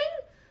hunting.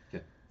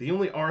 Yeah. The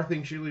only R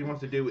thing she really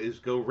wants to do is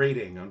go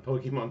raiding on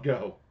Pokemon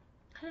Go.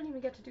 I didn't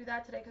even get to do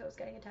that today because I was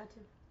getting a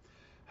tattoo.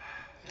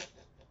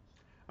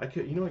 I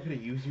could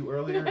have used you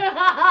earlier.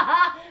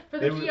 For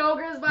the It was-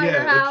 Kyogres by your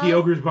Yeah, house. the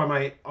Kyogres by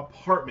my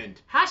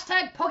apartment.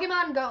 Hashtag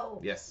Pokemon Go.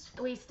 Yes.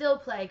 We still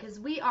play because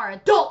we are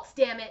adults,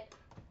 damn it.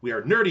 We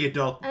are nerdy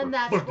adults, And we're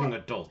that's fucking what-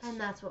 adults. And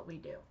that's what we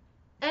do.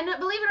 And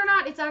believe it or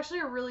not, it's actually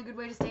a really good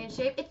way to stay in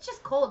shape. It's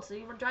just cold, so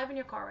you're driving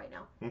your car right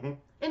now. Mhm.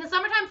 In the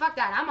summertime, fuck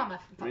that. I'm on my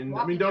I mean,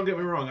 walking don't get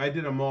me wrong. I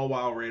did a mall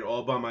wow raid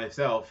all by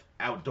myself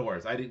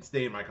outdoors. I didn't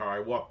stay in my car. I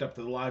walked up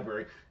to the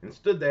library and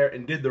stood there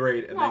and did the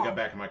raid and then Oh. got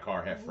back in my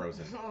car half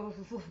frozen.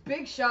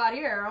 Big shot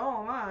here.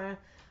 Oh my.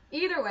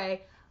 Either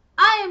way,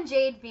 I am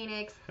Jade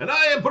Phoenix. And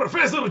I am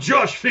Professor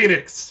Josh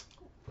Phoenix.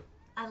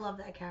 I love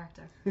that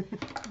character.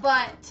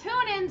 But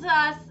tune in to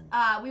us.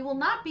 We will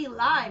not be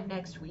live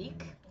next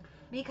week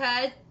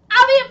because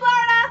I'll be in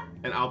Florida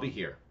And I'll be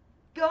here.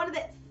 going to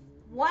this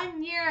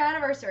 1 year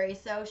anniversary.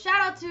 So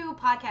shout out to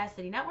Podcast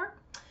City Network.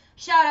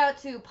 Shout out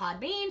to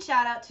Podbean.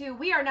 Shout out to,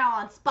 we are now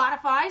on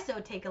Spotify, so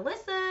take a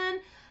listen.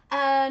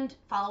 And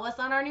follow us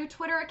on our new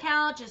Twitter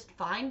account. Just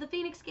find the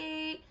Phoenix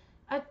Gate.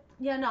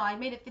 I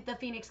made it the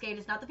Phoenix Gate.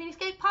 It's not the Phoenix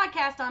Gate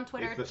podcast on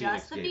Twitter, It's the just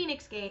Phoenix the Gate.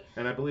 Phoenix Gate.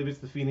 And I believe it's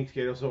the Phoenix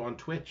Gate also on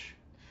Twitch.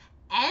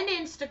 And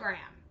Instagram.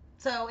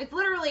 So it's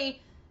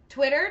literally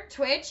Twitter,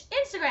 Twitch,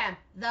 Instagram,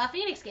 the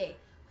Phoenix Gate.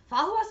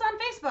 Follow us on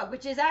Facebook,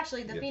 which is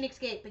actually the Yes. Phoenix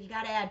Gate, but you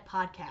gotta add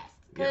podcast.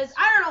 Because Yes.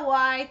 I don't know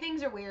why,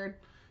 things are weird.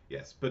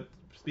 Yes, but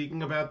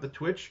speaking about the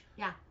Twitch,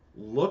 Yeah.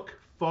 look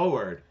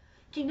forward.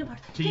 Kingdom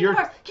Hearts, To Kingdom your-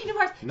 Hearts, Kingdom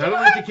Hearts, Not Kingdom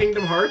only to Hearts!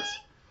 Kingdom Hearts,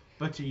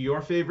 but to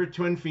your favorite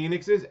Twin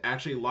Phoenixes,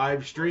 actually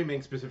live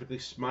streaming, specifically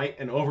Smite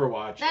and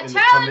Overwatch. That in the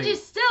challenge coming-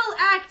 is still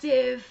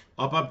active.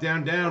 Up,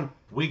 down, down.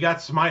 We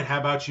got Smite. How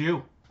about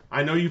you?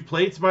 I know you've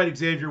played Smite,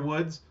 Xavier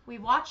Woods. We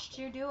watched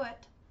you do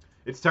it.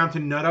 It's time to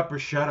nut up or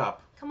shut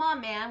up. Come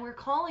on, man, we're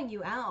calling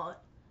you out.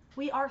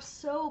 We are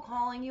so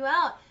calling you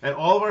out. And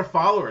all of our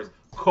followers,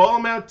 call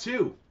them out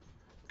too.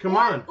 Come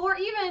on. Or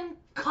even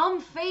come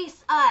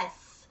face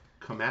us.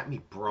 Come at me,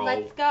 bro.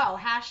 Let's go.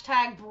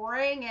 Hashtag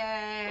bring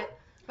it.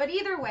 But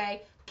either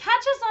way,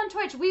 catch us on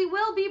Twitch. We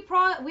will be,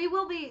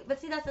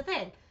 but see, that's the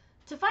thing.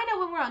 To find out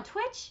when we're on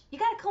Twitch, you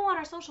got to go on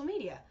our social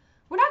media.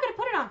 We're not going to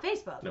put it on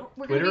Facebook. No,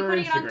 We're going to be Twitter or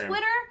putting it on Instagram.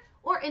 Twitter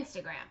or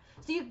Instagram.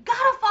 So you got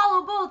to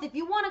follow both if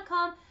you want to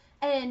come.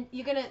 And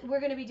we're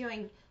going to be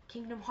doing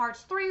Kingdom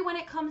Hearts 3 when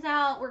it comes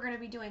out. We're going to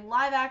be doing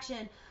live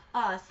action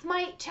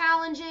Smite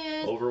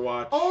challenges.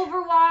 Overwatch.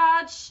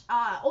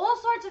 All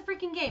sorts of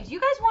freaking games. You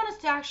guys want us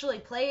to actually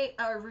play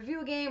or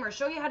review a game or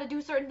show you how to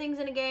do certain things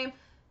in a game?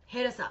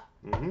 Hit us up.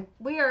 Mm-hmm.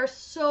 We are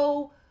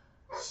so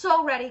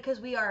ready because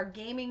we are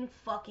gaming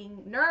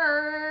fucking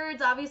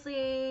nerds.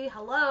 Obviously,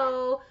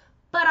 hello.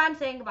 But I'm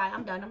saying goodbye.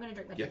 I'm done. I'm gonna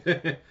drink my tea.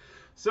 Yeah.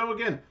 So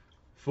again,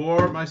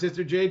 for my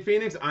sister Jade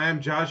Phoenix, I am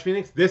Josh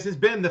Phoenix. This has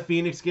been the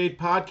Phoenix Gate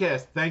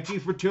Podcast. Thank you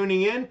for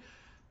tuning in.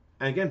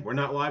 And again, we're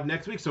not live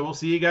next week, so we'll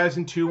see you guys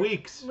in 2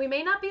 weeks. We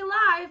may not be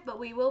live, but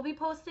we will be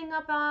posting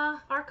up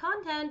our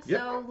content. Yep.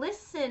 So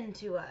listen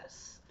to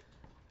us.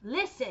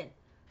 Listen.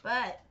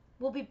 But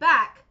we'll be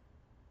back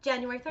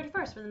January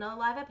 31st with another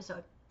live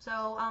episode.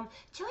 So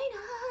join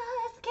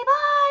us. Okay,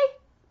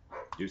 bye.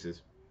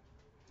 Deuces.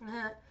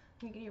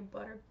 You get your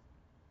butter.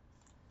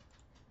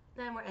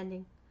 Then we're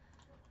ending.